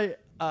 Everybody.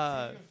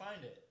 Can't even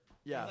find it.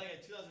 Yeah. It was like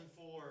in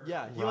 2004.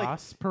 Yeah. He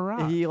Ross like.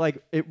 Perot. He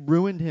like. It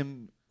ruined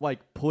him like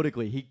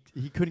politically.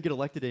 He couldn't get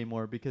elected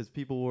anymore because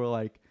people were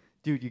like,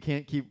 dude, you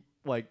can't keep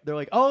like. They're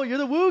like, oh, you're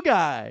the woo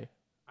guy.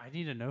 I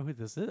need to know who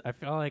this is. I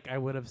feel like I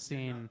would have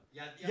seen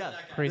Yeah, Yeah.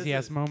 that guy. crazy this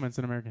ass is- moments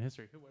in American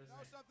history. Who was it?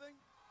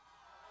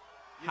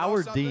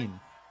 Howard something? Dean.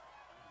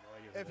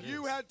 If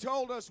you had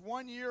told us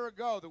 1 year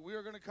ago that we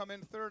were going to come in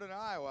third in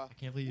Iowa,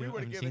 can't believe you we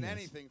would have haven't given seen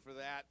this. anything for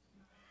that.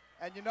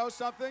 And you know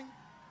something?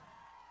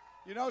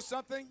 You know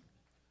something?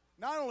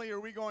 Not only are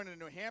we going to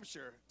New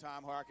Hampshire,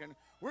 Tom Harkin,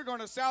 we're going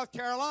to South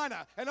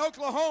Carolina and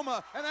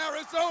Oklahoma and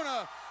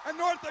Arizona and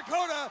North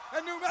Dakota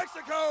and New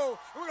Mexico.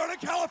 And we're going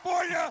to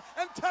California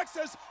and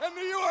Texas and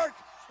New York.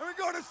 And we're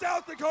going to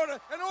South Dakota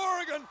and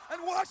Oregon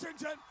and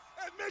Washington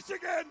and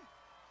Michigan.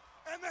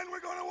 And then we're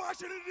going to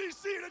Washington,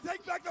 D.C. to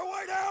take back the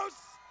White House.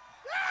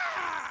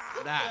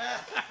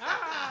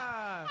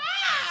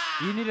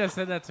 You need to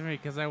send that to me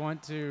because I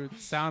want to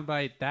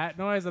soundbite that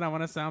noise and I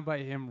want to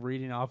soundbite him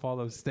reading off all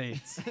those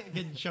states.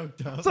 Getting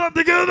choked up. South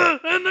Dakota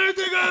and North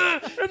Dakota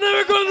and then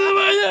we're going to the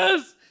White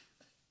House.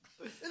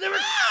 And then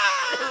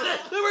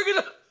we're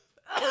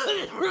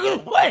going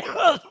to White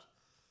House.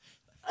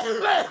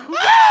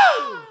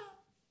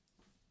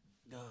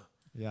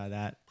 Yeah,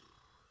 that.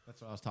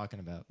 That's what I was talking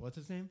about. What's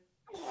his name?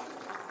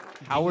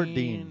 Howard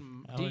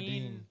Dean. Howard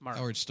Dean.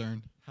 Martin. Howard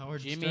Stern.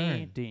 Howard Jimmy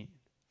Stern. Dean.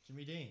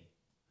 Jimmy Dean.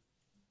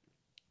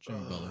 Jimmy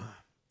Butler.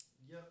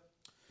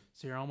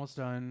 So you're almost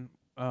done.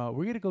 We're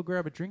going to go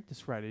grab a drink this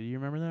Friday. Do you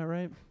remember that,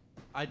 right?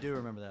 I do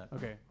remember that.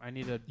 Okay. I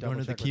need to You double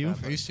wanted the check with queue?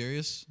 that, Are you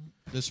serious?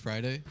 This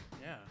Friday?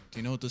 Yeah. Do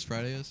you know what this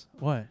Friday is?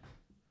 What?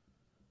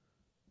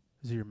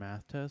 Is it your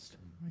math test?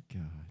 Oh my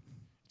God.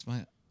 It's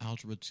my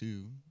Algebra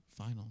 2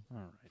 final. All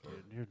right, dude.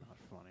 You're not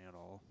funny at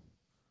all.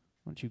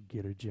 Why don't you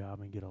get a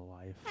job and get a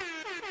life?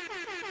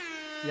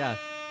 Yeah.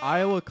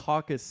 Iowa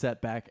caucus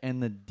setback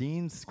and the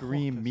Dean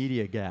Scream Caucus.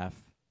 media gaffe.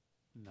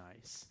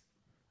 Nice.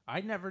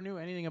 I never knew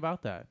anything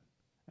about that.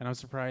 And I'm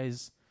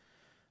surprised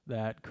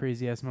that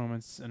Crazy Ass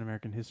Moments in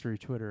American History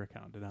Twitter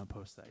account did not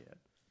post that yet.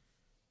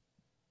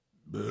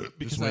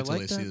 Just I wait till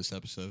like they see that. this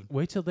episode.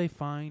 Wait till they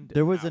find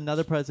There was out.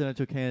 another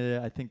presidential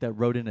candidate, I think, that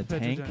rode in a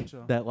tank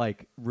Presidential. that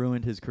like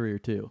ruined his career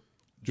too.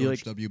 He, George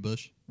like, W.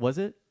 Bush. was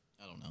it?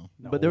 I don't know.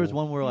 But there was No,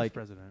 one where he was like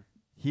president.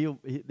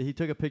 he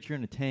took a picture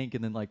in a tank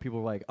and then like people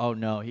were like, "Oh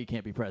no, he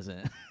can't be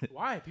president."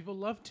 Why? People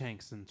loved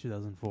tanks in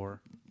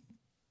 2004.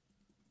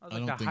 That was I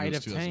like don't the think it height was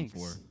of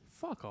 2004. tanks.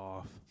 Fuck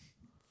off.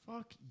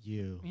 Fuck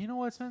you. You know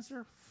what,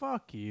 Spencer?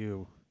 Fuck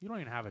you. You don't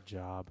even have a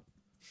job.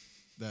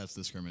 That's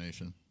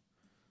discrimination.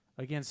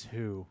 Against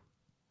who?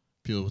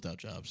 People without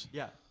jobs.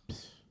 yeah.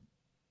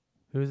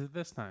 Who is it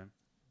this time?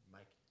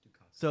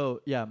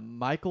 So yeah,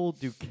 Michael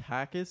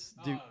Dukakis.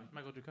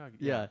 Michael Dukakis.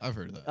 Yeah. I've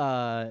heard of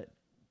that.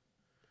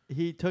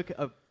 He took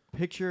a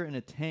picture in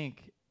a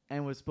tank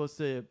and was supposed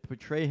to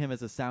portray him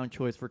as a sound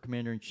choice for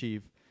commander in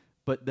chief,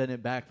 but then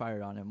it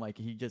backfired on him. Like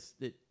it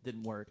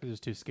didn't work. It was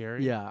too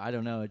scary. Yeah, I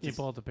don't know. It Can you just,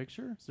 pull out the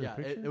picture? Is there yeah, a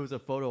picture? it was a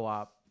photo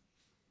op.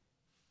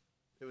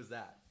 It was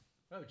that.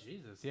 Oh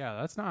Jesus! Yeah,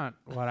 that's not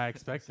what I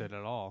expected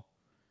at all.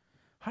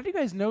 How do you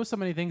guys know so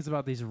many things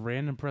about these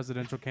random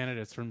presidential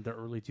candidates from the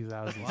early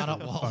 2000s?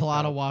 A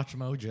lot of Watch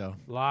Mojo.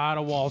 A lot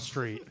of Wall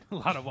Street. A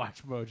lot of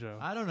Watch Mojo.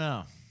 I don't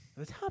know.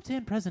 The top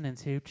 10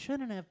 presidents who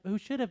should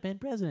have been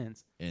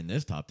presidents. In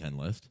this top 10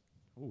 list.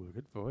 Ooh,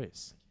 good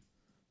voice.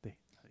 Thank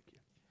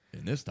you.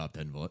 In this top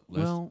 10 list.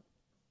 Well,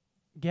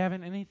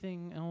 Gavin,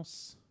 anything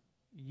else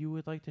you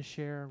would like to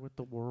share with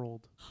the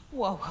world?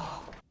 Whoa.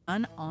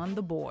 On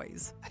the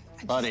boys.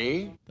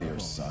 Buddy. Your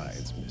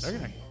sides, miss.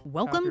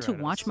 Welcome to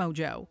Watch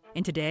Mojo.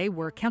 And today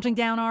we're counting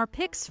down our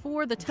picks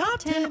for the top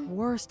 10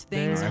 worst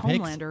things There.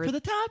 Homelander For the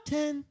top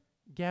 10.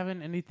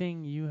 Gavin,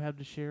 anything you have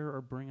to share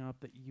or bring up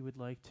that you would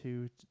like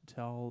to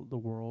tell the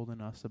world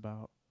and us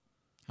about?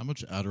 How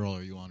much Adderall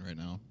are you on right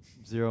now?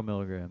 0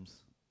 milligrams.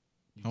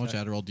 How much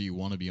Adderall do you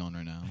want to be on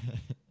right now?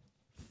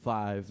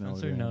 5 Spencer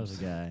milligrams. knows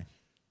a guy.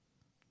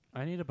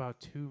 I need about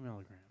 2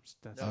 milligrams.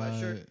 That's No,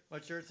 my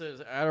shirt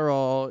says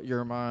Adderall,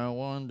 you're my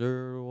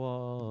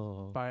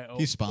wonderwall. by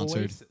He's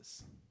sponsored.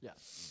 Oasis. Yeah.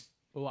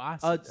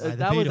 Oasis. By the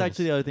That was Beatles.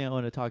 actually the other thing I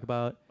wanted to talk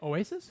about.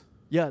 Oasis?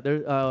 Yeah, there.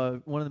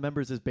 One of the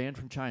members is banned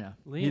from China.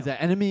 He's Liam. an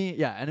enemy.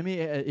 Yeah,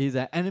 enemy. He's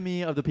an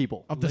enemy of the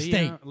people. Of the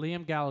state.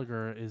 Liam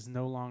Gallagher is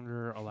no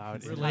longer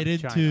allowed in Related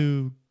China.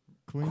 to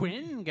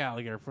Quinn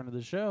Gallagher, friend of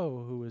the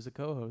show, who was a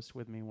co-host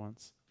with me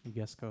once. He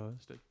guest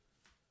co-hosted.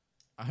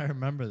 I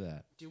remember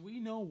that. Do we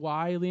know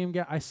why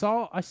Liam I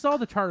saw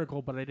the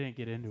article, but I didn't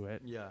get into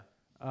it. Yeah.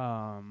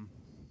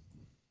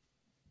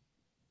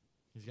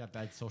 He's got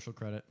bad social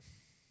credit.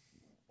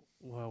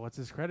 Well, what's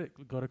his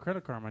credit? Go to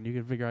Credit Karma, and you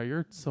can figure out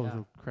your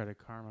social credit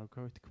karma.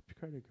 Go to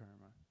Credit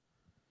Karma.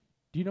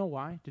 Do you know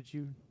why? were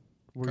you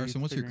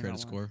Carson, what's your figuring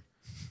credit out why? score?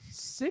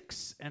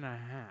 6.5.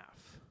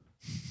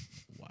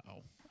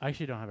 Wow. I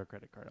actually don't have a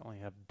credit card. I only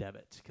have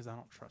debit because I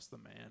don't trust the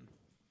man.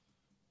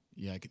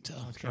 Yeah, I can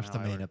tell. Trust the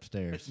man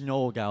upstairs. It's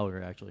Noel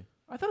Gallagher, actually.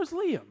 I thought it was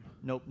Liam.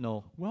 Nope,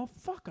 no. Well,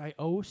 fuck, I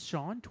owe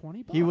Sean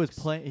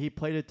 $20. He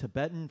played a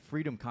Tibetan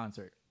freedom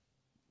concert.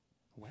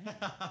 When?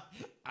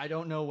 I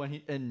don't know when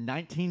in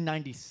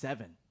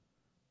 1997.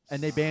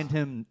 And they banned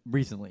him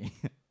recently.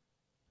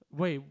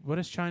 Wait, what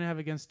does China have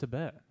against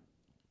Tibet?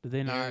 Did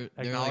they not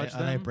They're acknowledge like-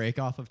 them? Are they break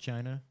off of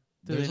China?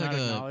 Did There's they like not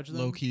a acknowledge them?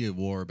 low-key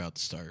war about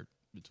to start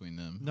between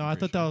them. No, I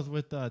thought that was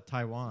with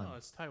Taiwan. No,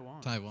 it's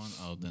Taiwan. Taiwan.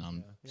 Oh, then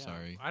I'm Yeah.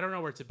 sorry. I don't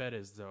know where Tibet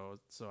is, though,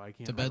 so I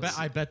can't. Tibet's-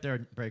 I bet they're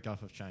break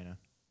off of China.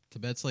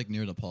 Tibet's like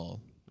near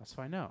Nepal. Let's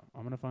find out.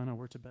 I'm going to find out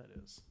where Tibet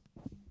is.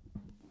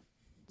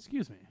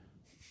 Excuse me.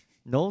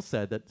 Noel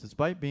said that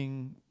despite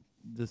telling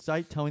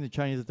the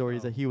Chinese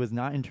authorities that he was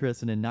not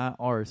interested and not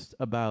arsed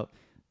about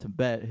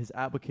Tibet, his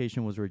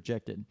application was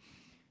rejected.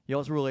 He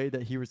also relayed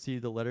that he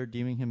received a letter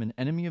deeming him an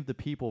enemy of the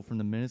people from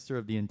the Minister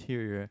of the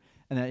Interior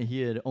and that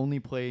he had only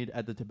played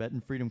at the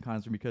Tibetan Freedom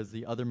Concert because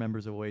the other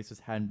members of Oasis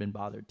hadn't been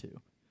bothered to.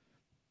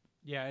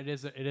 Yeah, it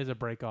is a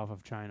break off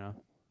of China.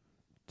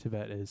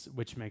 Tibet is,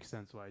 which makes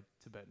sense why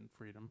Tibetan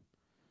freedom.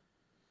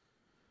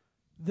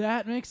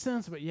 That makes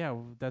sense, but yeah,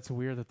 that's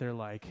weird that they're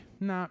like,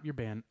 nah, you're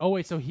banned. Oh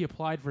wait, so he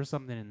applied for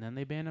something and then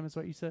they banned him, is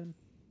what you said?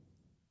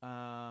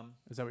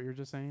 Is that what you were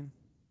just saying?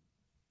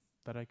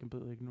 That I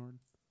completely ignored?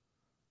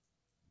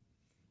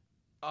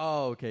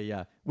 Oh, okay,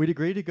 yeah. We'd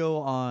agreed to go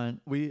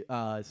on.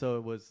 So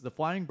it was the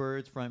Flying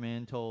Birds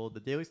frontman told the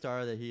Daily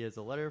Star that he has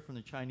a letter from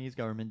the Chinese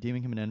government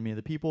deeming him an enemy of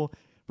the people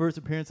for his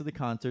appearance at the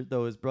concert,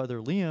 though his brother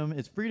Liam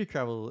is free to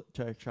travel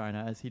to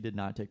China as he did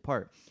not take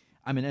part.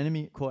 I'm an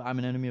enemy, quote, I'm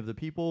an enemy of the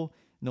people,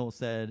 Noel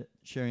said,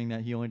 sharing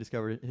that he only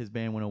discovered his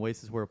band when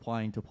Oasis were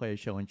applying to play a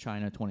show in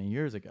China 20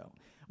 years ago.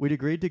 We'd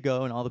agreed to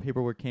go, and all the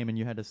paperwork came, and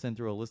you had to send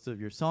through a list of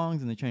your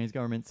songs, and the Chinese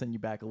government sent you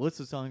back a list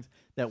of songs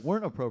that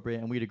weren't appropriate,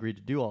 and we'd agreed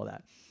to do all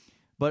that.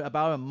 But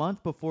about a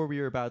month before we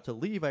were about to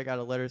leave, I got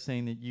a letter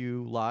saying that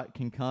you lot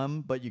can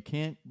come, but you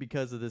can't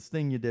because of this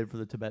thing you did for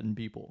the Tibetan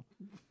people.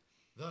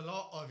 The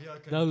lot of you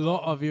can The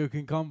lot of you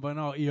can come, but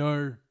not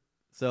yo.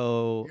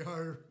 So,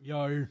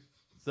 Yo.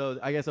 So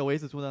I guess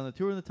Oasis went on the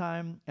tour at the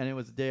time, and it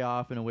was a day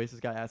off, and Oasis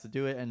got asked to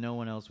do it, and no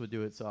one else would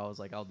do it, so I was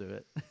like, I'll do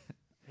it.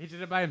 He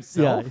did it by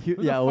himself? Yeah,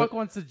 Who the fuck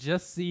wants to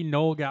just see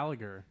Noel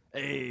Gallagher?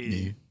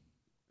 Hey.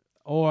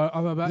 Oh,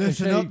 I'm about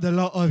Listen to up, the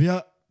lot of you.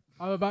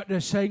 I'm about to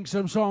sing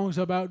some songs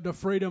about the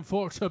freedom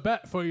for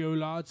Tibet for you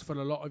lads, for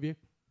the lot of you.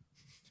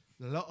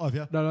 The lot of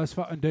you. No, let's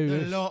fucking do The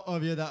this. lot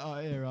of you that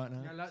are here right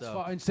now. Yeah, let's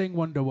fucking sing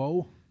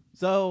Wonderwall.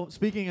 So,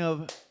 speaking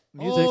of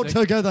music... All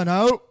together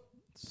now.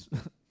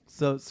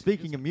 So,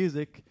 speaking of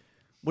music,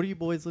 what are you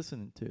boys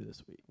listening to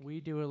this week?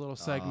 We do a little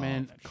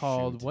segment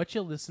called What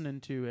You Listening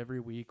To every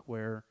week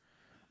where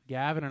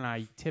Gavin and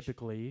I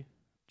typically,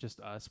 just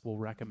us, will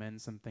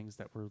recommend some things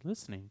that we're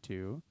listening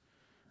to.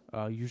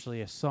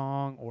 Usually a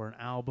song or an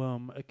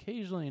album,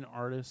 occasionally an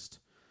artist.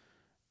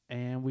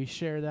 And we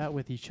share that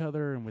with each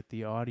other and with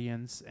the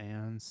audience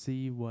and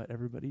see what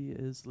everybody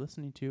is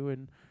listening to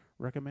and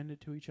recommend it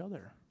to each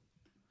other.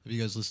 Have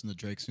you guys listened to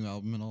Drake's new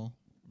album at all?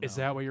 Is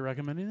that what you're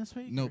recommending this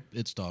week? Nope,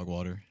 it's Dog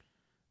Water.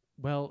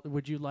 Well,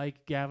 would you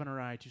like Gavin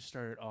or I to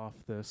start off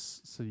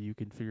this so you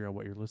can figure out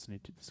what you're listening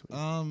to this week?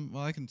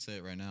 Well, I can say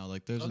it right now.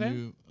 Like, there's Okay. a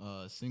new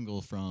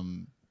single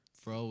from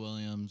Pharrell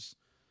Williams,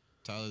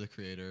 Tyler the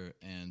Creator,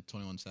 and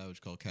 21 Savage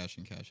called Cash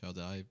In, Cash Out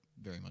that I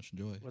very much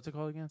enjoy. What's it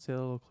called again? Say it a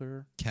little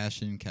clearer.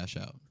 Cash In, Cash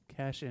Out.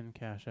 Cash in,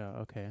 cash out.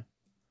 Okay.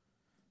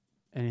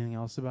 Anything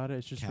else about it?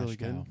 It's just really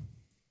good.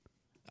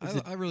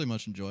 I really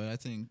much enjoy it. I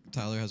think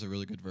Tyler has a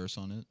really good verse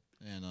on it,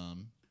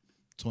 and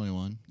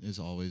 21 is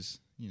always,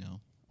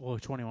 Well,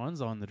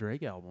 21's on the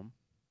Drake album.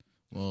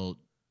 well,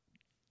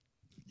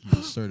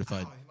 he's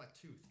certified.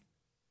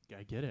 Yeah,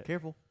 I get it.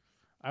 Careful.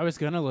 I was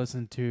going to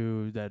listen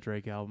to that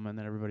Drake album, and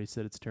then everybody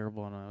said it's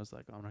terrible, and I was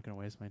like, I'm not going to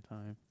waste my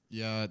time.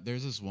 Yeah,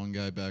 there's this one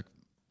guy back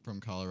from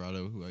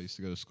Colorado who I used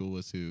to go to school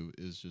with who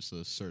is just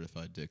a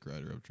certified dick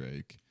writer of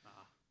Drake.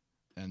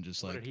 And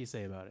just What like did he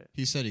say about it?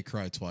 He said he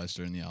cried twice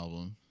during the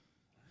album.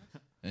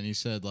 And he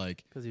said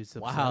like 'Cause he's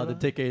upset Wow, the about it?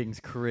 dick hating's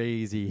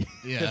crazy.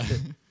 Yeah.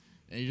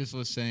 And he just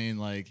was saying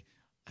like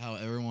how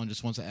everyone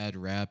just wants to add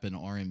rap and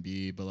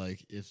R&B, but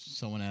like if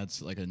someone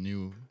adds like a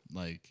new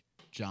like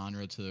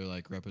genre to their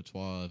like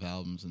repertoire of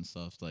albums and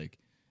stuff, like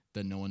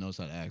then no one knows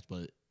how to act.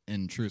 But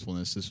in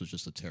truthfulness, this was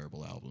just a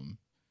terrible album.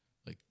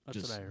 Like That's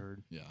just, what I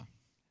heard. Yeah.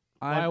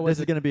 This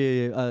is going to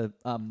be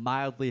a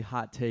mildly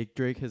hot take.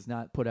 Drake has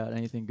not put out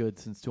anything good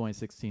since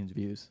 2016's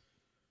Views.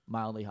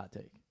 Mildly hot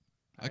take.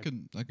 I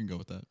can go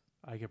with that.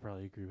 I could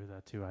probably agree with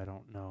that, too. I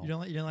don't know. You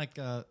don't like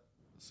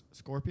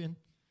Scorpion?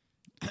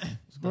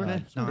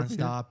 Scorpion?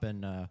 Nonstop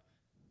and that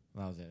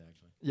was it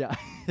actually. Yeah,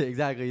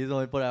 exactly. He's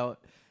only put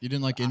out... You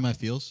didn't like In My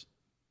Feels?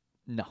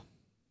 No.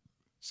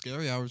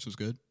 Scary Hours was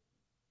good.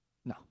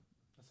 No.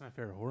 That's my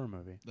favorite horror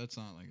movie. That's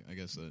not like I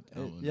guess that.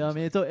 Yeah, I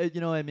mean,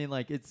 you know what I mean?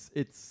 Like,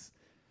 it's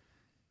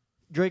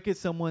Drake is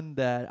someone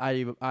that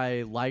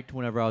I liked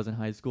whenever I was in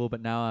high school, but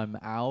now I'm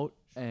out,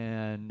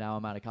 and now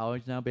I'm out of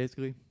college now,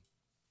 basically.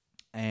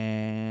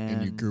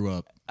 And you grew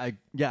up. I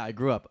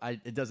grew up.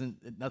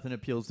 Nothing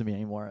appeals to me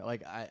anymore.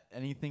 Like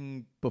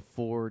anything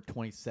before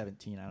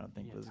 2017, I don't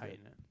think was good.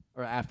 Tighten it.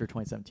 Or after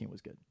 2017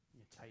 was good.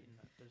 You tighten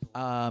it. There's a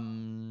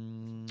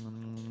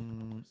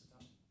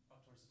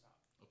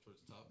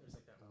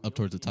Up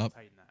towards the top.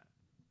 Tighten that.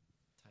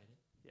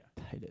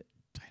 Tight it.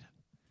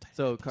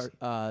 So,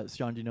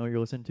 Sean, do you know what you're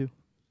listening to?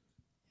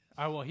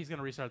 Well, he's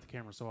gonna restart the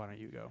camera, so why don't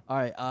you go? All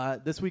right.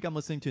 This week I'm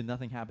listening to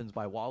 "Nothing Happens"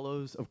 by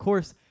Wallows. Of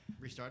course.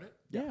 Restart it?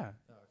 Yeah.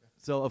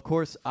 So of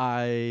course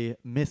I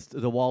missed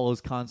the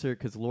Wallows concert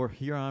because Lord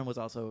Huron was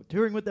also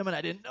touring with them, and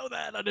I didn't know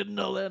that.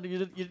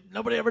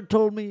 Nobody ever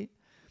told me.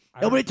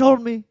 Nobody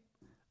told me.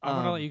 I'm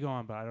gonna let you go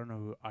on, but I don't know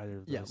who either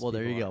of those. Yeah. Well,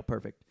 there you people go.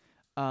 Perfect.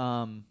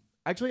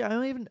 Actually,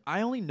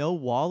 I only know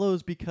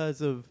Wallows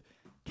because of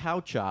Cow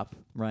Chop,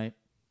 right?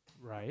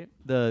 Right.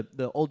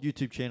 The old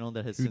YouTube channel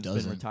that has Who since been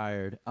doesn't?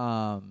 retired.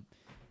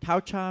 Cow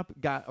Chop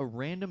got a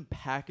random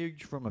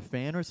package from a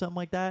fan or something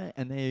like that,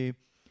 and they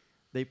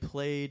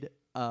played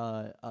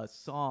a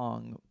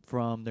song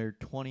from their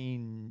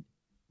 23.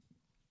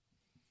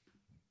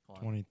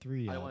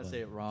 I don't want to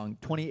say it wrong.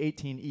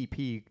 2018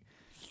 EP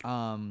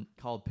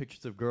called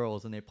 "Pictures of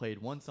Girls," and they played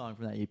one song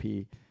from that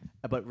EP,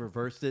 but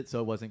reversed it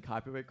so it wasn't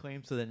copyright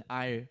claimed. So then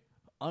I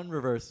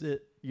unreversed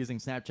it using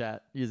Snapchat,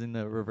 using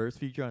the reverse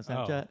feature on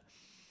Snapchat,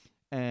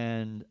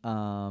 and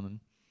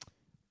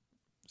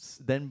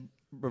then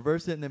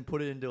reversed it and then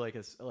put it into like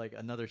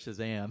another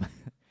Shazam,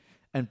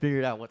 and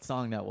figured out what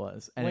song that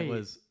was, and Wait, it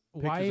was.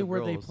 Why Pictures of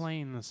were they Girls.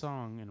 playing the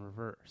song in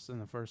reverse in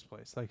the first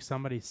place? Like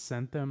somebody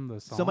sent them the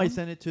song. Somebody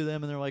sent it to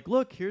them, and they're like,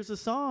 "Look, here's the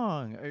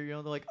song." Or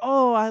they're like,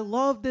 "Oh, I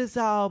love this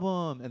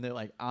album," and they're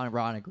like,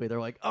 ironically,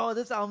 they're like, "Oh,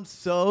 this album's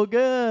so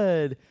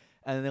good,"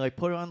 and then they like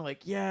put it on,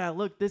 like, "Yeah,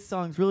 look, this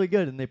song's really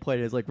good," and they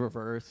played it as like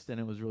reversed, and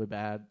it was really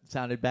bad.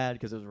 Sounded bad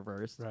because it was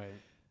reversed. Right.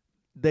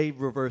 They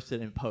reversed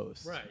it in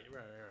post. Right.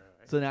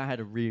 So now I had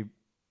to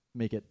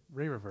make it.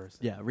 Re-reverse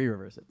it. Yeah,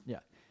 re-reverse it.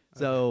 Yeah.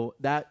 So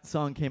that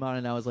song came out,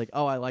 and I was like,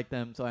 "Oh, I like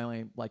them." So I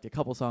only liked a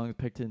couple songs,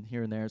 picked in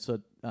here and there.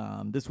 So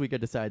this week I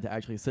decided to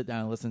actually sit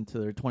down and listen to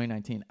their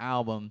 2019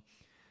 album,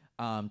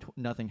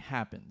 "Nothing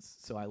Happens."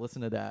 So I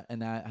listened to that,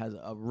 and that has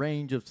a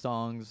range of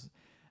songs,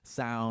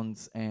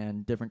 sounds,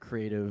 and different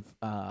creative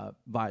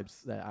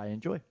vibes that I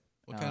enjoy.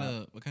 What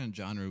kind of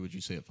genre would you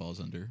say it falls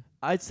under?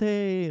 I'd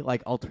say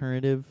like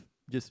alternative,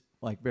 just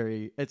like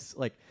it's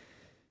like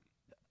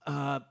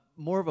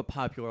more of a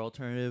popular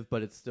alternative,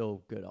 but it's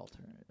still good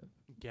alternative.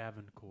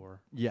 Gavin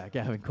Core. Yeah,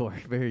 Gavin Core.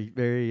 Very,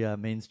 very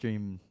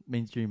mainstream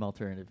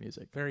alternative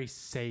music. Very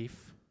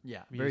safe.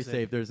 Yeah, music. very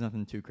safe. There's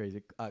nothing too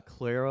crazy.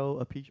 Claro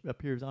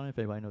appears on it. If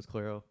anybody knows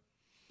Claro.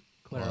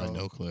 Claro. I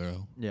know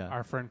Claro. Yeah.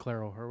 Our friend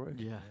Claro Herwick.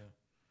 Yeah.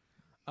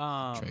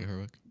 Trey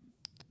Herwick.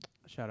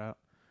 Shout out.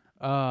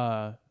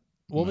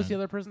 What was the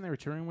other person they were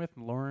touring with?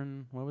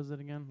 Lauren. What was it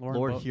again?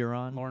 Lord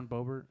Huron. Lauren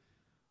Boebert.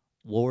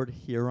 Lord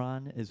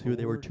Huron is who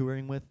they were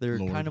touring with. They're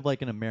kind of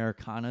like an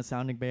Americana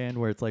sounding band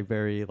where it's like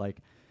very like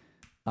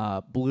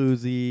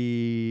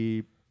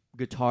bluesy,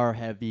 guitar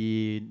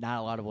heavy, not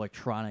a lot of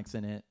electronics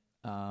in it.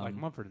 Like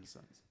Mumford &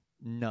 Sons.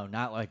 No,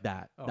 not like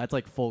that. Oh. That's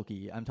like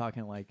folky. I'm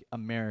talking like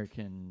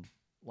American,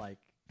 like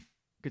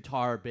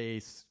guitar,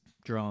 bass,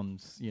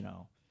 drums,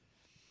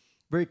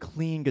 very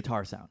clean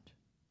guitar sound.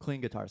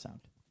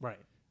 Right.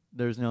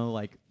 There's no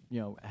like,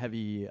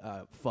 heavy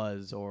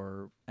fuzz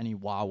or any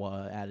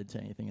wah-wah added to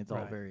anything. It's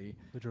all very...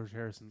 The George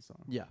Harrison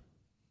song. Yeah.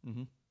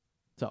 Mm-hmm.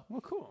 So. Well,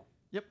 cool.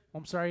 Yep. Well,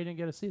 I'm sorry you didn't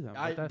get to see them.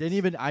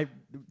 I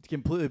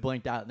completely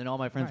blanked out. And then all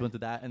my friends went to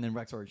that, and then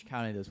Rex Orange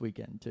County this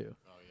weekend too.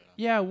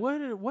 Yeah.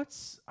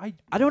 What's I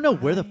don't know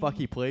where the fuck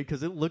he played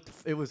because it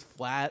was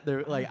flat.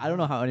 There, like I don't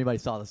know how anybody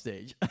saw the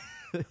stage.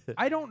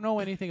 I don't know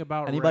anything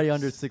about anybody Rex.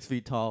 under 6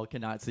 feet tall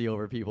cannot see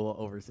over people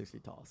over 6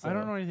 feet tall. So. I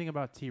don't know anything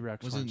about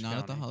T-Rex. Was Orange it not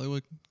at the County.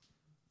 Hollywood?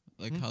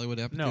 Like Hollywood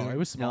Amphitheater? No, it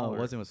was smaller. No, it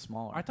wasn't. It was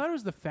smaller. I thought it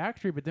was the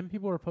factory, but then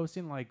people were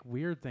posting like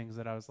weird things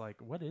that I was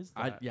like, "What is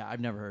that?" I've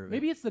never heard of it.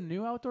 Maybe it's the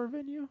new outdoor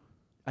venue.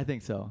 I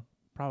think so.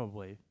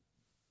 Probably.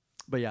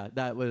 But yeah,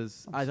 that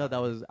was. I thought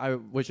that was. I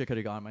wish I could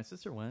have gone. My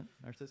sister went.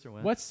 Our sister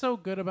went. What's so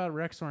good about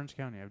Rex Orange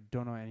County? I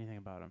don't know anything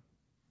about him.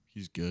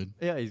 He's good.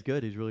 Yeah, he's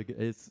good. He's really good.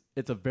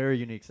 It's a very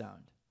unique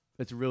sound.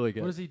 It's really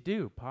good. What does he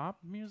do? Pop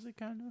music,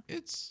 kind of?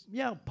 It's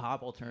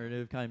pop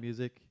alternative kind of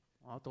music.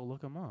 I'll have to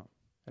look him up.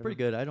 Pretty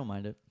good. I don't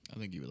mind it. I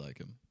think you would like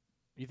him.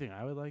 You think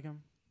I would like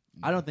him?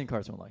 I don't think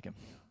Carson would like him.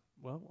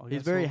 Well, I he's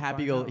guess very we'll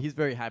happy find go. out. He's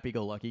very happy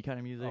go lucky kind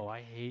of music. Oh,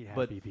 I hate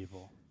happy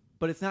people.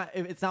 But it's not.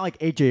 It's not like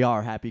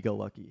AJR happy go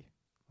lucky.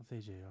 What's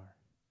AJR?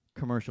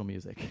 Commercial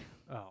music.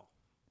 Oh.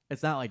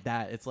 It's not like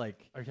that. It's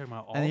like. Are you talking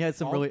about? And he has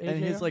some alt really. And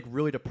he has AJR? like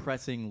really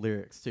depressing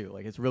lyrics too.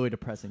 Like it's really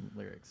depressing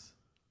lyrics.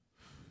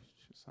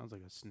 Sounds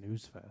like a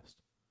snooze fest.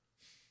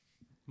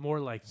 More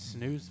like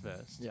snooze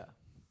fest. Yeah.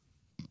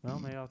 Well,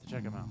 maybe I'll have to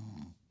check him out.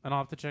 And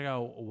I'll have to check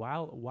out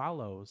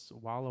Wallows.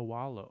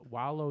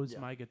 Wallows,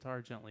 My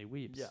Guitar Gently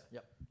Weeps. Yeah,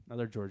 yep.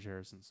 Another George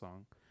Harrison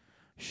song.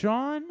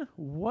 Sean,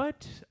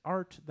 what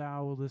art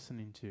thou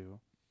listening to?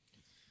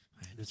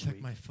 I had to check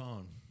my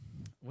phone.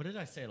 What did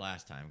I say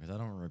last time? Because I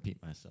don't want to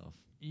repeat myself.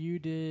 You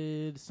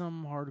did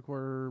some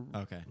hardcore,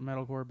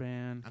 metalcore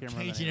band. I'm Can't remember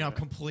the changing name it of up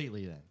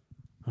completely then.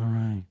 All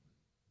right.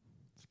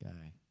 This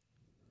guy.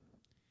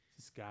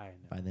 This guy.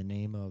 By the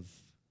name of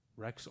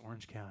Rex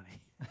Orange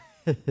County.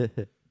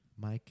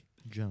 Mike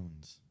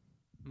Jones.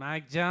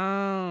 Mike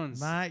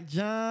Jones. Mike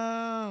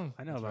Jones.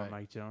 I know That's about right.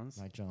 Mike Jones.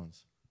 Mike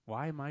Jones.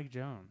 Why Mike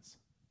Jones?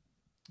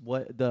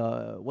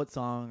 What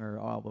song or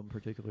album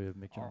particularly of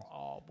Mick Jones?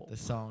 The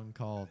song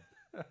called.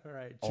 All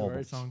right, The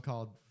George. song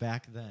called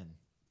 "Back Then."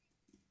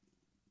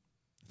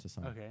 It's a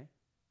song. Okay.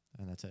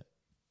 And that's it.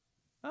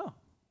 Oh,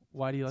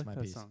 why do you That's like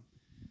my that piece. song?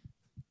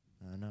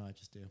 No, I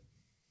just do.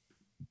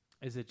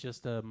 Is it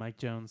just a Mike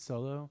Jones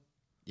solo?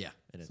 Yeah,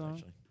 it is song?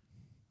 actually.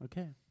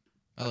 Okay.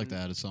 I like to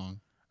add a song.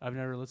 I've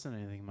never listened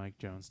to anything Mike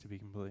Jones, to be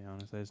completely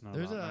honest. I just know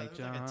There's about a, Mike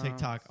like Jones. a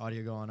TikTok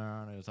audio going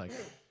on. It was like,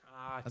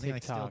 I think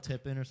like Still TikTok.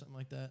 Tipping or something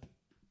like that.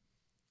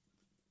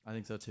 I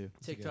think so too.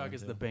 TikTok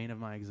is the bane of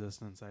my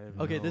existence. I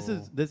have Okay, no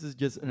this is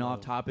just an love.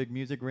 off-topic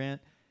music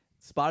rant.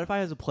 Spotify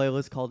has a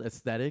playlist called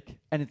Aesthetic,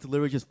 and it's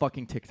literally just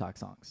fucking TikTok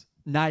songs.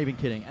 Not even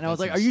kidding. And I was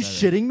That's like, "Are you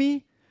aesthetic. shitting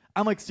me?"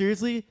 I'm like,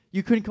 "Seriously?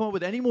 You couldn't come up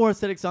with any more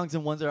aesthetic songs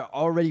than ones that are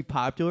already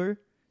popular?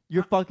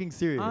 You're fucking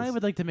serious?" I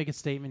would like to make a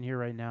statement here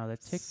right now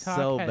that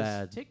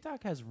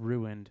TikTok has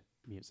ruined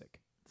music.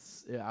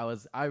 Yeah,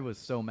 I was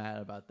so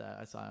mad about that.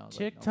 I saw it. I was like,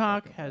 no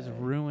TikTok fucking has way.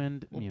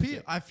 ruined Well,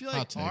 music. I feel Hot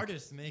like take.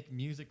 artists make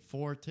music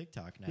for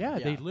TikTok now. Yeah,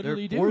 they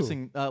literally they're do.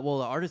 forcing. Well,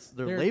 the artists,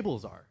 their They're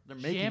labels are. They're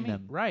making jamming,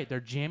 them. right. They're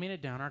jamming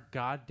it down our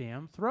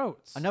goddamn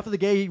throats. Enough of the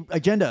gay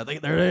agenda.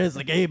 There it is,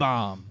 the gay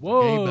bomb.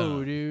 Whoa,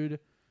 bomb. dude.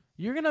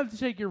 You're going to have to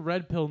take your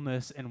red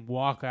pillness and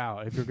walk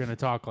out if you're going to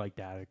talk like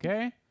that,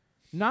 okay?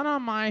 Not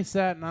on my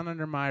set, not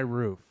under my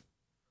roof.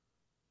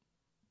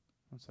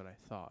 That's what I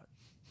thought.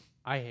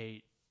 I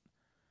hate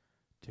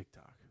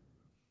TikTok.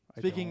 I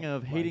Speaking don't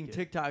of like hating it.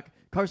 TikTok,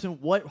 Carson,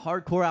 what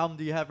hardcore album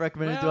do you have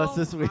recommended to us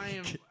this week? I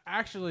am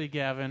actually,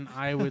 Gavin,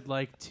 I would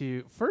like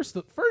to first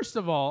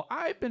of all,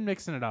 I've been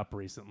mixing it up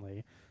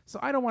recently, so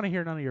I don't want to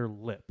hear none of your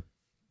lip.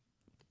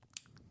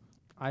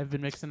 I've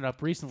been mixing it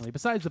up recently,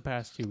 besides the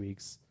past 2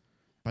 weeks.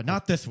 But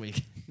not this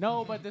week.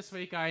 No, but this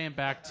week I am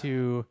back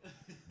to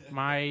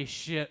my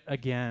shit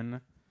again.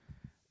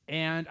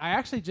 And I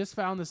actually just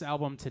found this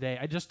album today.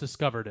 I just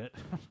discovered it.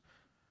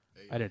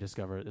 I didn't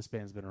discover it. This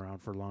band's been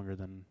around for longer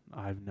than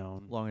I've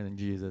known. Longer than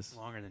Jesus.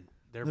 Longer than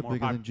they're They're more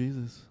bigger than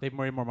Jesus. They've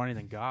made more money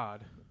than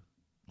God.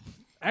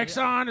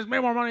 Exxon has made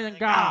more money than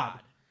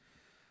God.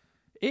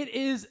 It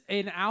is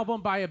an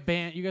album by a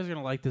band. You guys are going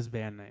to like this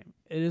band name.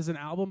 It is an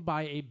album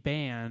by a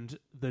band,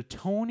 the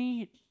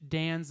Tony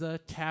Danza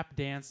Tap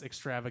Dance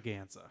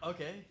Extravaganza.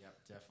 Okay. Yep,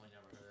 definitely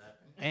never heard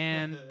of that.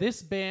 And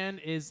this band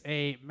is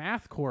a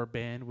mathcore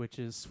band, which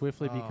is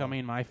swiftly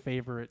becoming my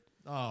favorite.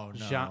 Oh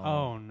no!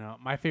 Oh no!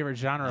 My favorite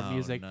genre of Oh,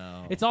 music.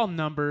 no. It's all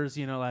numbers,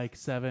 like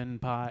 7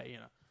 pi.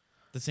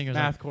 The singer's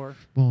mathcore.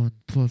 1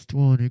 plus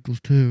 1 equals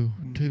 2.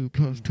 2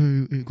 plus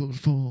 2 equals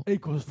 4.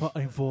 Equals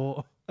fucking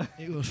 4.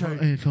 Equals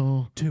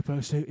 4. 2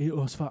 plus 2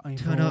 equals fucking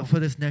 4. Turn up for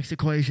this next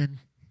equation.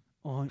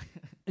 Y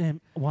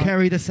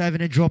Carry the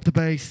 7 and drop the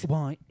bass.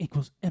 Y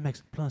equals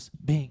mx plus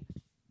b.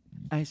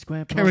 I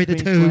squared Carry plus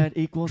the B 2. squared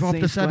equals Drop C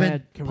the 7.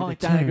 squared. Carry Point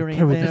the 2. diagram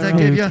Carry Does the that 2.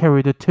 give ya?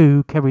 Carry the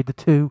 2. Carry the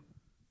 2.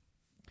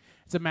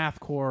 It's a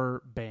mathcore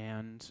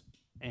band,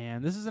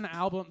 and this is an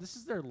album. This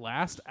is their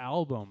last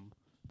album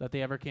that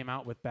they ever came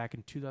out with back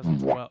in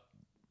 2012.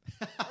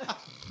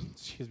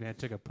 Excuse me, I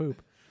took a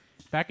poop.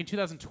 Back in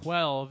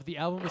 2012, the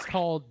album is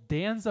called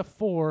Danza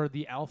 4,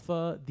 The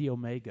Alpha, The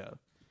Omega.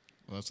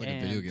 Well, that's like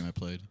a video game I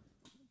played.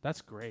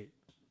 That's great.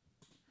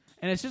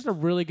 And it's just a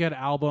really good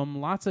album.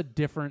 Lots of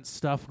different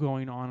stuff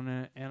going on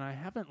in it, and I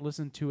haven't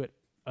listened to it.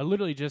 I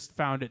literally just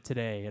found it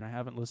today, and I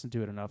haven't listened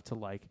to it enough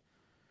to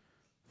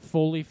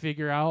fully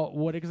figure out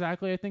what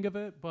exactly I think of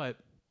it, but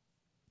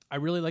I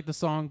really like the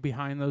song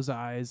Behind Those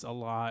Eyes a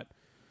lot.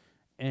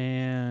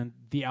 And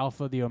The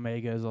Alpha, The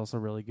Omega is also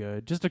really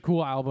good. Just a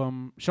cool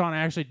album. Sean, I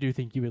actually do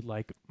think you would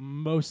like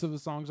most of the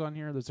songs on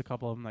here. There's a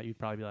couple of them that you'd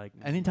probably be like.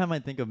 Anytime I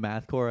think of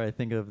mathcore, I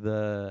think of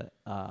the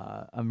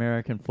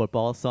American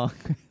football song.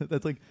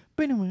 That's like.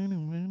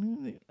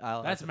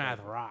 That's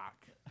math rock.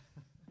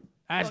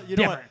 That's Well, you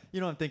know different.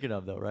 what I'm thinking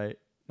of, though, right?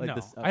 Like no,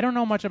 this, I don't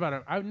know much about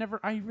it.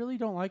 I really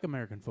don't like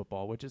American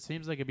football, which it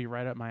seems like it'd be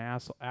right up my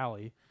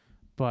alley.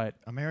 But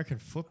American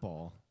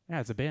football. Yeah,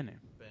 it's a band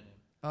name.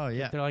 Oh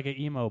yeah, they're like an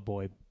emo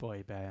boy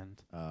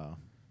band. Oh,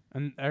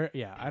 and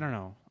yeah, I don't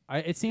know.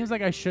 It seems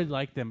like I should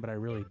like them, but I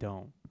really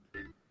don't.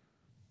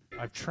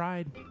 I've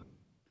tried.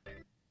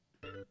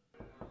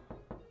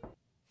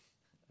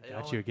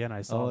 Got you again.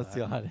 I saw that.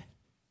 Got it.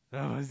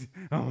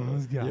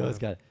 Almost got You it. almost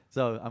got it.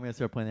 So I'm gonna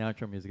start playing the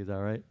outro music. Is that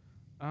all right?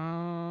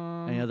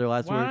 Any other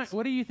last words?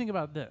 What do you think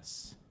about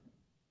this?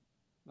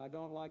 I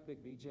don't like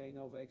Big BJ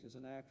Novak as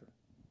an actor.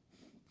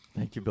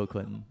 Thank you, Bill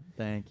Clinton.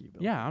 Thank you,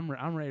 Bill. Yeah,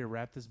 I'm ready to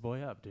wrap this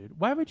boy up, dude.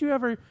 Why would you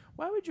ever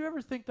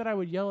think that I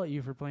would yell at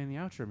you for playing the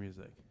outro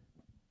music?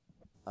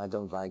 I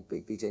don't like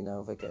Big BJ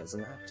Novak as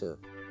an actor.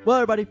 Well,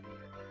 everybody,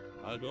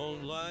 I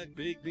don't like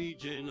Big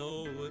BJ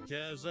Novak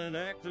as an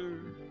actor.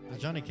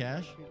 Johnny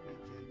Cash?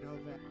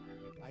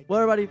 Well,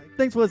 everybody,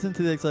 thanks for listening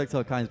to the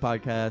XXL Kinds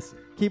podcast.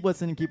 Keep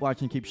listening, keep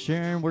watching, keep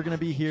sharing. We're going to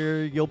be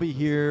here. You'll be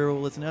here.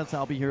 Listen to us.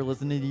 I'll be here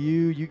listening to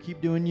you. You keep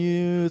doing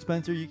you.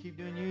 Spencer, you keep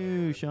doing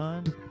you.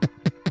 Sean.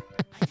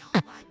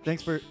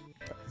 Thanks for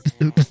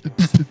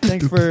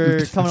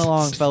coming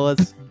along,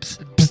 fellas.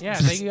 Yeah,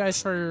 thank you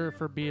guys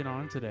for being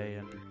on today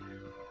and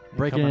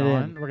breaking coming it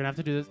on. in. We're gonna have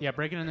to do this. Yeah,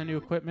 breaking in the new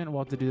equipment.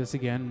 We'll have to do this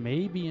again.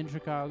 Maybe in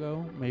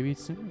Chicago. Maybe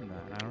sooner than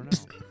that. I don't know.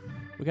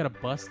 We gotta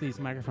bust these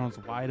microphones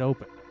wide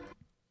open.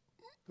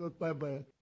 Goodbye, bye.